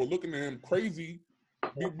black people were looking at him crazy.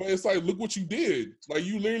 But it's like, look what you did. Like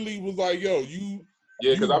you literally was like, yo, you.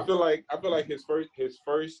 Yeah, because I feel like his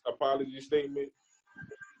first apology statement,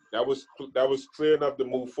 that was clear enough to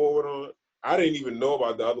move forward on. I didn't even know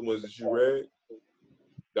about the other ones that you read.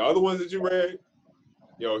 The other ones that you read,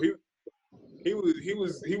 yo, he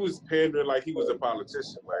was pandering like he was a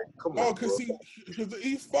politician. Like, come on, because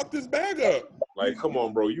he fucked his bag up. Like, come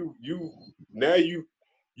on, bro. You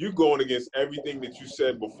going against everything that you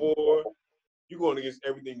said before. You going against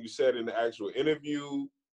everything you said in the actual interview.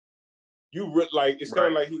 It's kind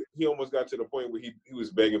of like he almost got to the point where he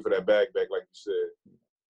was begging for that bag back, like you said.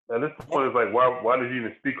 And this point is like, why did you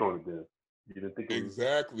even speak on it then? You didn't think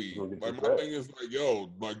exactly. Like my thing is like, yo,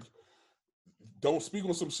 like. Don't speak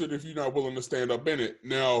on some shit if you're not willing to stand up in it.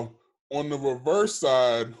 Now, on the reverse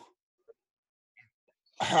side,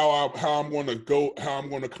 how I'm going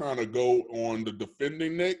to kind of go on the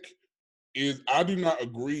defending Nick is I do not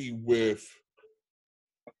agree with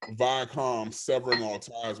Viacom severing all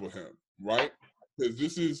ties with him, right?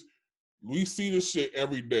 Because we see this shit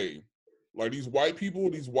every day. Like these white people,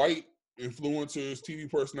 these white influencers, TV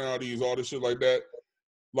personalities, all this shit like that,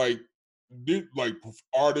 like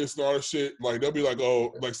artists and all that shit, like they'll be like,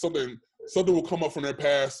 oh, like something will come up from their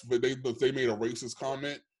past, but they made a racist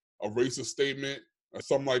comment, a racist statement, or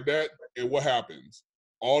something like that, and what happens?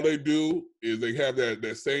 All they do is they have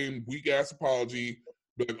that same weak ass apology,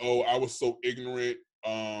 but oh, I was so ignorant,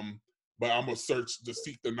 but I'm gonna search to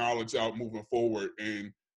seek the knowledge out moving forward,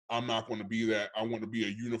 and I'm not going to be that. I want to be a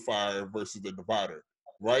unifier versus a divider,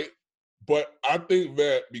 right? But I think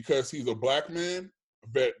that because he's a black man,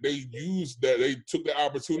 that they took the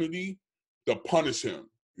opportunity to punish him.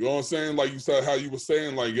 You know what I'm saying? Like you said, how you were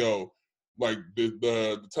saying, like, yo, like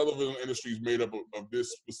the television industry is made up of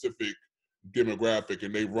this specific demographic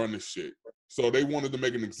and they run this shit. So they wanted to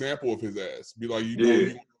make an example of his ass. Be like, you know,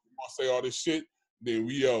 you want to say all this shit, then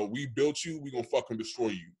we built you, we gonna fucking destroy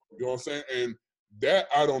you. You know what I'm saying? And that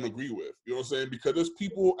I don't agree with. You know what I'm saying? Because there's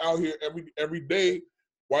people out here every day,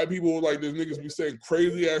 white people like this niggas be saying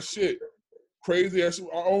crazy ass shit. Crazy ass shit.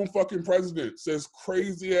 Our own fucking president says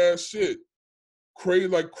crazy ass shit.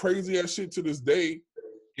 Crazy ass shit to this day,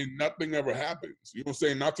 and nothing ever happens. You know what I'm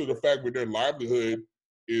saying? Not to the fact where their livelihood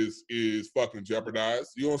is fucking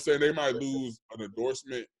jeopardized. You know what I'm saying? They might lose an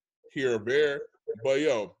endorsement here or there, but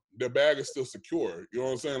yo, their bag is still secure. You know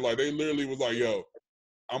what I'm saying? Like they literally was like, yo,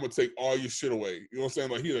 I'm gonna take all your shit away. You know what I'm saying?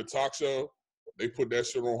 Like, he had a talk show. They put that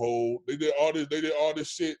shit on hold. They did all this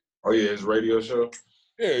shit. Oh yeah, his radio show.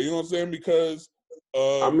 Yeah, you know what I'm saying? Because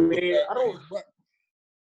I mean,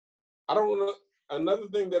 I don't know. Another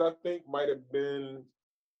thing that I think might have been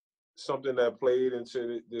something that played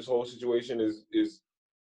into this whole situation is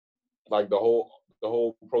like the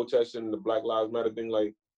whole protest and the Black Lives Matter thing.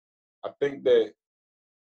 Like, I think that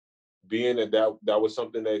being that was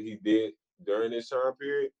something that he did during this time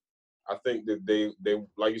period, I think that they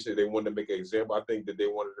like you said, they wanted to make an example. I think that they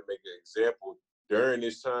wanted to make an example during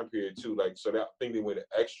this time period too. Like, so that I think they went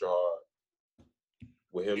extra hard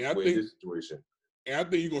with him with this situation. And I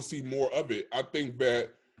think you're gonna see more of it. I think that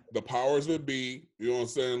the powers that be, you know what I'm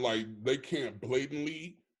saying, like, they can't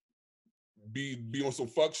blatantly be on some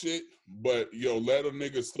fuck shit, but let a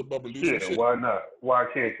nigga slip up and do some shit. Why not? Why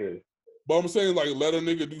can't they? But I'm saying, like, let a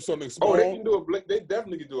nigga do something small. Oh, they can do it. They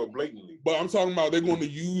definitely can do it blatantly. But I'm talking about they're going to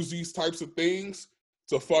use these types of things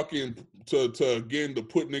to fucking try to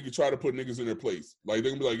put niggas in their place. Like,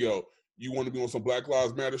 they're gonna be like, yo, you want to be on some Black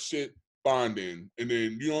Lives Matter shit? Fine then. And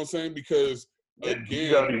then, you know what I'm saying? Because again,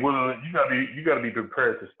 you gotta be willing. You gotta be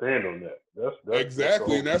prepared to stand on that. That's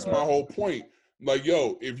exactly, and that's my whole point. Like,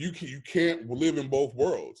 yo, if you can't live in both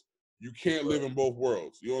worlds. You can't live in both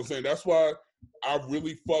worlds. You know what I'm saying? That's why I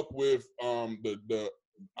really fuck with the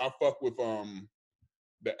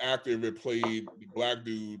actor that played the black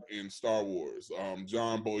dude in Star Wars,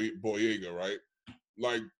 John Boyega, right?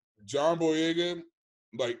 Like, John Boyega,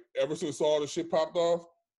 like, ever since all the shit popped off,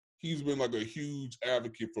 he's been like a huge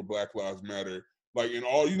advocate for Black Lives Matter. Like, in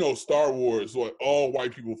all, Star Wars, like, all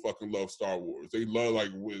white people fucking love Star Wars. They love, like,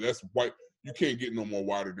 that's white. You can't get no more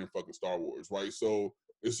whiter than fucking Star Wars, right? So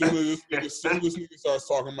as soon as this nigga starts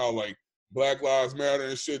talking about, like, Black Lives Matter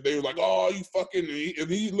and shit, they were like, oh, you fucking, and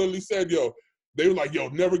he literally said, yo, they were like, yo,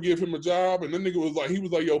 never give him a job. And then nigga was like,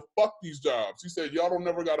 yo, fuck these jobs. He said, y'all don't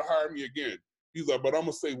never gotta hire me again. He's like, but I'm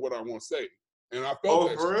gonna say what I want to say. And I felt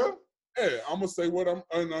that for real? Yeah, I'm gonna say what I'm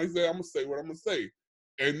gonna say what I'm gonna say.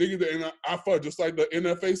 And nigga, and I felt just like the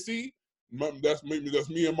NFAC, that's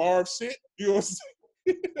me and Marv shit. You know what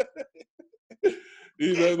I'm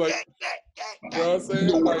saying? Like, you know what I'm saying?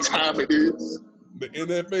 You know what time it is? The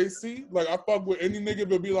NFAC, like, I fuck with any nigga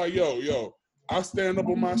that be like, yo, I stand up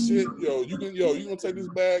on my shit. Yo, you gonna take this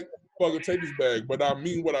bag? Fucking take this bag. But I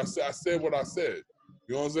mean what I said. I said what I said.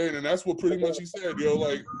 You know what I'm saying? And that's what pretty much he said.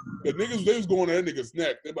 Like, the niggas, they was going to that nigga's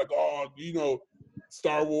neck. They're like, oh,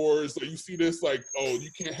 Star Wars. So you see this, like, oh, you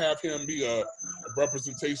can't have him be a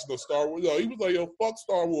representation of Star Wars. Yo, he was like, yo, fuck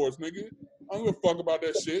Star Wars, nigga. I don't give a fuck about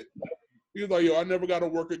that shit. He was like, yo, I never got to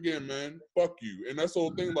work again, man. Fuck you. And that's the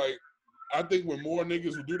whole thing. Like, I think when more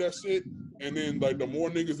niggas will do that shit, and then, like, the more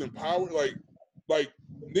niggas empowered, like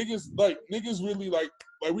niggas really, like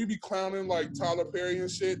we be clowning, like, Tyler Perry and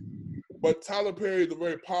shit, but Tyler Perry is a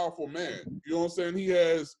very powerful man. You know what I'm saying? He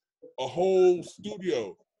has a whole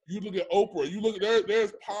studio. You look at Oprah. You look at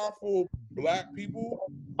there's powerful black people.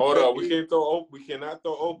 Hold on, we cannot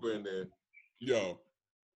throw Oprah in there. Yo,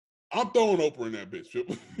 I'm throwing Oprah in that bitch.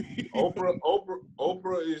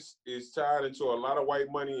 Oprah is tied into a lot of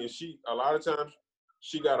white money, and a lot of times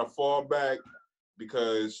she got to fall back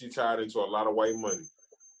because she tied into a lot of white money.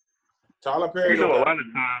 Tyler Perry, a lot of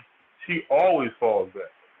times she always falls back.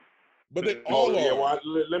 But they all are. Yeah, well,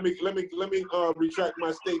 let me retract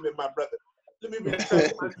my statement, my brother. Let me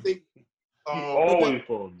retract my statement. Always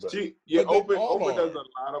falling back. Oprah does a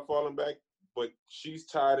lot of falling back, but she's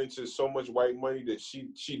tied into so much white money that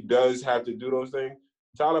she does have to do those things.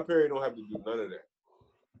 Tyler Perry don't have to do none of that.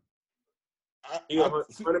 He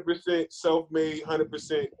 100% self-made,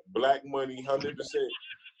 100% black money, 100%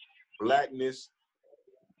 blackness.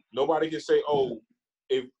 Nobody can say, oh,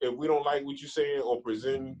 if we don't like what you're saying or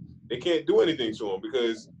present, they can't do anything to him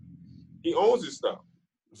because he owns his stuff.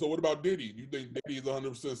 So what about Diddy? Do you think Diddy is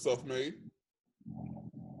 100% self-made?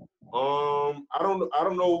 I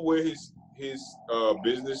don't know where his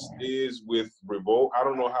business is with Revolt. I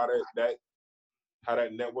don't know how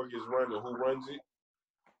that network is run and who runs it.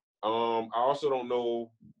 I also don't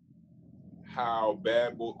know how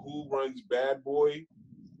who runs Bad Boy,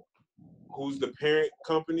 who's the parent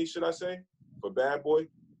company, should I say, for Bad Boy.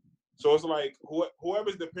 So it's like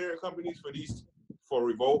whoever's the parent companies for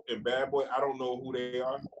Revolt and Bad Boy, I don't know who they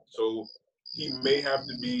are. So he may have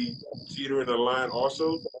to be teetering the line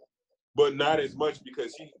also, but not as much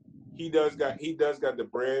because he does got the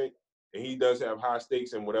brand and he does have high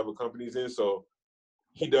stakes in whatever company's in. So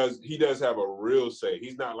he does have a real say.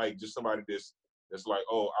 He's not like just somebody that's like,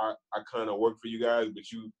 oh, I kind of work for you guys, but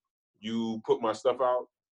you put my stuff out.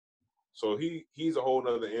 So he's a whole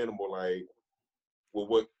nother animal. Like, with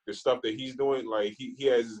what the stuff that he's doing. Like he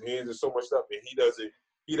has his hands in so much stuff, and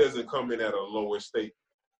he doesn't come in at a lower stake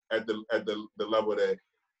at the level that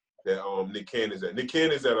Nick Cannon's at. Nick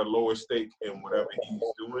Cannon's at a lower stake in whatever he's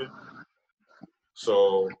doing.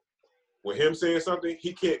 So with him saying something,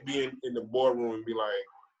 he can't be in the boardroom and be like,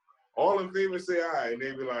 all in favor say aye, and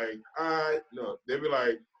they be like, aye. No, they be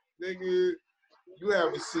like, nigga, you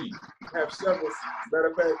have a seat. Have several seats. Matter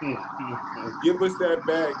of fact, give us that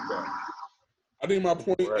bag back. I think my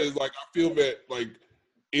point is, like, I feel that, like,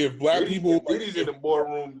 if black people... Diddy's in the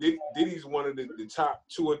boardroom. Diddy's one of the top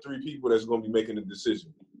 2 or 3 people that's going to be making the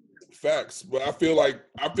decision. Facts. But I feel like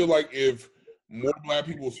if more black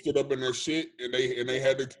people stood up in their shit and they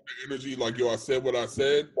had the energy, like, yo, I said what I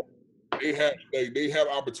said, they have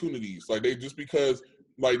opportunities. Like, they just because,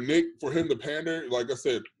 like, Nick, for him to pander, like I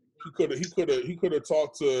said, he could have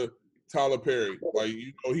talked to Tyler Perry. Like,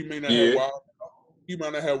 you know, he may not have Wild. He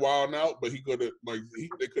might not have Wild Out, but he could have, like,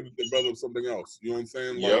 they could have developed something else. You know what I'm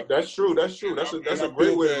saying? Like, yep, that's true. That's a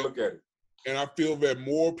great way to look at it. And I feel that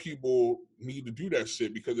more people need to do that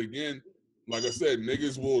shit because, again, like I said,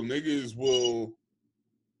 niggas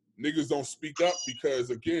don't speak up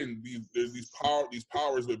because, again, these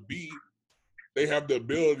powers that be, they have the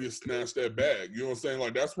ability to snatch that bag. You know what I'm saying?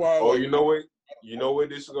 Like, that's why. Oh, like, you know what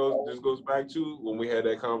this goes back to when we had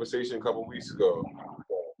that conversation a couple weeks ago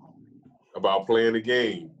about playing the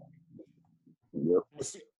game. Yep.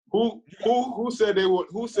 Who said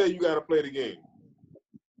who said you got to play the game?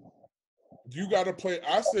 You got to play.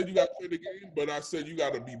 I said you got to play the game, but I said you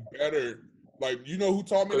got to be better. Like, you know who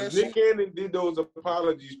taught me that Nick shit? Cannon did those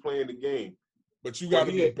apologies playing the game. But you got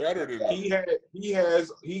to be better than that.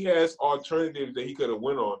 He has alternatives that he could have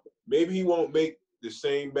went on. Maybe he won't make the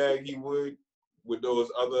same bag he would with those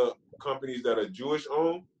other companies that are Jewish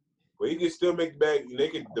owned, but he can still make the bag and they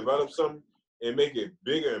can develop something and make it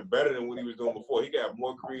bigger and better than what he was doing before. He got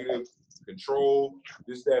more creative control,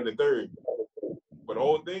 this, that, and the third. But the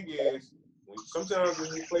whole thing is, sometimes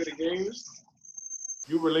when you play the games,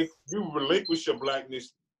 you relinquish your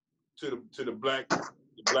blackness to the black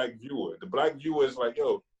viewer. The black viewer is like,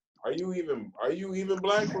 yo, are you even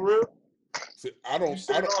black for real? See, You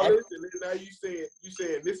said all this, and then now you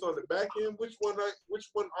saying this on the back end. Which one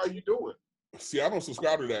are you doing? See, I don't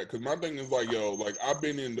subscribe to that because my thing is like, yo, like I've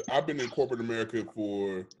been in corporate America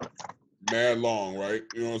for mad long, right?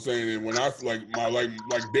 You know what I'm saying? And when I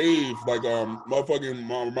like Dave, like motherfucking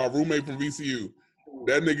my roommate from VCU,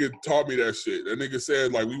 that nigga taught me that shit. That nigga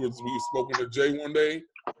said like we was smoking to Jay one day,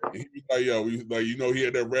 and he was like, yo, he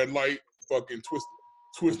had that red light, fucking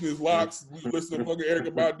twisting his locks, listening to fucking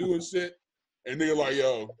Erykah Badu and shit. And nigga like,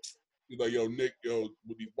 he's like, yo, Nick,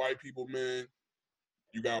 with these white people, man,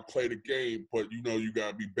 you gotta play the game, but you know you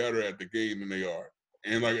gotta be better at the game than they are.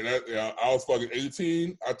 And like that, I was fucking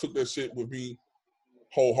 18. I took that shit with me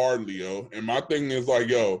wholeheartedly, yo. And my thing is like,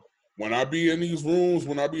 yo, when I be in these rooms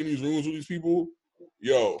with these people,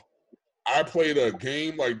 yo, I play the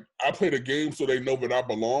game so they know that I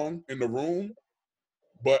belong in the room.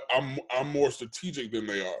 But I'm more strategic than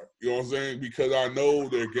they are. You know what I'm saying? Because I know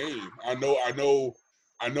their game. I know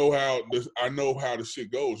how the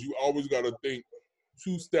shit goes. You always gotta think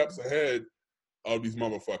 2 steps ahead of these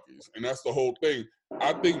motherfuckers. And that's the whole thing.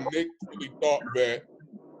 I think Nick really thought that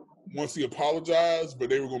once he apologized, but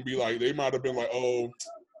they were gonna be like, they might have been like, oh,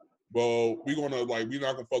 well, we're not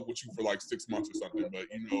gonna fuck with you for like 6 months or something, but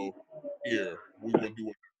here, we're gonna do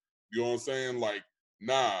it. You know what I'm saying? Like,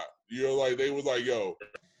 nah. Like, they was like, yo,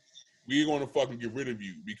 we ain't gonna fucking get rid of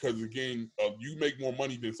you because again, you make more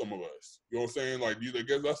money than some of us. You know what I'm saying? Like, I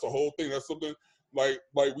guess that's the whole thing. That's something like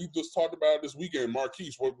we just talked about this weekend.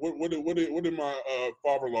 Marquise, what did my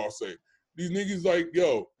father-in-law say? These niggas like,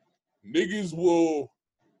 yo, niggas will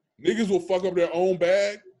fuck up their own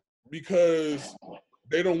bag because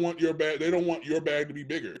they don't want your bag. They don't want your bag to be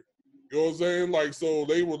bigger. You know what I'm saying? Like, so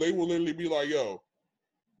they will literally be like, yo,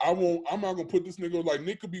 I'm not gonna put this nigga, like,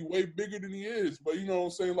 Nick could be way bigger than he is, but you know what I'm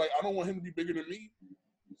saying? Like, I don't want him to be bigger than me.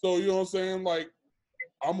 So you know what I'm saying? Like,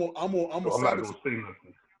 I'm not gonna say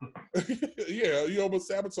nothing. Yeah, but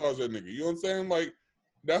sabotage that nigga. You know what I'm saying? Like,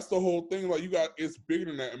 that's the whole thing. Like, it's bigger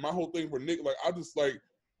than that. And my whole thing for Nick, like,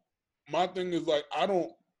 my thing is like, I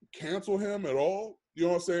don't cancel him at all. You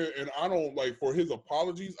know what I'm saying? And I don't, like, for his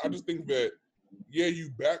apologies, I just think that, yeah,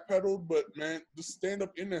 you backpedaled, but man, just stand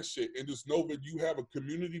up in that shit and just know that you have a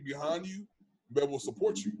community behind you that will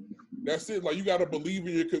support you. That's it. Like, you gotta believe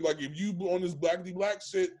in like, if you on this black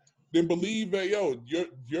shit, then believe that, yo,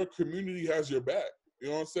 your community has your back. You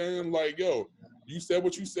know what I'm saying? Like, yo, you said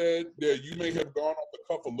what you said. That you may have gone off the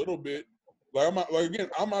cuff a little bit. Like,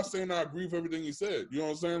 I'm not saying I agree with everything you said. You know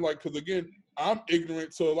what I'm saying? Like, because again, I'm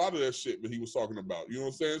ignorant to a lot of that shit that he was talking about. You know what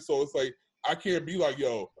I'm saying? So it's like I can't be like,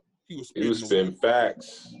 yo, he was spitting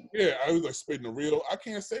facts. Yeah, I was like spitting the real. I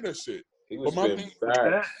can't say that shit. He was spitting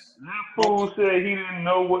facts. That fool said he didn't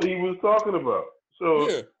know what he was talking about. So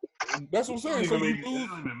yeah, that's what I'm saying. So it doesn't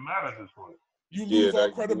even matter at this point. You lose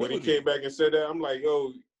all credibility. When he came back and said that, I'm like,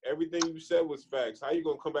 yo, everything you said was facts. How you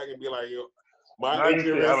gonna come back and be like, yo, my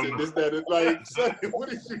ignorance and this, that? It's like, son, what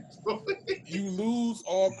is you doing? You lose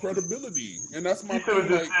all credibility, and that's my. He should have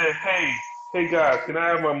just said, hey guys, can I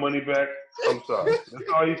have my money back? I'm sorry. That's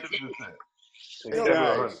all he should have just said.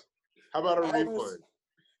 Guys, how about a refund?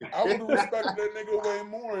 I would have respected that nigga way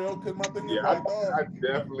more, yo, because my thing is like, I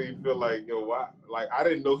definitely feel like, yo, why? Like, I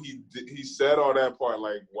didn't know he said all that part.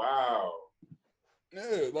 Like, wow.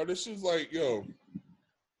 Yeah, like this shit's like, yo,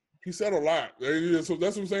 he said a lot. So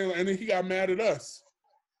that's what I'm saying. And then he got mad at us,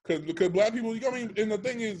 because black people. I mean, and the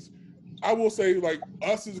thing is, I will say, like,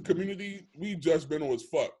 us as a community, we judgmental as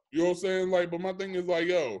fuck. You know what I'm saying? Like, but my thing is like,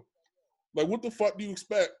 yo, like, what the fuck do you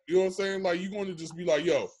expect? You know what I'm saying? Like, you going to just be like,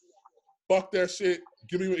 yo, fuck that shit.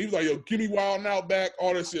 He was like, yo, give me Wild 'N Out back,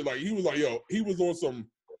 all that shit. Like, he was like, yo, he was on some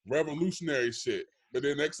revolutionary shit. But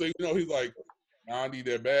then next thing you know, he's like, I need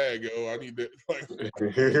that bag, yo. I need that. Like,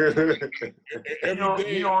 every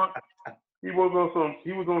day. He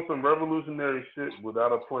was on some revolutionary shit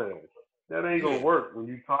without a plan. That ain't gonna work when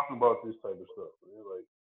you talking about this type of stuff. Man. Like,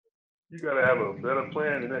 you gotta have a better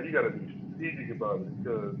plan than that. You gotta be strategic about it,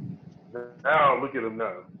 because now look at him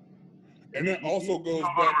now. And that also goes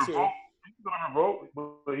back to. He's gonna revolt,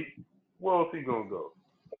 but where else he gonna go?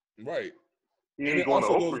 Right. He ain't going to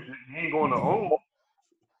Oprah. He ain't going to own.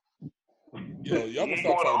 Yo, y'all gonna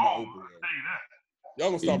stop talking about Oprah. Y'all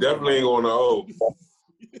gonna stop. He definitely ain't going to own.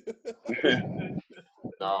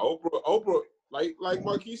 Nah, Oprah, like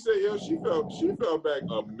Marquis said, yo, she fell back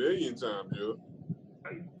a million times, yo.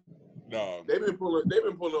 No, they've been pulling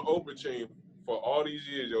Oprah chain for all these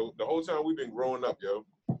years, yo. The whole time we've been growing up, yo.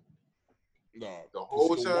 No, the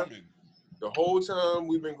whole time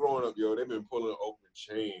we've been growing up, yo, they've been pulling Oprah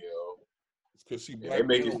chain, yo. It's because she black. They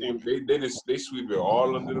make it seem they sweep it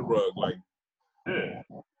all under the rug. Like,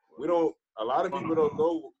 we don't. A lot of people don't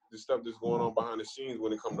know the stuff that's going on behind the scenes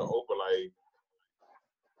when it comes to Oprah. Like,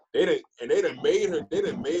 they done made her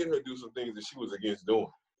do some things that she was against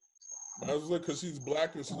doing. I was like, because she's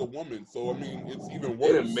black and she's a woman, so I mean, it's even They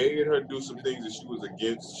worse. done made her do some things that she was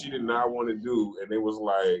against. She did not want to do, and it was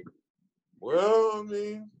like, well, I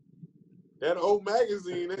mean, that old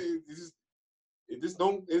magazine, it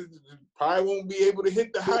probably won't be able to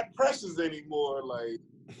hit the hot presses anymore. Like,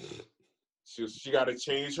 she got to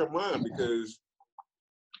change her mind, because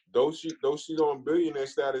though she's on billionaire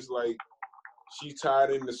status, like, she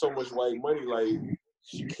tied into so much white money, like,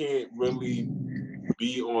 she can't really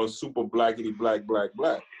be on super blackity black.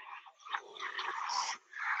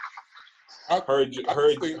 Her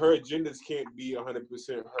agendas can't be 100%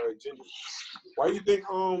 her agenda. Why do you think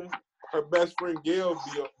her best friend Gail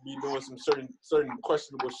be doing some certain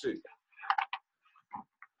questionable shit?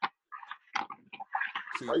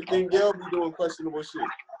 Why you think Gail be doing questionable shit?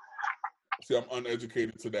 See, I'm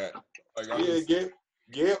uneducated to that. Like,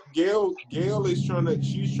 Gail is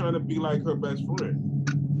she's trying to be like her best friend.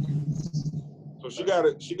 So she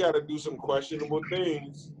gotta do some questionable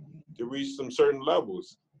things to reach some certain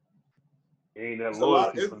levels.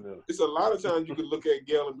 It's a lot of times you could look at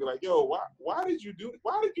Gail and be like, yo, why did you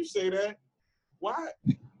say that? Why?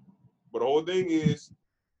 But the whole thing is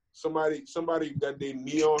somebody got their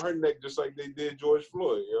knee on her neck just like they did George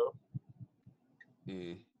Floyd, yo.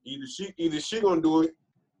 Mm. Either she gonna do it,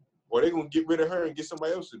 or they gonna get rid of her and get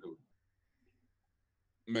somebody else to do it.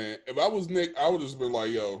 Man, if I was Nick, I would have just been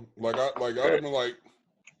like, yo, I would have been like,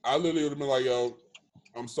 I literally would have been like, yo,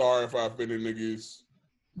 I'm sorry if I offended niggas.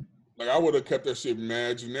 Like, I would have kept that shit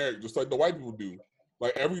mad generic, just like the white people do.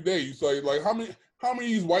 Like, every day, you say, like, how many of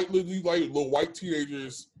these little white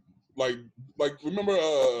teenagers, like remember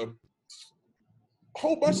a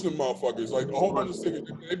whole bunch of them motherfuckers, like a whole bunch of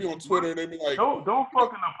niggas, they be on Twitter, they be like, don't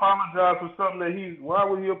fucking apologize for something that why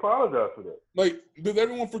would he apologize for that? Like, did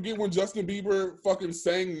everyone forget when Justin Bieber fucking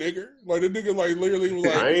sang nigger? Like, the nigga, like, literally was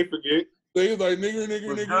like, I ain't forget. They was like, nigger.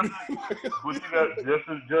 But you got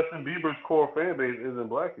Justin Bieber's core fan base isn't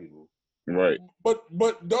black people. Right. But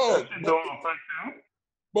dog. That shit don't affect him.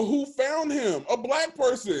 But who found him? A black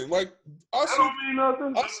person. Like, Usher. That don't mean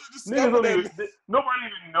nothing. Usher discovered that. Nobody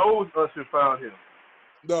even knows Usher found him.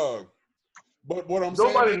 Dog. But what I'm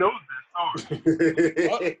Nobody saying. knows that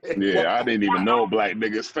story. Yeah, I didn't even know black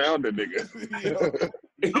niggas found a nigga.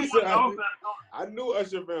 I knew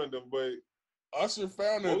Usher found him, but Usher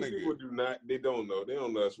found that most nigga. people do not. They don't know. They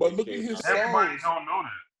don't know. But look at his songs. Everybody don't know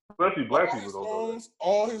that. Especially black people don't know that.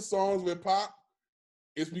 All his songs with Pop,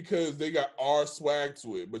 it's because they got our swag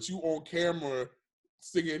to it. But you on camera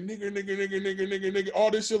singing nigga,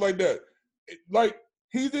 all this shit like that. Like,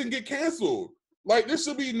 he didn't get canceled. Like, there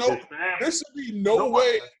should be no way. There's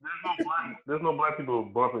no black people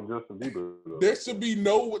bumping Justin Bieber. Though. There should be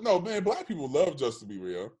no man. Black people love Justin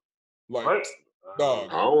Bieber, yo. Like, right? Dog.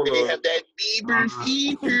 I don't know. They have that Bieber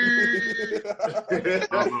fever.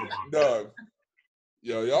 Dog.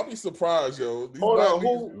 Yo, y'all be surprised, yo. These Hold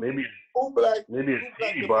on, maybe black maybe a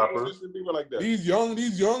TV bopper. Justin Bieber like that? These young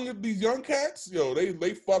cats, yo,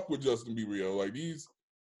 they fuck with Justin Bieber, yo. Like these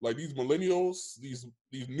millennials, these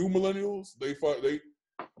new millennials, they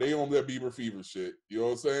on that Bieber fever shit. You know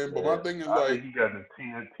what I'm saying? But my thing is I think you got the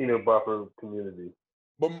Tina bopper community.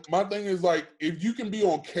 But my thing is like, if you can be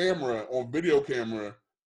on camera, on video camera,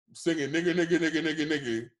 singing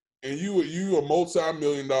nigga, and you a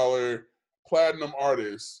multi-million-dollar platinum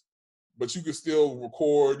artist, but you can still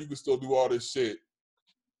record, you can still do all this shit.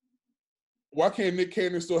 Why can't Nick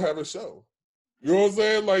Cannon still have a show? You know what I'm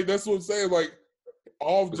saying? Like, that's what I'm saying. Like,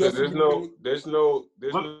 all of because there's no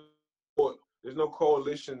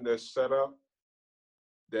coalition that's set up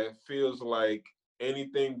that feels like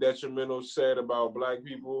anything detrimental said about black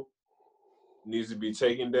people needs to be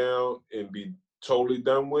taken down and be totally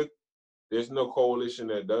done with. There's no coalition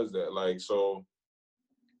that does that. Like, so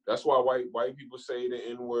that's why white people say the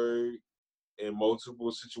N-word in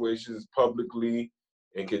multiple situations publicly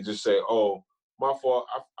and can just say, oh, my fault,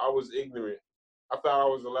 I was ignorant. I thought I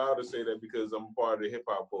was allowed to say that because I'm part of the hip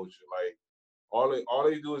hop culture. Like, all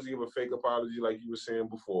they do is give a fake apology, like you were saying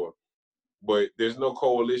before. But there's no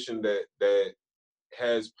coalition that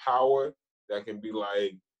has power that can be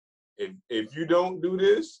like, if you don't do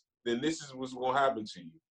this, then this is what's gonna happen to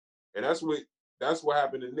you. And that's what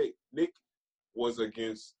happened to Nick. Nick was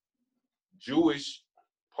against Jewish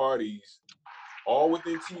parties, all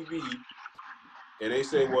within TV, and they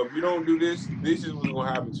say, well, if you don't do this, this is what's gonna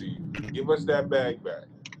happen to you. Give us that bag back.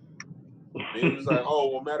 And he was like, oh,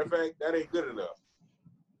 well, matter of fact, that ain't good enough.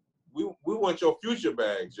 We want your future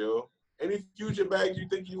bags, yo. Any future bags you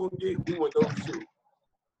think you gonna get, we want those too.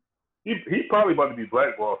 He probably about to be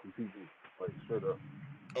blackballed from TV, like straight up.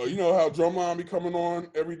 Oh, you know how Drumline be coming on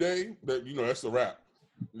every day? That, you know, that's a wrap.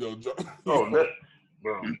 You know,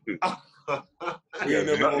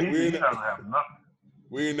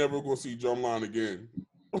 we ain't never gonna see Drumline again.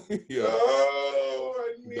 Yeah. Oh,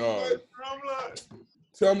 I need my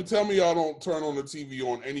Drumline. Tell me y'all don't turn on the TV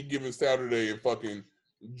on any given Saturday and fucking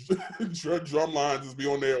Drumline just be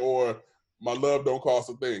on there, or My Love Don't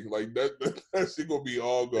Cost a Thing. Like that shit gonna be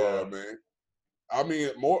all gone, man. I'm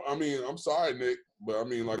sorry, Nick, but I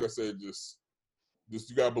mean, like I said, just you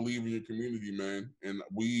gotta believe in your community, man. And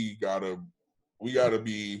we gotta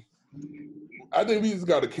be. I think we just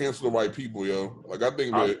gotta cancel the right people, yo. Like I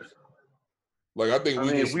think if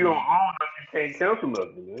we don't own them, you can't cancel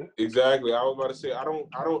nothing, man. Exactly. I was about to say, I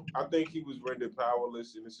think he was rendered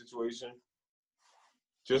powerless in the situation.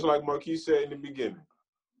 Just like Marquis said in the beginning.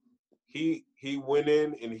 He went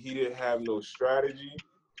in and he didn't have no strategy.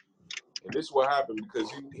 And this is what happened because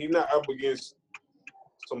he not up against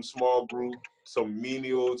some small group, some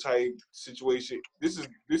menial type situation. This is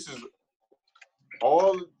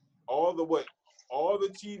all the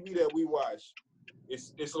TV that we watch.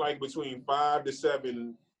 It's like between 5 to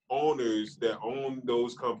 7 owners that own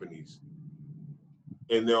those companies,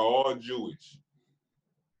 and they're all Jewish.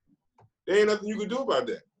 There ain't nothing you can do about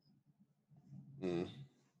that. Mm.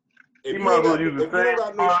 If you don't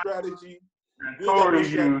got no strategy, Tory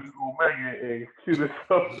used Omega and shoot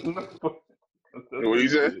himself in the foot. What he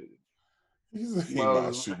said? He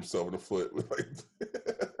might shoot himself in the foot.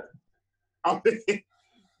 I mean,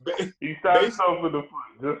 he shot himself in the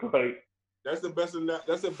foot, just like. That's the best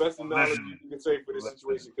analogy you can say for this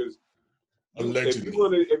situation, because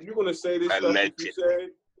if you're gonna say this stuff that you said,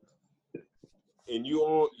 and you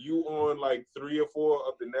on like 3 or 4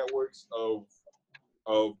 of the networks of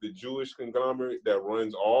the Jewish conglomerate that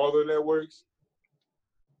runs all the networks,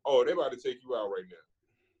 oh, they about to take you out right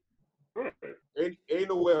now. Ain't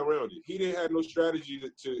no way around it. He didn't have no strategy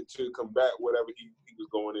to combat whatever he was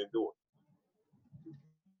going in doing.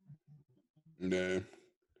 Nah.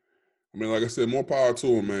 I mean, like I said, more power to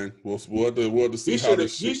him, man. We'll have to see how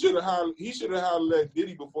this shit. He should have let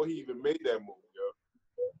Diddy before he even made that move,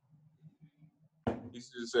 yo. He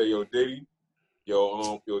should have said, yo, Diddy,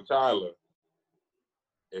 yo, Tyler,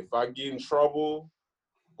 if I get in trouble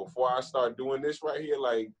before I start doing this right here,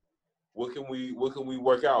 like, what can we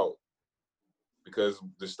work out? Because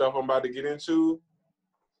the stuff I'm about to get into,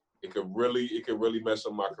 it could really mess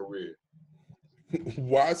up my career.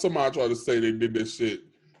 Why somebody try to say they did this shit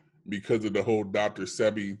because of the whole Dr.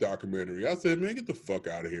 Sebi documentary. I said, man, get the fuck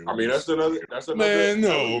out of here. I mean, that's another. Man,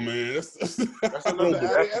 no, man. That's another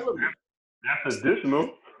added element. That's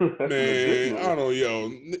additional. Man, I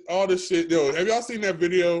don't, all this shit, have y'all seen that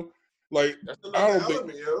video? Like, I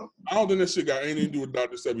don't think that shit got anything to do with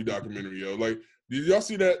Dr. Sebi documentary, yo. Like, did y'all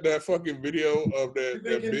see that fucking video of that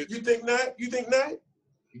bitch? You think not? You think not?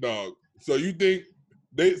 Dog. So you think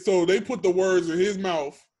they put the words in his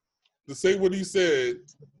mouth to say what he said?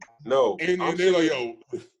 No, and they're like, yo.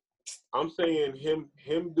 I'm saying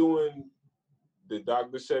him doing the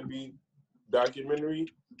Dr. Sebi documentary.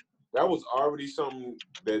 That was already something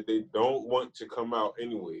that they don't want to come out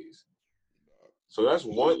anyways. So that's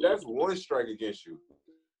one strike against you.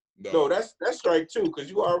 No, that's strike two, because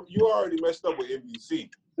you already messed up with NBC.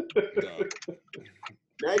 No.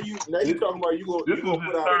 Now you talking about you gonna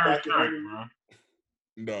put out a documentary.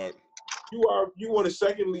 No. You want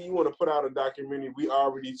to put out a documentary we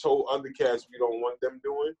already told other cats we don't want them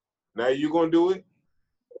doing. Now you gonna do it?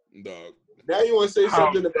 Dog. Now you want to say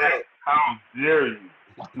something about how dare you?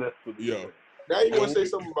 Yo. Now you want to say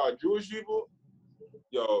something about Jewish people?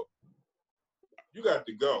 Yo, you got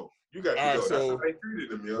to go. You got to go. So, that's how they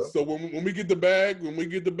treated them, yo. So when we get the bag,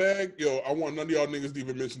 yo, I want none of y'all niggas to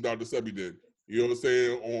even mention Dr. Sebi then. You know what I'm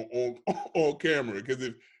saying? On camera. Because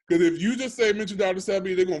if you just say mention Dr.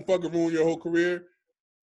 Sebi, they're gonna fucking ruin your whole career.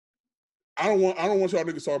 I don't want y'all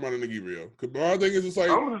niggas talking about a nigga real. Because my thing is just like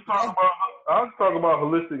I'll just talk about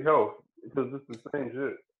holistic health because it's the same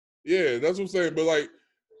shit. Yeah, that's what I'm saying. But like,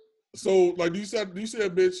 so like, do you see that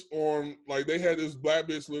bitch on, like, they had this black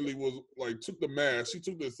bitch literally was like took the mask. She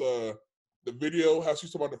took this the video how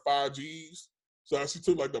she's talking about the 5Gs. So she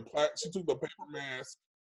took like the paper mask,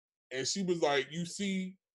 and she was like, you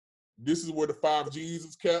see, this is where the 5Gs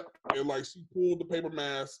is kept, and like she pulled the paper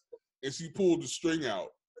mask and she pulled the string out,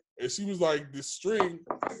 and she was like, this string,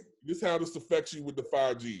 this how this affects you with the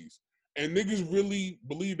 5Gs, and niggas really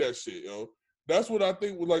believe that shit, yo. That's what I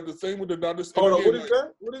think was like the same with the Dr. Hold on, what is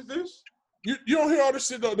that? What is this? You don't hear all this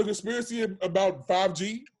shit, the conspiracy about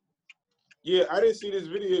 5G? Yeah, I didn't see this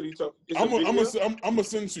video you talk. I'm gonna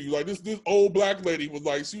send to you. Like this old black lady was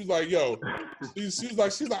like, she was like, yo, she's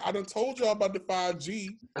like, I done told y'all about the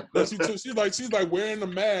 5G. But she's like wearing the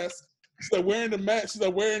mask. She's like wearing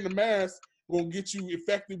the mask gonna get you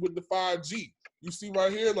infected with the 5G. You see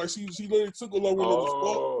right here, like she literally took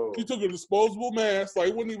she took a disposable mask. Like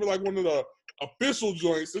it wasn't even like one of the official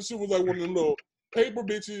joints. This shit was like one of the little paper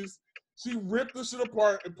bitches. She ripped the shit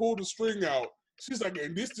apart and pulled the string out. She's like,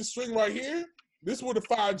 and this the string right here? This is where the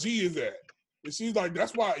 5G is at. And she's like,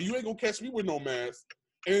 that's why you ain't gonna catch me with no mask.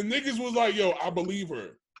 And niggas was like, yo, I believe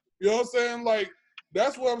her. You know what I'm saying? Like,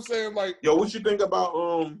 that's what I'm saying. Like, yo, what you think about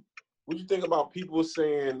people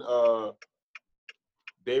saying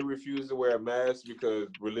they refuse to wear a mask because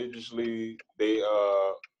religiously they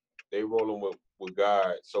rolling with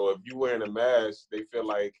God. So if you wearing a mask, they feel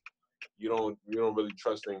like you don't really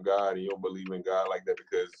trust in God and you don't believe in God like that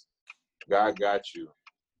because God got you.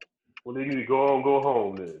 Well, they need to go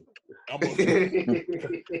home then.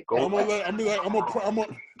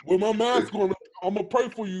 With my mask on, I'm gonna pray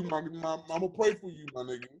for you, I'm gonna pray for you, my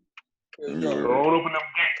nigga. Go on, open them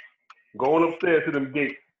gates. Going upstairs to them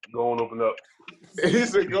gates. Go on, open up. He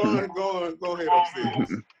said, go ahead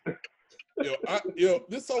upstairs. Yo,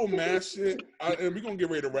 this whole mask shit, and we're gonna get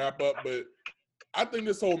ready to wrap up, but I think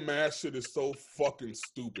this whole mask shit is so fucking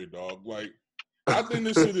stupid, dog. Like, I think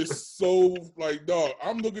this shit is so, like, dog,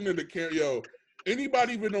 I'm looking at the camera, yo,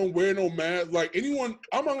 anybody even don't wear no mask, like, anyone,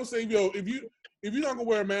 I'm not gonna say, yo, if you're not gonna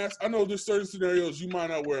wear a mask, I know there's certain scenarios you might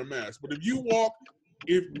not wear a mask, but if you walk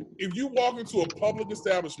into a public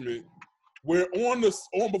establishment where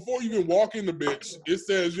before you even walk in the bitch, it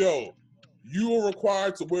says, yo, you are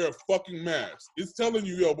required to wear a fucking mask. It's telling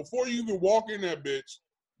you, yo, before you even walk in that bitch,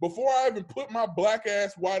 before I even put my black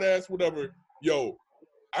ass, white ass, whatever, yo,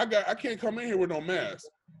 I can't come in here with no mask.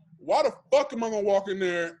 Why the fuck am I gonna walk in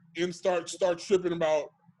there and start tripping about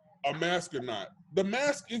a mask or not? The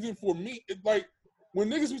mask isn't for me. It's like when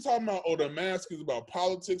niggas be talking about, oh, the mask is about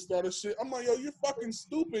politics, all this shit. I'm like, yo, you're fucking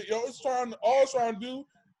stupid, yo. All it's trying to do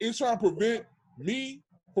is trying to prevent me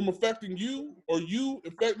from affecting you or you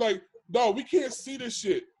affect, like, dog, we can't see this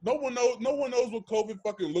shit. No one knows what COVID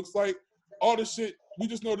fucking looks like. All this shit, we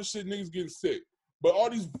just know this shit niggas getting sick. But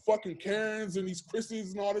all these fucking Karens and these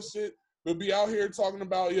Christies and all this shit will be out here talking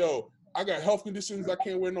about, yo, I got health conditions, I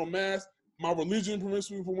can't wear no mask. My religion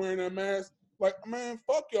permits me from wearing that mask. Like, man,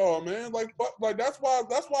 fuck y'all, man. Like, fuck, like that's why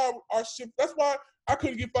our shit. That's why I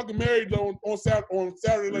couldn't get fucking married on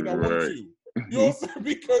Saturday like I wanted to. You know what I'm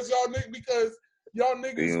saying? Because Y'all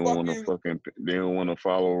niggas They don't want to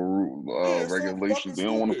follow regulations. They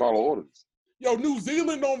don't want to follow orders. Yo, New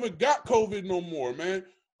Zealand don't even got COVID no more, man.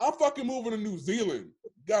 I'm fucking moving to New Zealand.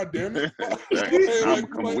 God damn it. I'm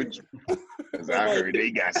coming with you. Because I heard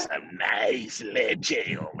they got some nice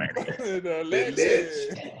leche over there.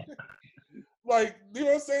 Like, you know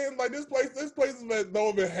what I'm saying? Like, this places that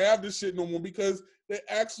don't even have this shit no more because they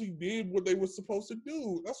actually did what they were supposed to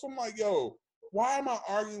do. That's what I'm like, yo, why am I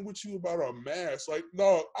arguing with you about a mask? Like,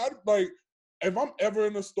 no, if I'm ever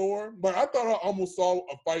in a store, like, I thought I almost saw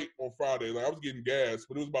a fight on Friday. Like, I was getting gas,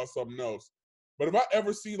 but it was about something else. But if I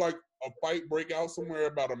ever see, like, a fight break out somewhere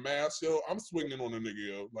about a mask, yo, I'm swinging on a nigga,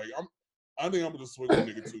 yo. Like, I think I'm just swinging on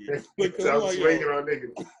a nigga to you. Like, I'm like, swinging on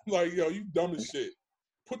nigga. Like, yo, you dumb as shit.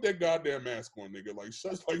 Put that goddamn mask on, nigga. Like,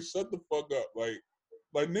 shut the fuck up.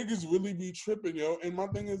 Like niggas really be tripping, yo. And my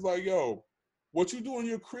thing is like, yo, what you do in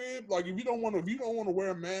your crib, like if you don't want to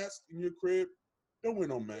wear a mask in your crib, don't wear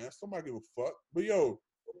no mask. Somebody give a fuck. But yo,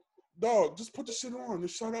 dog, just put the shit on and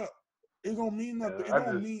shut up. It don't mean nothing.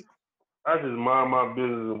 I just mind my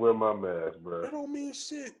business and wear my mask, bro. It don't mean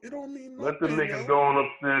shit. It don't mean nothing. Let the niggas go on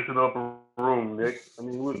upstairs to the upper room, Nick. I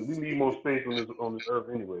mean, we need more space on this earth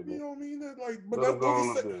anyway, man. You know what I mean? That, like, but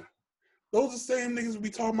those are the same niggas we be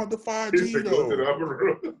talking about the 5G, though. Go to the upper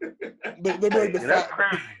room. They like the that's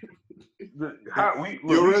crazy.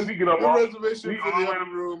 Your reservation for the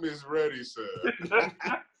upper room is ready, sir.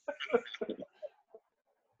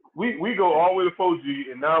 we go all the way to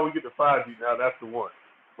 4G, and now we get to 5G. Now that's the one.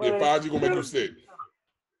 Yeah, 5G gonna make you sick.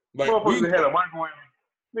 Like they had a microwave.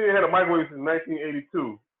 They had a microwave since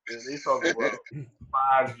 1982, and they talking about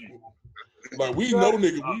 5G. Like we know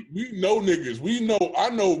niggas. We know niggas. I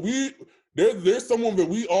know. There's someone that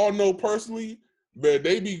we all know personally that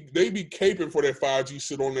they be caping for that 5G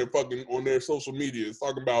shit on their social media. It's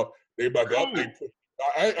talking about they about to update.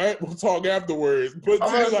 I will talk afterwards. But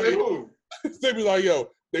they be like, yo.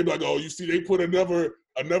 They be like, oh, you see, they put another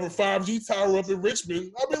 5G tower up in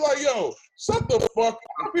Richmond. I be like, yo, shut the fuck up.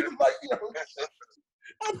 I be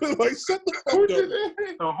like, shut the fuck up.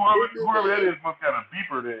 So whoever that is must have a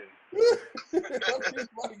beeper then. I be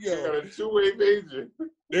like, yo, got a two-way pager.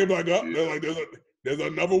 They be like, there's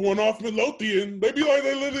another one off Midlothian. They be like,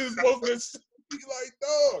 they literally supposed to be like,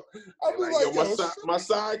 dog. I be like, yo, my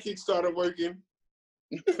sidekick started working.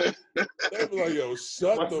 They be like, yo,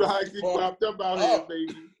 shut the fuck up. My sidekick popped up out here,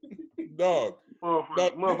 baby. Dog.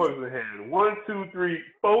 Motherfuckers had 1, 2, 3,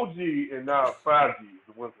 4G, and now 5G.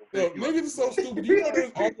 Yo, niggas is so stupid. You know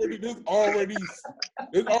there's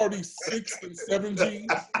already 6 and 7G.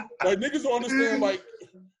 Like niggas don't understand.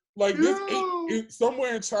 Like this 8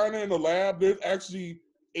 somewhere in China in the lab. There's actually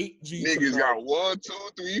 8G. Niggas got 1, 2,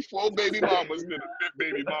 3, 4 baby mamas, and then the 5th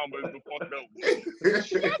baby mama is the fucked up.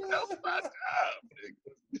 Shut the fuck up,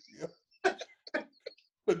 nigga.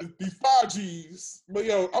 But these 5Gs. But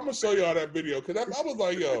yo, I'm gonna show y'all that video because I was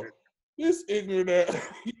like, yo, this ignorant.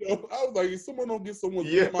 I was like, if someone don't get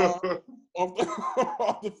someone's mom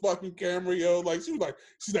off the fucking camera, yo, like she's like,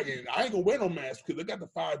 I ain't gonna wear no mask because they got the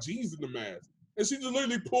 5Gs in the mask. And she just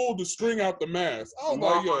literally pulled the string out the mask. I was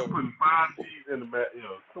like, yo. Putting 5Gs in the mask.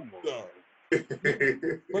 Yo, come on.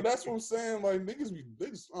 But that's what I'm saying. Like, niggas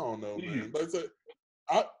they just, I don't know, man. Like,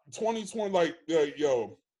 2020, like,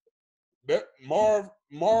 yo, that Marv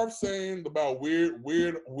saying about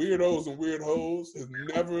weirdos and weird hoes has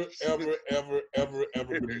never, ever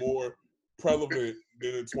been more prevalent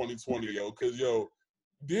than in 2020, yo. Because, yo,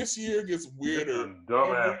 this year gets weirder.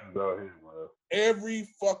 Dumbasses out here, man. Every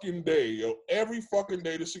fucking day, yo. Every fucking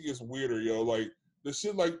day, this shit gets weirder, yo. Like, the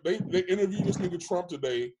shit, like, they interviewed this nigga Trump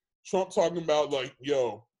today. Trump talking about, like,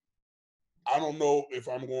 yo, I don't know if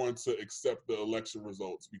I'm going to accept the election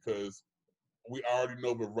results because we already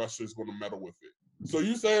know that Russia's going to meddle with it. So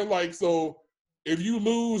you saying, like, so if you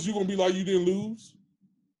lose, you're going to be like you didn't lose?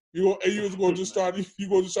 You're going to just try to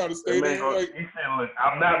stay there? Like, he said, look,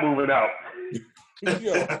 I'm not moving out.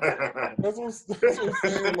 Yeah, that's what I'm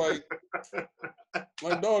saying.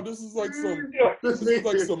 Like, dog, this is like some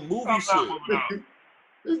movie shit.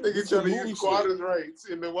 This nigga trying to use squatters' rights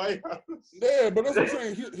in the White House. Yeah, but that's what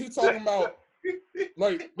I'm saying. He talking about,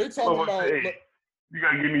 like, they talking about. Hey, like, you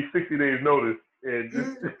gotta give me 60 days notice, and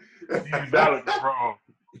these ballots are wrong.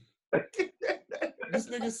 This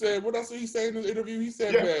nigga said, what else did he say in the interview? He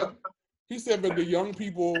said that the young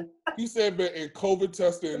people. He said that in COVID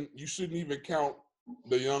testing, you shouldn't even count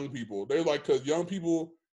the young people. They're like, because young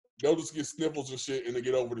people, they'll just get sniffles and shit and they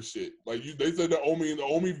get over the shit. Like, they said the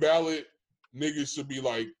only valid niggas should be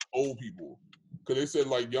like old people. Because they said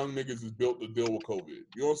like young niggas is built to deal with COVID.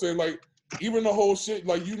 You know what I'm saying? Like, even the whole shit,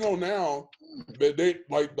 like, you know now that they,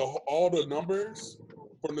 like, all the numbers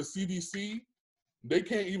from the CDC, they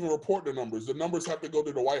can't even report the numbers. The numbers have to go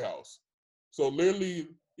to the White House. So literally,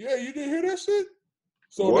 yeah, you didn't hear that shit?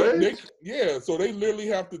 So so they literally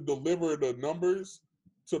have to deliver the numbers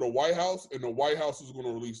to the White House, and the White House is going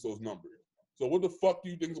to release those numbers. So what the fuck do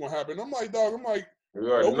you think is going to happen? I'm like, dog, you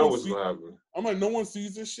already know what's going to happen. I'm like, no one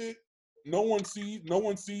sees this shit. No one sees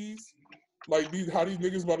like how these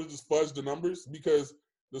niggas about to just fudge the numbers, because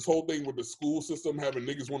this whole thing with the school system having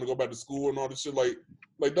niggas want to go back to school and all this shit, like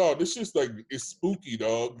dog, this shit's like, it's spooky,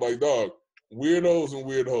 dog. Like, dog, weirdos and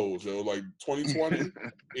weird hoes, yo. Like 2020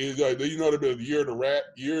 is like, you know, the year of the rat.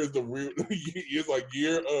 Year is the real. It's like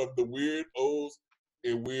year of the weird hoes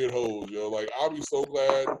and weird hoes, yo. Like, I'll be so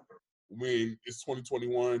glad when it's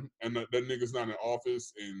 2021 and that nigga's not in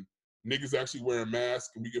office and niggas actually wearing masks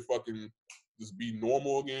and we can fucking just be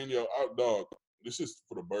normal again, yo. Dog, this is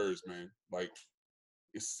for the birds, man. Like,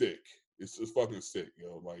 it's sick. It's just fucking sick,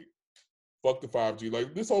 yo. Like, fuck the 5G.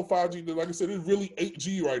 Like, this whole 5G, like I said, it's really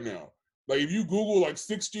 8G right now. Like, if you Google like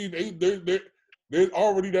 6G and 8, there's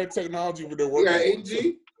already that technology where they're working. Yeah,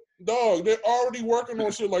 8G. Dog, they're already working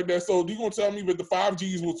on shit like that. So you gonna tell me that the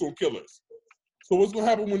 5G is what's gonna kill us? So what's gonna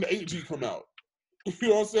happen when the 8G come out? You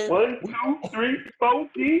know what I'm saying? 1, 2, 3,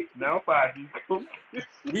 4G. Now 5G.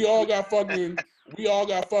 We all got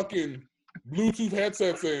fucking Bluetooth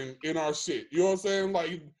headsets in our shit. You know what I'm saying?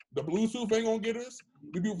 Like, the Bluetooth ain't gonna get us.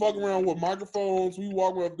 We be fucking around with microphones. We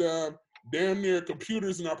walk with damn near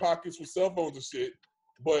computers in our pockets with cell phones and shit.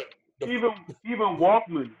 But even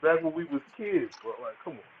Walkmans back when we was kids, bro. Like,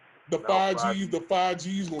 come on. The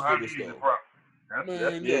 5G's gonna get us though.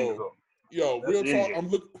 Man, yo, real talk.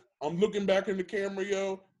 I'm looking back in the camera,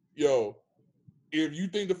 yo. If you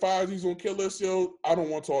think the 5G's gonna kill us, yo, I don't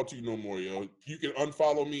want to talk to you no more, yo. You can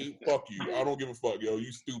unfollow me. Fuck you. I don't give a fuck, yo.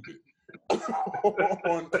 You stupid.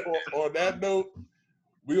 on that note,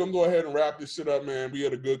 we're gonna go ahead and wrap this shit up, man. We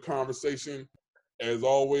had a good conversation. As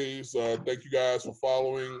always, thank you guys for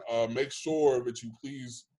following. Make sure that you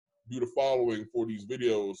please do the following for these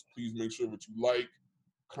videos. Please make sure that you like,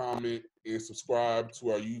 comment, and subscribe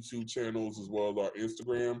to our YouTube channels as well as our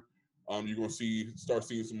Instagram. You're going to start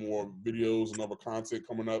seeing some more videos and other content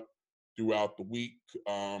coming up throughout the week.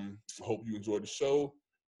 Hope you enjoyed the show.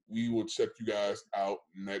 We will check you guys out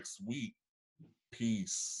next week.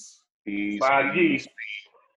 Peace. 5G.